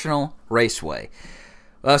International Raceway.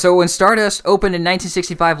 So when Stardust opened in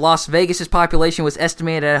 1965, Las Vegas' population was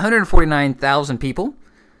estimated at 149,000 people.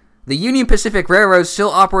 The Union Pacific Railroad still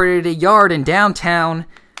operated a yard in downtown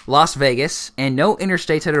Las Vegas, and no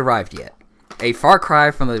interstates had arrived yet. A far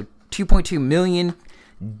cry from the 2.2 million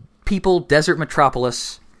people desert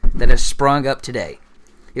metropolis that has sprung up today.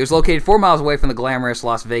 It was located 4 miles away from the glamorous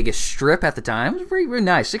Las Vegas Strip at the time. It was very, very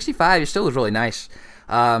nice. 65, it still was really nice.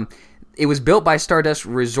 It was built by Stardust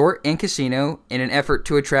Resort and Casino in an effort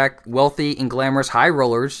to attract wealthy and glamorous high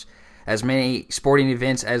rollers, as many sporting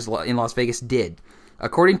events as in Las Vegas did.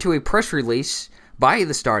 According to a press release by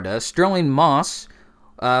the Stardust, Sterling Moss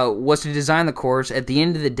was to design the course. At the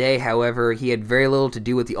end of the day, however, he had very little to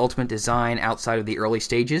do with the ultimate design outside of the early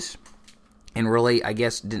stages, and really, I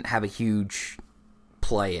guess, didn't have a huge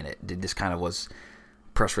play in it. This kind of was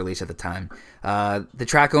press release at the time. The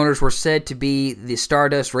track owners were said to be the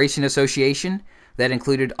Stardust Racing Association. That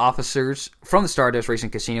included officers from the Stardust Racing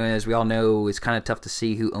Casino, and as we all know, it's kind of tough to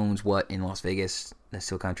see who owns what in Las Vegas. That's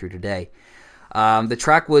still kind of true today. The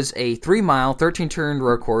track was a 3-mile, 13-turn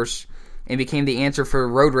road course and became the answer for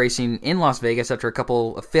road racing in Las Vegas after a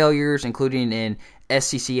couple of failures, including an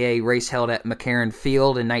SCCA race held at McCarran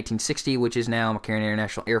Field in 1960, which is now McCarran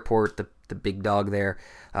International Airport, the big dog there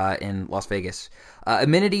in Las Vegas.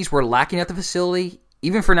 Amenities were lacking at the facility.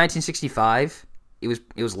 Even for 1965, it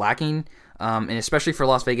was lacking, and especially for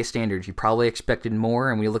Las Vegas standards. You probably expected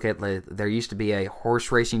more, and we look at there used to be a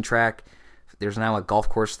horse racing track. There's now a golf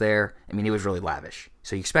course there. I mean, it was really lavish.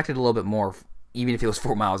 So you expected a little bit more, even if it was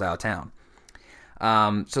 4 miles out of town.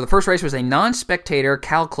 So the first race was a non-spectator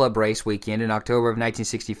Cal Club race weekend in October of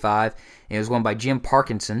 1965. And it was won by Jim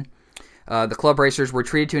Parkinson. The club racers were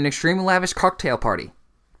treated to an extremely lavish cocktail party.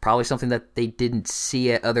 Probably something that they didn't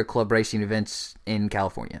see at other club racing events in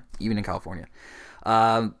California, even in California.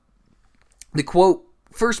 The, quote,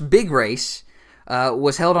 first big race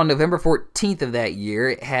was held on November 14th of that year.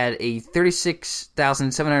 It had a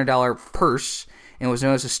 $36,700 purse and was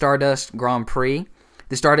known as the Stardust Grand Prix.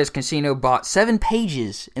 The Stardust Casino bought 7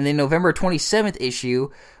 pages in the November 27th issue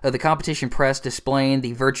of the competition press displaying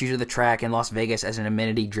the virtues of the track in Las Vegas as an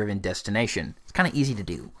amenity-driven destination. It's kind of easy to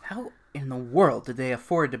do. How in the world did they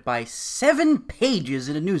afford to buy 7 pages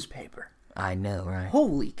in a newspaper? I know, right?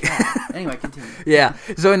 Holy cow. Anyway, continue. Yeah.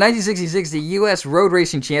 So in 1966, the U.S. Road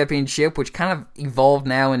Racing Championship, which kind of evolved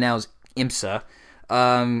now and now is IMSA,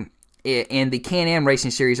 and the Can-Am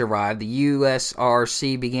Racing Series arrived. The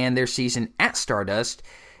USRC began their season at Stardust,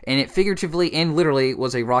 and it figuratively and literally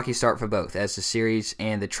was a rocky start for both, as the series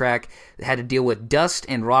and the track had to deal with dust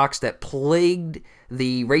and rocks that plagued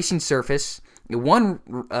the racing surface. One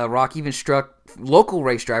rock even struck local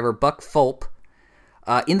race driver Buck Fulp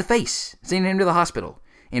in the face, sending him to the hospital,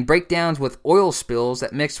 and breakdowns with oil spills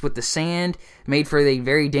that mixed with the sand made for a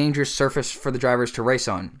very dangerous surface for the drivers to race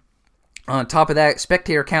on. On top of that,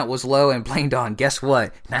 spectator count was low and blamed on, guess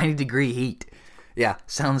what, 90-degree heat. Yeah,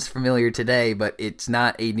 sounds familiar today, but it's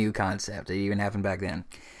not a new concept. It even happened back then.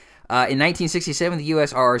 In 1967, the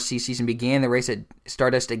U.S. RRC season began. The race at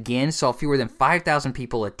Stardust again saw fewer than 5,000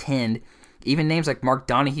 people attend. Even names like Mark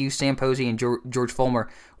Donohue, Sam Posey, and George Fulmer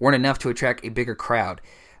weren't enough to attract a bigger crowd.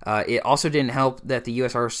 It also didn't help that the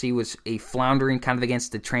USRC was a floundering kind of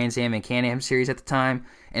against the Trans Am and Can-Am series at the time,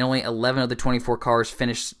 and only 11 of the 24 cars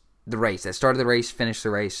finished the race. That started the race, finished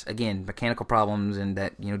the race. Again, mechanical problems and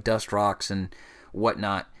that, dust rocks and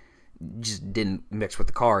whatnot just didn't mix with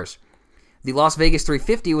the cars. The Las Vegas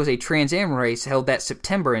 350 was a Trans Am race held that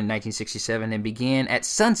September in 1967 and began at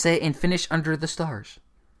sunset and finished under the stars.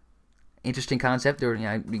 Interesting concept.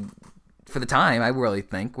 For the time, I really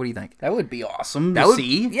think. What do you think? That would be awesome to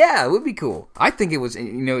see. Yeah, it would be cool. I think it was a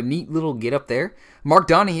neat little get up there. Mark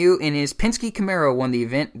Donohue in his Penske Camaro won the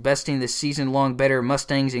event, besting the season-long better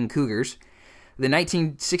Mustangs and Cougars. The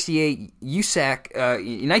 1968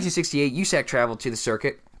 USAC traveled to the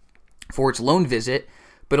circuit for its lone visit,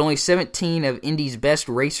 but only 17 of Indy's best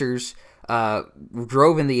racers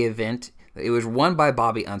drove in the event. It was won by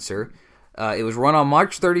Bobby Unser. It was run on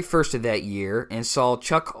March 31st of that year and saw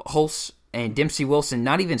Chuck Hulse and Dempsey Wilson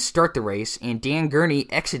not even start the race, and Dan Gurney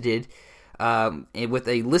exited with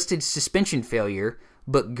a listed suspension failure,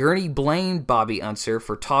 but Gurney blamed Bobby Unser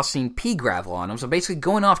for tossing pea gravel on him, so basically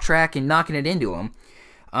going off track and knocking it into him.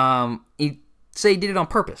 He said he did it on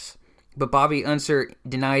purpose, but Bobby Unser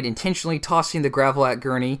denied intentionally tossing the gravel at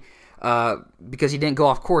Gurney because he didn't go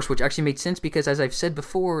off course, which actually made sense because, as I've said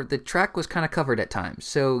before, the track was kind of covered at times,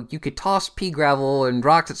 so you could toss pea gravel and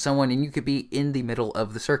rocks at someone and you could be in the middle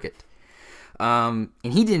of the circuit. And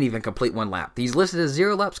he didn't even complete one lap. He's listed as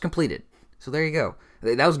 0 laps completed. So there you go.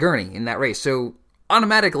 That was Gurney in that race. So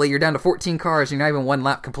automatically you're down to 14 cars and you're not even 1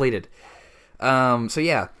 lap completed. So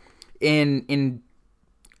yeah, in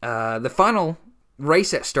the final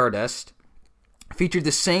race at Stardust featured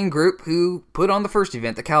the same group who put on the first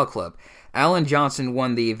event, the Cal Club. Alan Johnson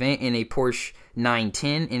won the event in a Porsche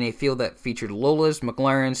 910 in a field that featured Lolas,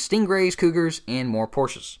 McLarens, Stingrays, Cougars, and more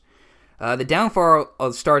Porsches. The downfall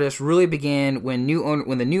of Stardust really began when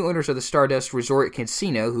the new owners of the Stardust Resort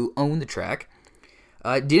Casino, who owned the track,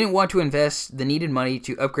 didn't want to invest the needed money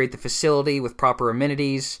to upgrade the facility with proper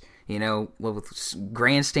amenities, with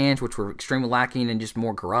grandstands, which were extremely lacking, and just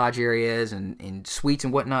more garage areas and suites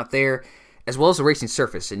and whatnot there, as well as the racing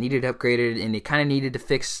surface. It needed upgraded, and it kind of needed to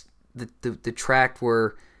fix the track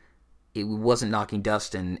where it wasn't knocking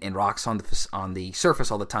dust and rocks on the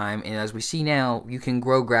surface all the time. And as we see now, you can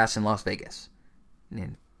grow grass in Las Vegas.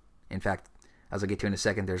 And in fact, as I'll get to in a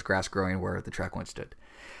second, there's grass growing where the track once stood.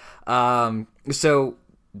 So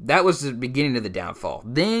that was the beginning of the downfall.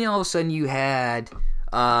 Then all of a sudden you had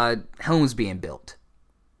homes being built,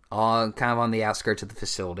 kind of on the outskirts of the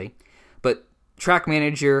facility. But track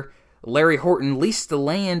manager Larry Horton leased the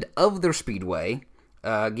land of their speedway,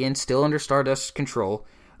 again still under Stardust control,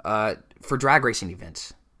 for drag racing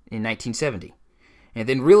events in 1970. And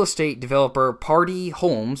then real estate developer Pardee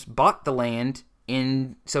Holmes bought the land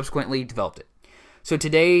and subsequently developed it. So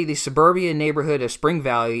today, the suburban neighborhood of Spring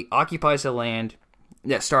Valley occupies the land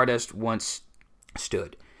that Stardust once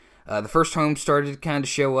stood. The first homes started to kind of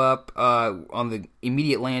show up on the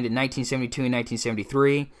immediate land in 1972 and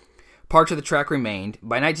 1973. Parts of the track remained.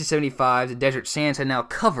 By 1975, the desert sands had now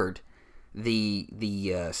covered the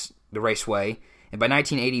raceway. And by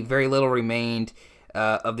 1980, very little remained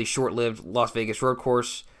of the short-lived Las Vegas road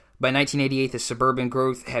course. By 1988, the suburban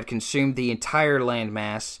growth had consumed the entire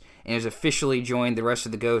landmass and has officially joined the rest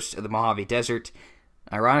of the ghosts of the Mojave Desert.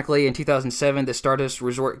 Ironically, in 2007, the Stardust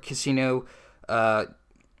Resort Casino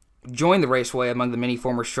joined the raceway among the many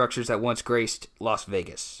former structures that once graced Las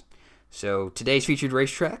Vegas. So today's featured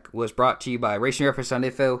racetrack was brought to you by Racing Reference on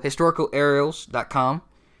Info, HistoricalAerials.com,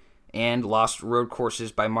 and Lost Road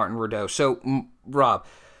Courses by Martin Rodeau. So, Rob,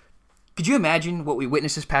 could you imagine what we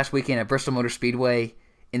witnessed this past weekend at Bristol Motor Speedway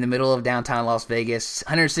in the middle of downtown Las Vegas?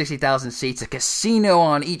 160,000 seats, a casino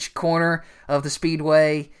on each corner of the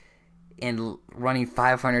speedway, and running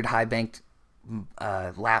 500 high-banked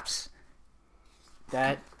laps.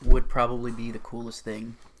 That would probably be the coolest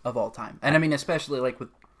thing of all time. And I mean, especially like with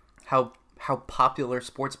how popular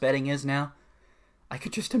sports betting is now, I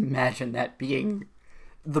could just imagine that being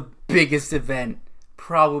the biggest event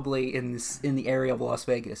probably in the area of Las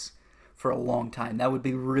Vegas for a long time. That would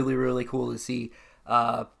be really, really cool to see.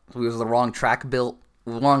 Was the wrong track built?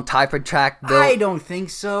 Wrong type of track built? I don't think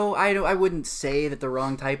so. I wouldn't say that the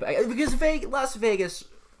wrong type, because Las Vegas,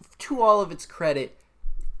 to all of its credit,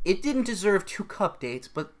 it didn't deserve 2 cup dates,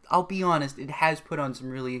 but I'll be honest, it has put on some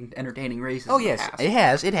really entertaining races. Oh yes,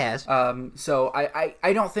 it has. So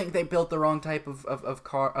I don't think they built the wrong type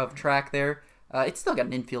of track there. It's still got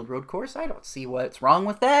an infield road course. I don't see what's wrong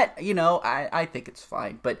with that. I think it's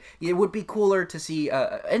fine. But it would be cooler to see,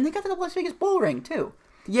 and they got the Las Vegas Bull Ring too.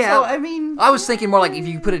 Yeah, so, I mean, I was thinking more like if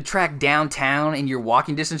you put a track downtown and you're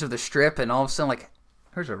walking distance of the Strip, and all of a sudden, like,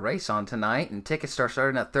 there's a race on tonight, and tickets start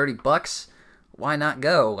starting at $30. Why not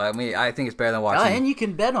go? I mean, I think it's better than watching. And you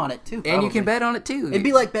can bet on it too. And you can bet on it too. It'd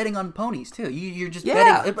be like betting on ponies too. You're just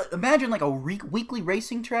betting. Imagine like a weekly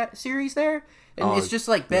racing series there, and it's just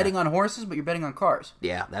like betting on horses, but you're betting on cars.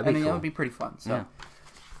 Yeah, that'd be cool. That would be pretty fun.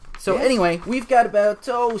 So anyway, we've got about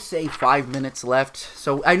say 5 minutes left.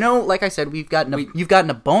 So I know, like I said, you've gotten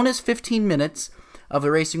a bonus 15 minutes of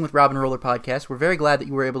the Racing with Rob and Roller podcast. We're very glad that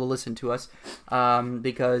you were able to listen to us,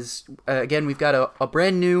 because again, we've got a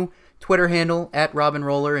brand new Twitter handle at Rob and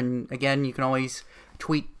Roller, and again, you can always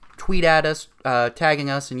tweet tweet at us,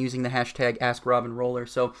 tagging us, and using the hashtag AskRobinRoller.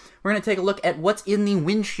 So we're going to take a look at what's in the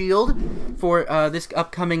windshield for this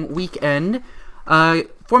upcoming weekend.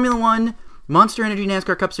 Formula One, Monster Energy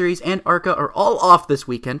NASCAR Cup Series, and ARCA are all off this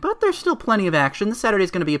weekend, but there's still plenty of action. This Saturday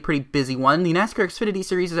is going to be a pretty busy one. The NASCAR Xfinity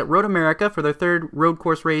Series is at Road America for their third road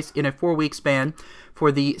course race in a 4-week span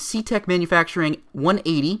for the SeaTech Manufacturing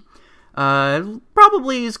 180.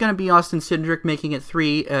 Probably is going to be Austin Cindric, making it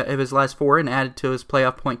 3 of his last 4 and added to his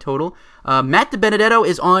playoff point total. Matt DiBenedetto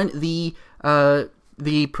is on the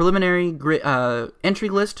preliminary entry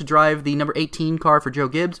list to drive the number 18 car for Joe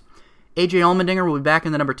Gibbs. AJ Allmendinger will be back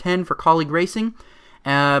in the number 10 for Colleague Racing.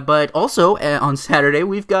 But also on Saturday,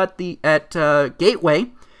 we've got at Gateway,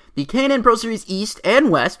 the K&N Pro Series East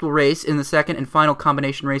and West will race in the second and final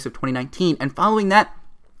combination race of 2019. And following that,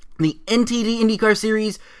 the NTD IndyCar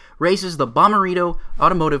Series races the Bommarito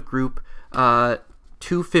Automotive Group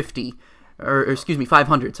 250. Or excuse me,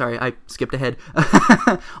 500. Sorry, I skipped ahead.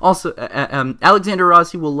 Also, Alexander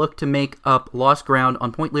Rossi will look to make up lost ground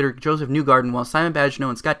on point leader Joseph Newgarden, while Simon Pagenaud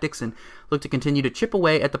and Scott Dixon look to continue to chip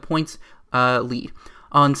away at the points lead.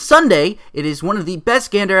 On Sunday, it is one of the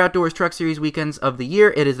best Gander Outdoors Truck Series weekends of the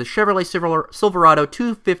year. It is the Chevrolet Silverado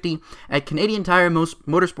 250 at Canadian Tire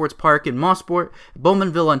Motorsports Park in Mosport,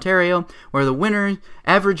 Bowmanville, Ontario, where the winner's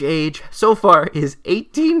average age so far is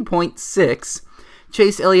 18.6.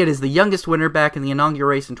 Chase Elliott is the youngest winner back in the inaugural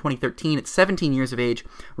race in 2013 at 17 years of age.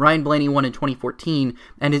 Ryan Blaney won in 2014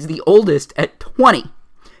 and is the oldest at 20.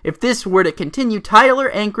 If this were to continue, Tyler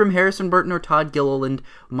Ankrum, Harrison Burton, or Todd Gilliland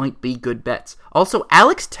might be good bets. Also,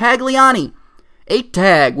 Alex Tagliani,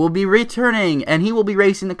 8-tag, will be returning, and he will be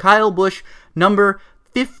racing the Kyle Busch number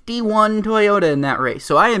 51 Toyota in that race.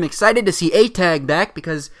 So I am excited to see 8-tag back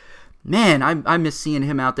because, man, I miss seeing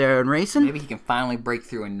him out there and racing. Maybe he can finally break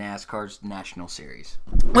through in NASCAR's National Series.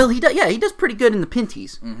 Well, he does pretty good in the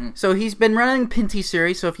Pinties. Mm-hmm. So he's been running Pinty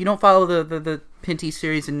Series. So if you don't follow the Pinty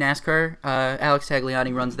Series in NASCAR, Alex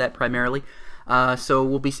Tagliani runs that primarily.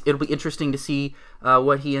 So it'll be interesting to see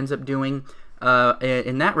what he ends up doing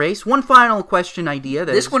in that race. One final question idea.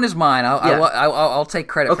 This one is mine. I'll take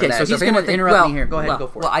credit for that. Okay, so he's going to interrupt me here. Go ahead, go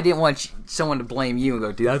for it. Well, I didn't want someone to blame you and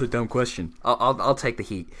go, dude, that's a dumb question. I'll take the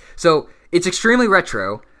heat. So it's extremely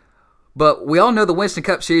retro, but we all know the Winston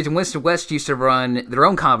Cup Series and Winston West used to run their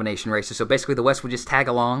own combination races. So basically, the West would just tag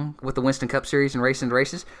along with the Winston Cup Series and race into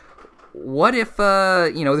races. What if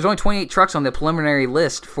there's only 28 trucks on the preliminary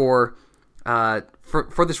list for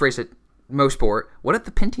this race at Mosport? What if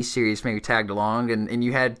the Pinty Series maybe tagged along and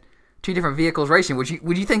you had 2 different vehicles racing? Would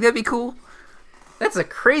you think that'd be cool? That's the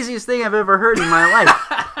craziest thing I've ever heard in my life.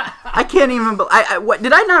 I can't even. What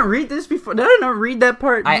did I not read this before? Did I not read that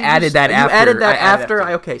part? I added that after. You added that after.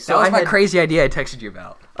 Okay, so that was my crazy idea I texted you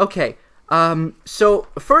about. Okay, so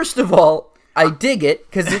first of all, I dig it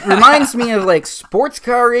because it reminds me of like sports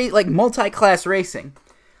car like multi-class racing.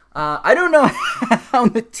 I don't know how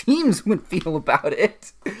the teams would feel about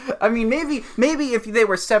it. I mean, maybe if they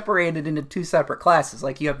were separated into 2 separate classes,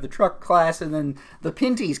 like you have the truck class and then the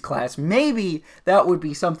Pinty's class, maybe that would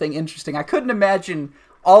be something interesting. I couldn't imagine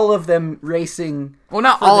all of them racing. Well,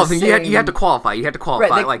 not all of them. You have to qualify. You have to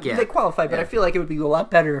qualify. Right, they qualify, but I feel like it would be a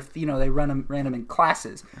lot better if they ran them in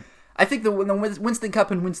classes. I think when the Winston Cup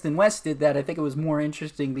and Winston West did that, I think it was more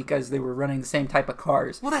interesting because they were running the same type of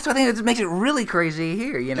cars. Well, that's what I think makes it really crazy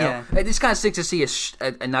here, Yeah. It's kind of sick to see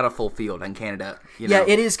not a full field in Canada. Yeah,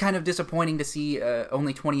 it is kind of disappointing to see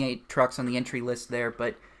only 28 trucks on the entry list there,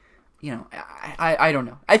 but, I don't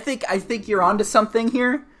know. I think you're onto something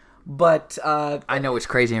here, but... I know it's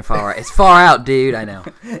crazy and far out. It's far out, dude, I know.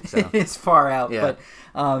 So. It's far out, yeah.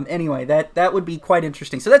 But anyway, that would be quite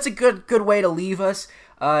interesting. So that's a good way to leave us.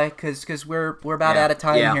 Because we're about out of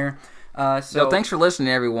time here. So thanks for listening,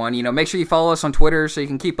 everyone. Make sure you follow us on Twitter so you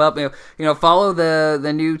can keep up. Follow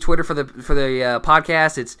the new Twitter for the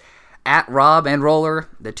podcast. It's at Rob and Roller.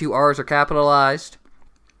 The 2 R's are capitalized,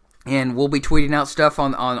 and we'll be tweeting out stuff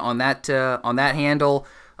on that handle.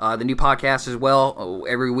 The new podcast as well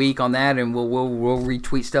every week on that, and we'll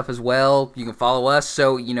retweet stuff as well. You can follow us,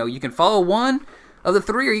 so you can follow one of the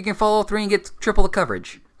 3, or you can follow 3 and get triple the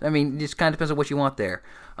coverage. I mean, it just kind of depends on what you want there.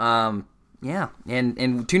 Yeah,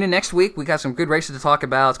 and tune in next week. We got some good races to talk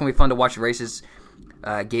about. It's going to be fun to watch the races,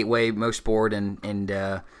 Gateway, Mosport, and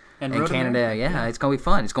Canada. Yeah, it's going to be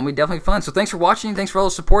fun. It's going to be definitely fun. So thanks for watching. Thanks for all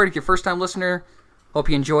the support. If you're a first-time listener, hope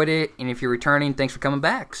you enjoyed it. And if you're returning, thanks for coming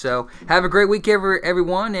back. So have a great week,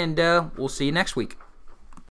 everyone, and we'll see you next week.